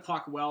moving the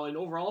puck well. And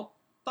overall,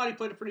 thought he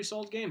played a pretty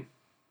solid game.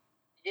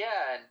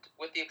 Yeah, and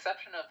with the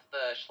exception of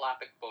the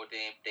Schlappick,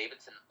 Bodine,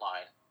 Davidson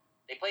line,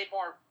 they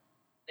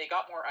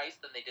got more ice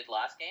than they did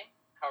last game.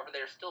 However,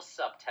 they're still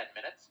sub 10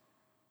 minutes.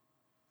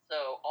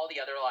 So all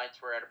the other lines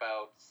were at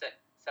about 17,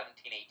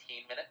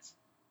 18 minutes.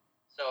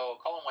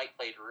 So Colin White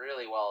played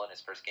really well in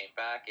his first game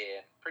back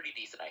in pretty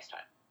decent ice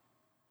time.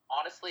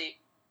 Honestly,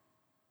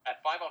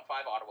 at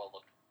 5-on-5, Ottawa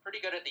looked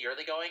pretty good at the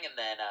early going, and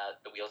then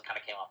the wheels kind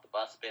of came off the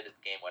bus a bit as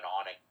the game went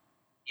on, and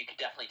you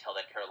could definitely tell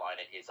that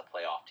Carolina is a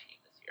playoff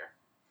team this year.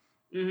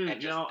 Mm-hmm. And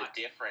just the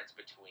difference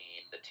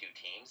between the two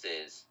teams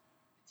it's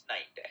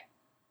night and day.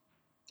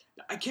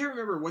 I can't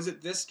remember. Was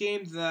it this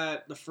game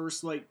that the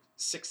first 6-7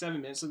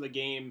 minutes of the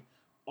game,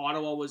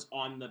 Ottawa was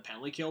on the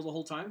penalty kill the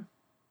whole time?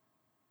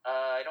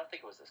 I don't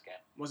think it was this game.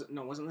 Was it?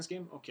 No, wasn't this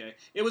game? Okay.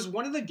 It was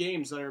one of the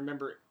games that I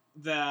remember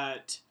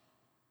that...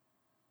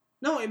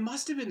 No, it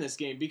must have been this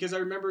game, because I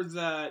remember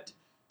that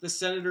the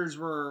Senators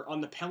were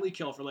on the penalty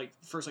kill for the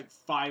first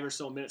 5 or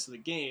so minutes of the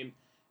game,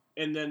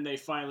 and then they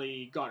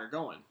finally got her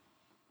going.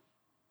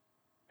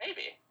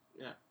 Maybe.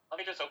 Yeah. Let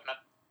me just open up.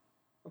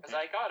 Because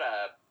Okay. I got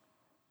a...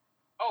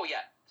 Oh,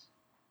 yeah.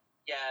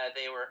 Yeah,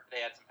 they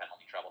had some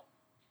penalty trouble.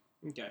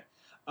 Okay.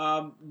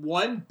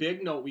 One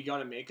big note we got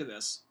to make of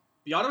this.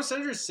 The Ottawa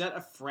Senators set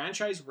a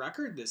franchise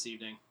record this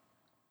evening.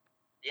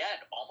 Yeah,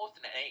 and almost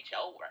an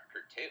NHL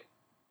record, too.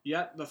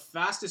 Yeah, the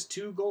fastest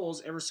 2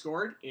 goals ever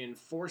scored in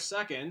 4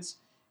 seconds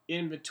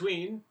in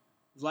between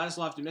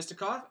Vladislav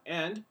Demystikov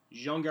and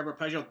Jean-Gabriel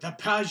Pageau. The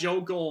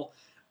Pageau goal.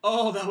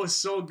 Oh, that was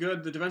so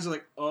good. The defense was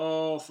like,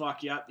 oh,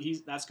 fuck, yeah,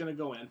 that's going to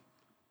go in.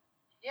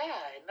 Yeah,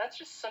 and that's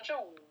just such a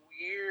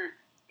weird...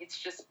 It's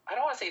just... I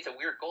don't want to say it's a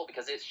weird goal,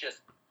 because it's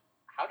just...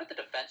 How did the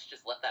defense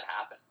just let that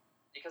happen?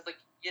 Because,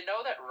 you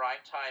know that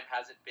Rhyme time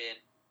hasn't been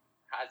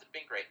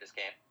great this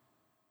game.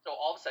 So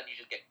all of a sudden you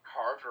just get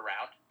carved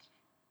around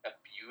a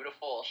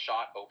beautiful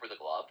shot over the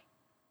glove.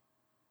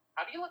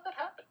 How do you let that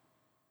happen?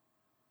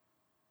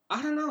 I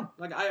don't know.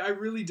 I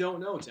really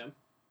don't know, Tim.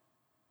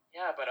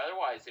 Yeah, but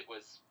otherwise it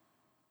was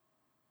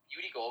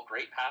beauty goal,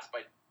 great pass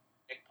by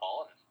Nick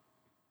Paul, and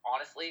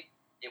honestly,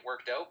 it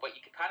worked out, but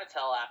you could kind of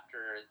tell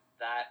after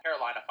that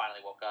Carolina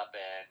finally woke up,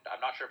 and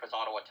I'm not sure if it's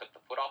Ottawa took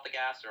the foot off the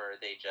gas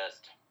or they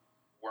just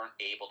weren't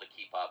able to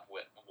keep up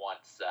with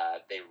once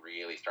they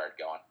really started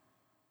going.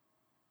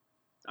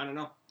 I don't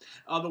know.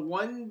 The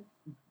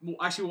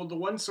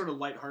one sort of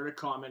lighthearted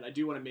comment I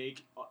do want to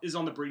make is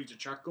on the Brady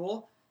Tkachuk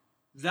goal.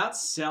 That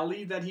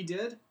celly that he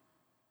did,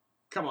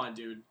 come on,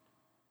 dude.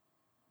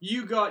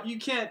 You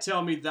can't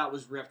tell me that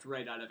was ripped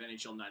right out of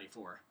NHL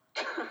 94.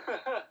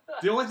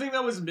 The only thing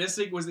that was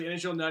missing was the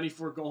NHL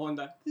 94 goal and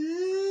that.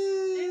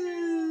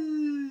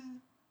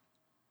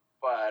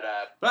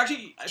 But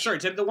actually, sorry,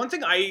 Tim, the one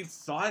thing I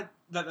thought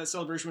that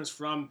celebration was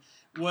from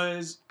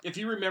was, if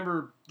you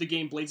remember the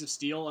game Blades of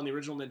Steel on the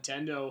original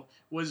Nintendo,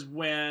 was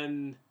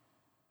when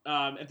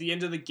at the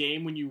end of the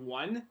game when you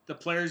won, the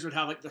players would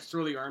have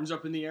throw the arms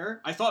up in the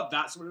air. I thought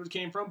that's where it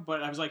came from,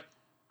 but I was like,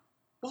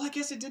 well, I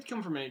guess it did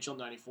come from NHL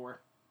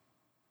 94.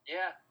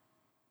 Yeah,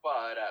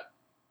 but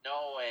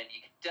no, and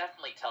you could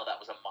definitely tell that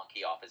was a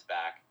monkey off his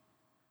back,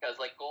 because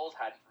goals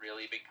hadn't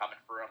really been coming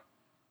for him.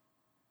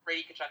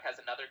 Brady Tkachuk has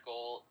another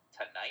goal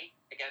tonight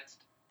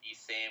against these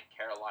same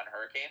Carolina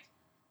Hurricanes,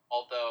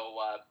 although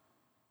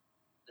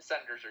the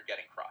Senators are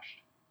getting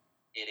crushed.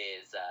 It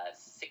is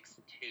 6-2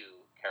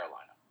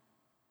 Carolina.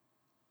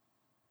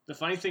 The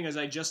funny thing is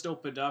I just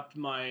opened up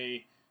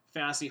my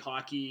fantasy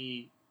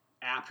hockey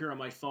app here on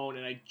my phone,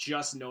 and I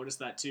just noticed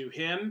that too.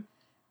 Him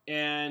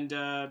and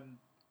a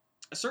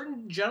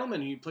certain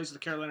gentleman who plays for the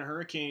Carolina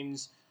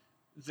Hurricanes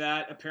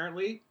that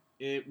apparently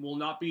it will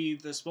not be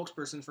the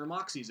spokesperson for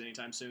Moxies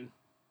anytime soon.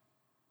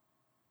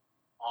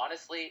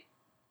 Honestly,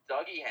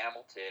 Dougie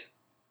Hamilton,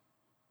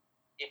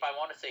 if I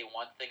want to say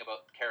one thing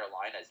about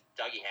Carolina, is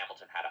Dougie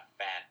Hamilton had a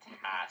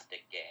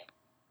fantastic game.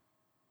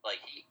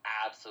 He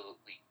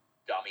absolutely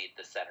dummied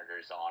the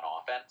Senators on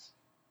offense.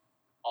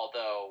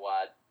 Although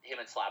him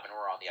and Slavin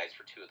were on the ice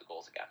for 2 of the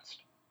goals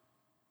against.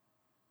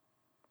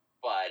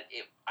 But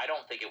I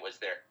don't think it was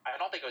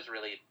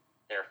really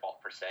their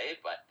fault per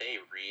se, but they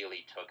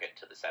really took it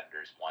to the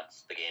Senators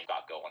once the game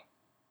got going.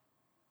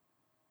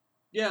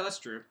 Yeah,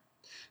 that's true.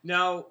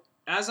 Now,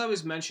 as I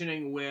was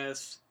mentioning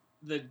with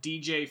the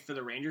DJ for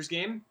the Rangers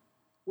game,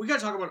 we got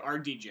to talk about our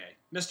DJ,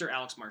 Mr.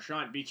 Alex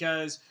Marchand,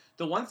 because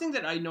the one thing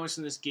that I noticed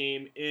in this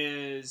game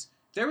is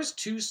there was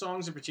 2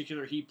 songs in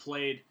particular he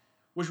played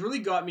which really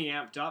got me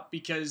amped up,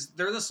 because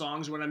they're the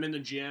songs when I'm in the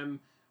gym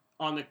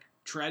on the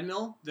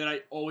treadmill that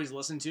I always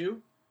listen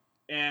to.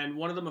 And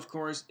one of them, of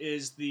course,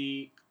 is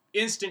the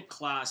instant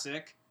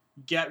classic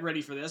Get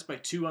Ready for This by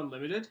 2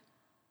 Unlimited.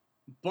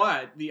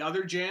 But the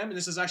other jam, and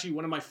this is actually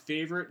one of my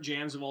favorite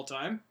jams of all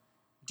time,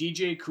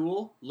 DJ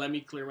Cool, Let Me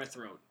Clear My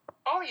Throat.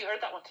 Oh, you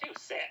heard that one too.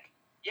 Sick.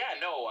 Yeah,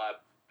 no,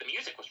 the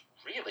music was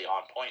really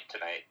on point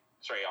tonight.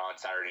 Sorry, on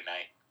Saturday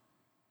night.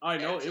 I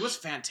know, it was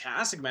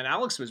fantastic, man.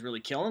 Alex was really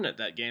killing it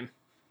that game.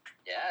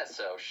 Yeah,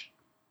 so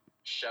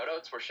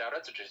Shoutouts where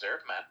shoutouts are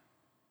deserved, man.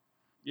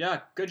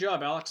 Yeah, good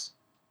job, Alex.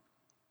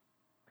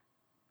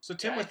 So,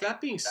 Tim, Yeah, I with think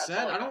that being that's said,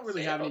 all I I got don't to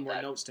really say have any about more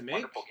that notes to make.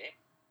 wonderful game.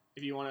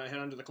 If you want to head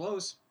on to the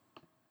close.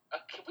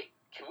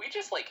 Can we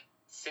just like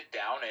sit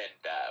down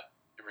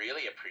and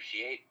really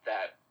appreciate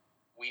that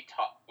we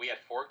had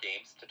 4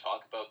 games to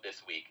talk about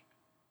this week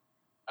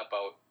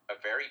about a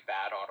very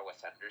bad Ottawa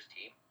Senators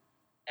team,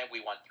 and we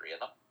won 3 of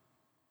them.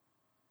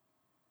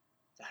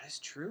 That is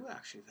true,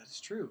 actually. That is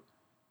true.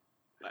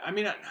 I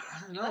mean, I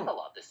don't We learned a know.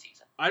 lot this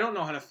season. I don't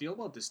know how to feel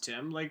about this,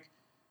 Tim. Like,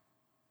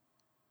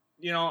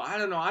 I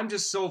don't know. I'm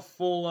just so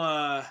full,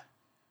 God,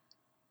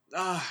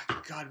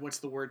 what's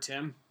the word,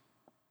 Tim?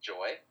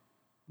 Joy.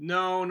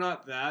 No,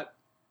 not that.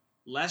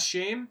 Less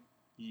shame?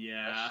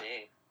 Yeah. A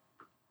shame.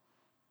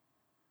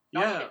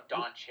 Not Yeah. even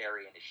Don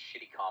Cherry and his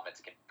shitty comments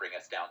can bring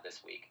us down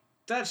this week.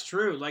 That's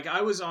true. Like,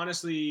 I was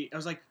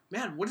like,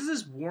 man, what is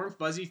this warm,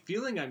 fuzzy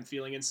feeling I'm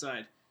feeling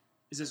inside?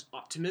 Is this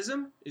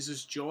optimism? Is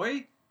this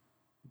joy?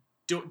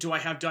 Do I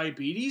have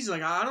diabetes?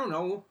 Like, I don't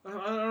know. I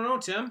don't know,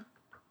 Tim.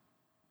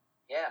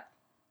 Yeah.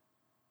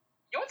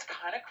 You know what's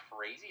kind of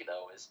crazy,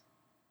 though, is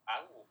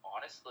I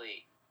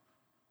honestly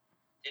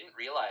didn't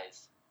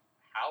realize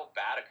how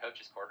bad a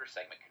coach's quarter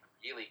segment could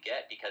really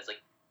get, because, like,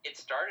 it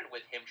started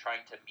with him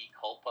trying to mea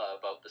culpa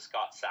about the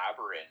Scott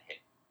Sabourin hit,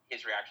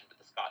 his reaction to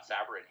the Scott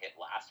Sabourin hit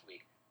last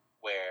week,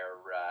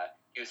 where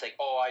he was like,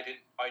 "Oh, I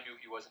knew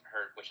he wasn't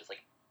hurt," which is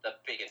like the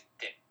biggest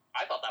dick.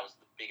 I thought that was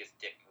the biggest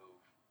dick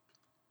move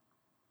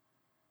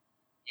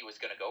he was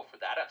gonna go for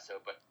that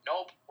episode, but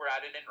nope, we're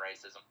adding in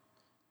racism.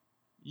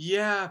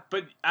 Yeah,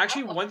 but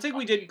actually, one thing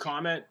we did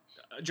comment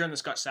during the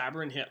Scott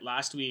Sabourin hit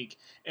last week,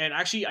 and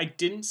actually I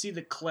didn't see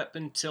the clip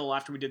until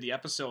after we did the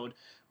episode,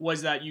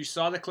 was that you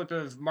saw the clip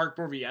of Mark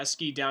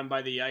Borowiecki down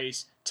by the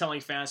ice telling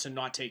fans to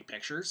not take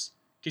pictures.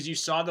 Because you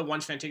saw the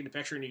one fan taking the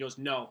picture and he goes,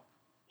 no.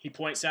 He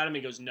points at him and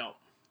he goes, no,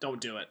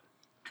 don't do it.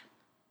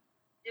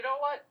 You know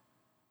what?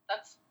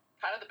 That's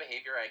kind of the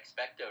behavior I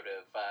expect out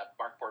of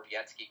Mark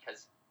Borowiecki,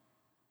 because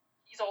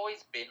he's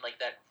always been like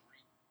that,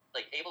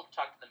 like able to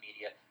talk to the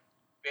media,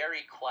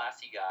 very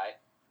classy guy,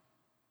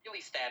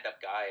 really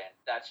stand-up guy, and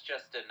that's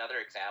just another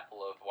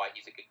example of why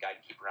he's a good guy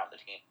to keep around the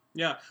team.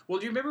 Yeah. Well,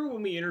 do you remember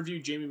when we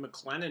interviewed Jamie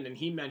McLennan, and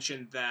he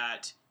mentioned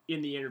that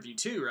in the interview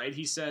too, right?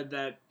 He said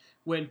that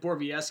when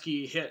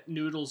Borowiecki hit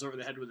Noodles over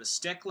the head with a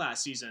stick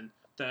last season,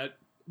 that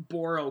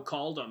Boro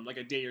called him like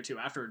a day or two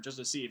after just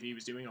to see if he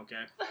was doing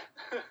okay.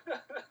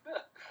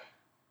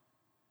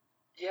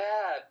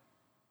 Yeah.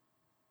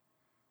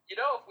 You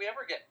know, if we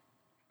ever get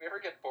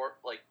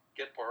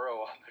Boro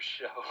on the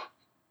show,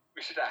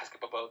 we should ask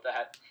him about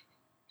that.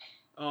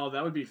 Oh,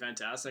 that would be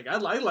fantastic.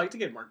 I'd like to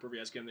get Mark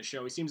Borowiecki on the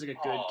show. He seems like a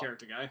good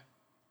character guy.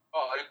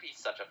 Oh, it'd be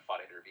such a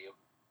fun interview.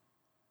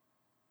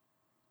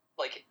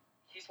 Like,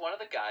 he's one of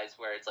the guys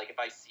where it's like, if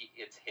I see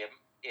it's him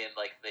in,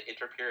 like, the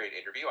inter-period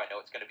interview, I know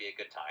it's going to be a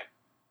good time.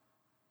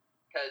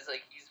 Because,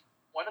 like, he's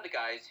one of the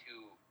guys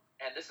who,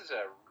 and this is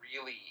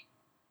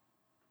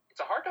it's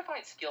a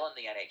hard-to-find skill in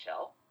the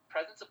NHL,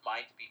 presence of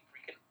mind to be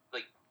freaking,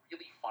 like,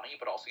 really funny,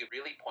 but also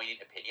really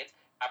poignant opinions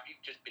after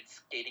you've just been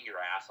skating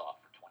your ass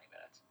off for 20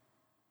 minutes.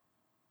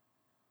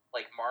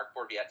 Like, Mark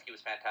Borowiecki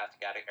was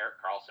fantastic at it. Erik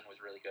Karlsson was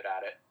really good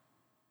at it.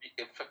 The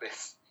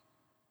infamous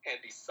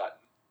Andy Sutton.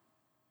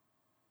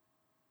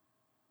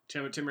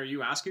 Tim, are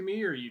you asking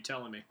me or are you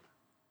telling me?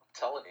 I'm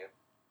telling you.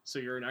 So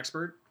you're an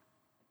expert?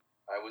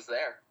 I was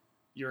there.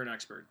 You're an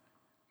expert.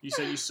 You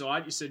said you saw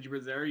it. You said you were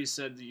there. You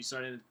said that you saw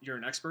it. You're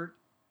an expert?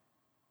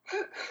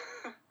 Okay,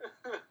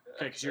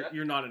 because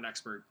you're not an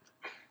expert.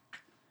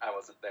 I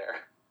wasn't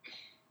there.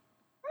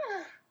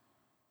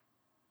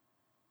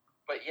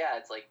 But yeah,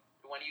 it's like,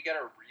 when you get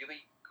a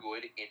really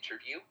good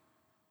interview,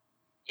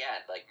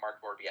 yeah, like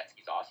Mark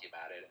Borowiecki's awesome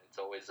at it, and it's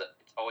always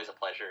a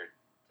pleasure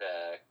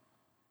to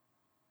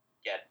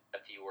get a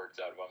few words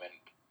out of him, and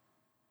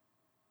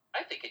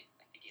I think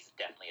he's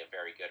definitely a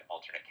very good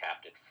alternate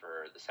captain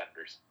for the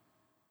Senators.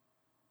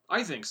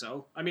 I think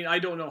so. I mean, I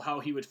don't know how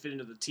he would fit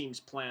into the team's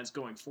plans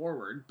going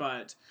forward,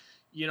 but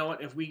you know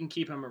what? If we can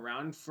keep him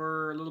around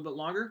for a little bit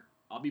longer,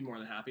 I'll be more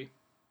than happy.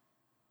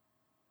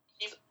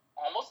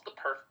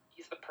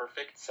 He's the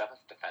perfect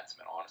seventh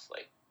defenseman,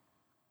 honestly.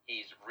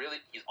 He's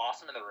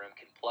awesome in the room,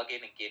 can plug in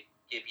and give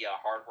you a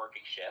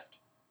hard-working shift.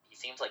 He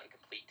seems like a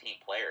complete team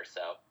player,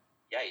 so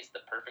yeah, he's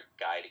the perfect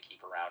guy to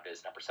keep around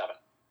as number 7.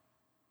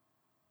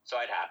 So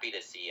I'd happy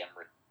to see him.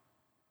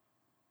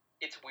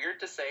 It's weird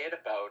to say it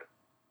about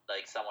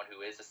like someone who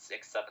is a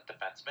 6th, 7th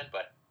defenseman,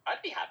 but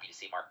I'd be happy to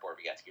see Mark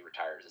Borowiecki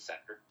retire as a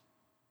Senator.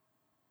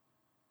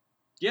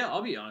 Yeah,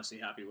 I'll be honestly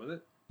happy with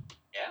it.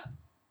 Yeah.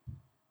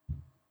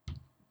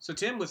 So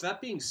Tim, with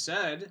that being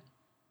said,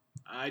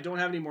 I don't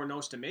have any more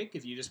notes to make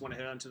if you just want to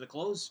head on to the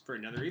close for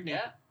another evening.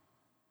 Yeah.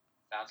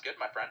 Sounds good,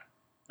 my friend.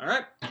 All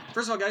right.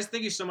 First of all, guys,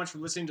 thank you so much for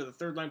listening to the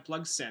Third Line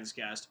Plug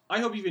Senscast. I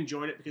hope you've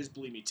enjoyed it because,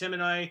 believe me, Tim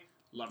and I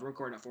love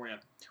recording it for you.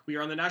 We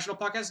are on the National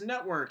Podcast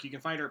Network. You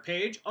can find our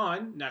page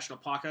on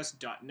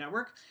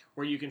nationalpodcast.network,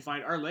 where you can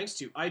find our links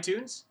to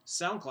iTunes,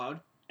 SoundCloud,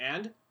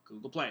 and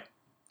Google Play.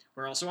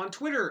 We're also on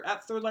Twitter,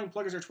 at Third Line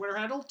Plug is our Twitter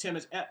handle. Tim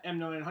is at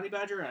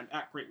M9Honeybadger, and I'm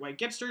at Great White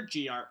Gipster,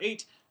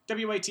 GR8,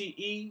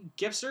 WITE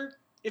Gipster.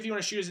 If you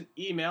want to shoot us an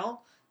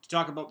email to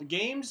talk about the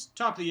games,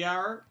 top of the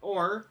hour,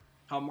 or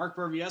how Mark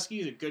Borowiecki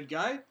is a good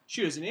guy,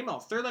 shoot us an email,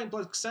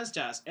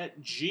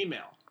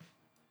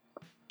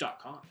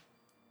 thirdlineplugsendstas@gmail.com.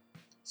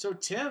 So,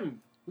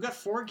 Tim, we got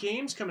 4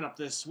 games coming up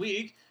this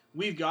week.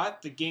 We've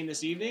got the game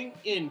this evening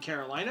in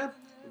Carolina.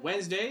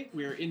 Wednesday,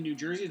 we are in New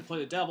Jersey to play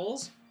the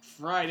Devils.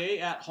 Friday,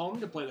 at home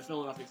to play the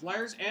Philadelphia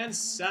Flyers. And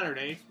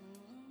Saturday,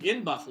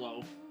 in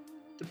Buffalo,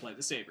 to play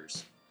the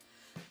Sabres.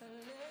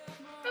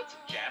 That's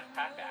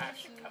jam-packed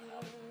action coming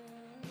up.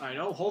 I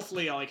know.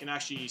 Hopefully, I can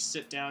actually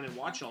sit down and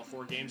watch all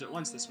 4 games at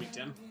once this week,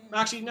 Tim.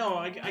 Actually, no,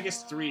 I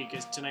guess 3,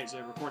 because tonight's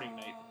a recording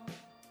night.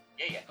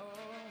 Yeah.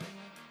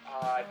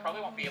 I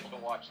probably won't be able to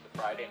watch the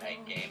Friday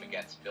night game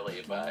against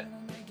Philly, but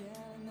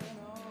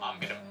I'm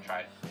going to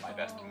try my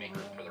best to make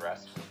room for the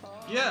rest.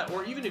 Yeah,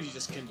 or even if you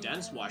just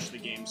watch the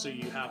game so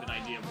you have an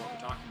idea of what we're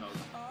talking about.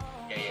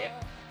 Yeah.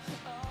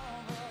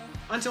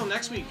 Until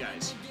next week,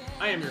 guys,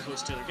 I am your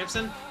host, Taylor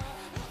Gibson.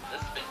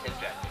 This has been Tim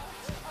Jackson.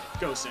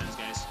 Go Sens,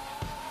 guys.